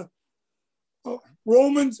go to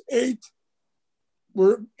Romans 8,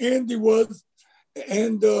 where Andy was,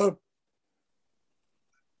 and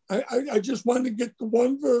I just want to get to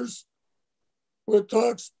one verse where it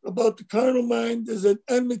talks about the carnal mind is at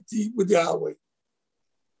enmity with Yahweh.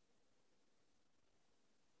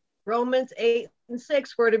 Romans 8 and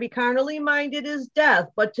 6, for to be carnally minded is death,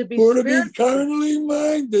 but to be carnally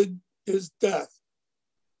minded is death.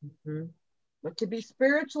 Mm-hmm. But to be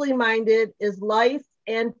spiritually minded is life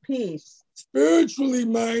and peace. Spiritually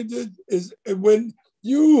minded is when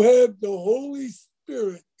you have the Holy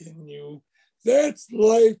Spirit in you. That's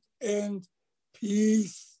life and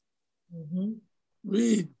peace. Mm-hmm.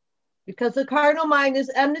 Read. Because the carnal mind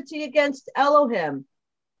is enmity against Elohim,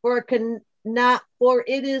 for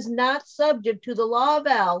it is not subject to the law of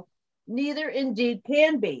El, neither indeed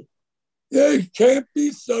can be. Yeah, it can't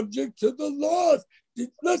be subject to the laws.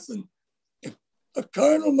 Listen, a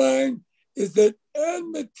carnal mind is at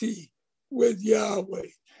enmity with Yahweh.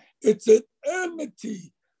 It's at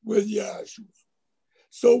enmity with Yahshua.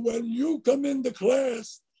 So when you come into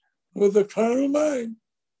class with a carnal mind,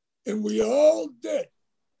 and we all did,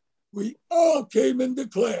 we all came into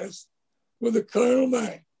class with a carnal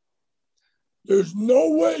mind. There's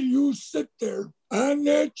no way you sit there on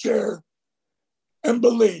that chair and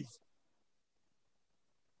believe.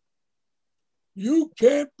 You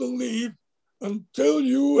can't believe until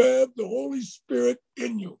you have the Holy Spirit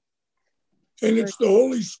in you. And it's the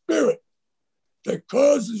Holy Spirit that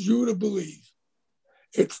causes you to believe.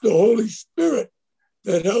 It's the Holy Spirit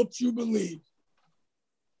that helps you believe.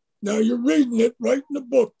 Now you're reading it right in the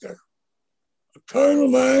book there. A carnal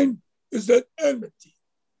mind is at enmity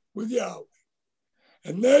with Yahweh.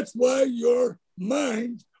 And that's why your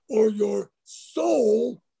mind or your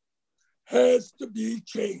soul has to be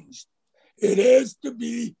changed. It has to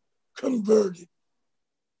be converted.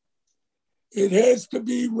 It has to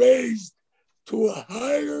be raised to a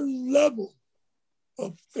higher level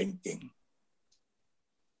of thinking.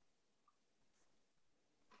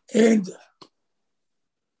 And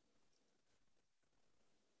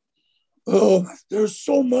there's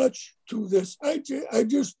so much to this. I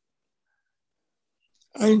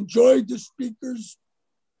enjoyed the speakers.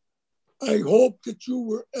 I hope that you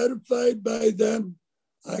were edified by them.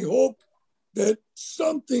 I hope that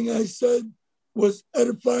something I said was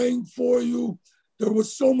edifying for you. There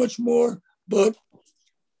was so much more, but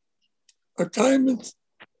our time is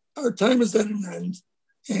at an end.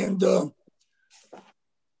 And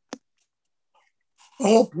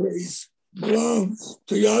all praise belongs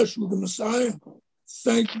to Yahshua the Messiah.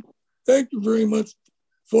 Thank you very much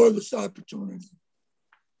for this opportunity.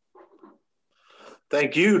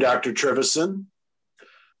 Thank you, Dr. Trivison.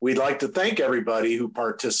 We'd like to thank everybody who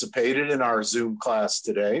participated in our Zoom class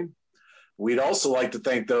today. We'd also like to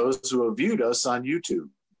thank those who have viewed us on YouTube.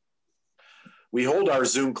 We hold our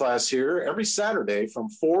Zoom class here every Saturday from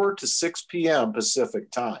 4 to 6 p.m. Pacific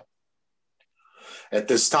time. At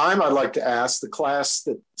this time, I'd like to ask the class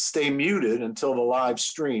that stay muted until the live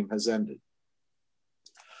stream has ended.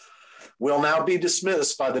 We'll now be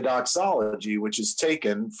dismissed by the doxology, which is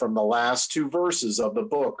taken from the last two verses of the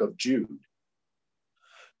book of Jude.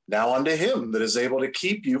 Now unto him that is able to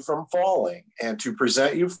keep you from falling and to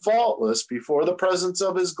present you faultless before the presence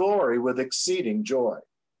of his glory with exceeding joy.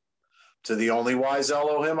 To the only wise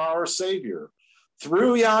Elohim, our Savior,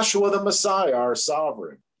 through Yahshua the Messiah, our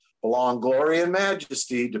Sovereign, belong glory and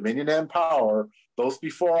majesty, dominion and power, both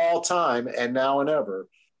before all time and now and ever.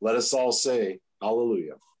 Let us all say,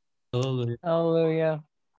 Hallelujah. Hallelujah. Hallelujah.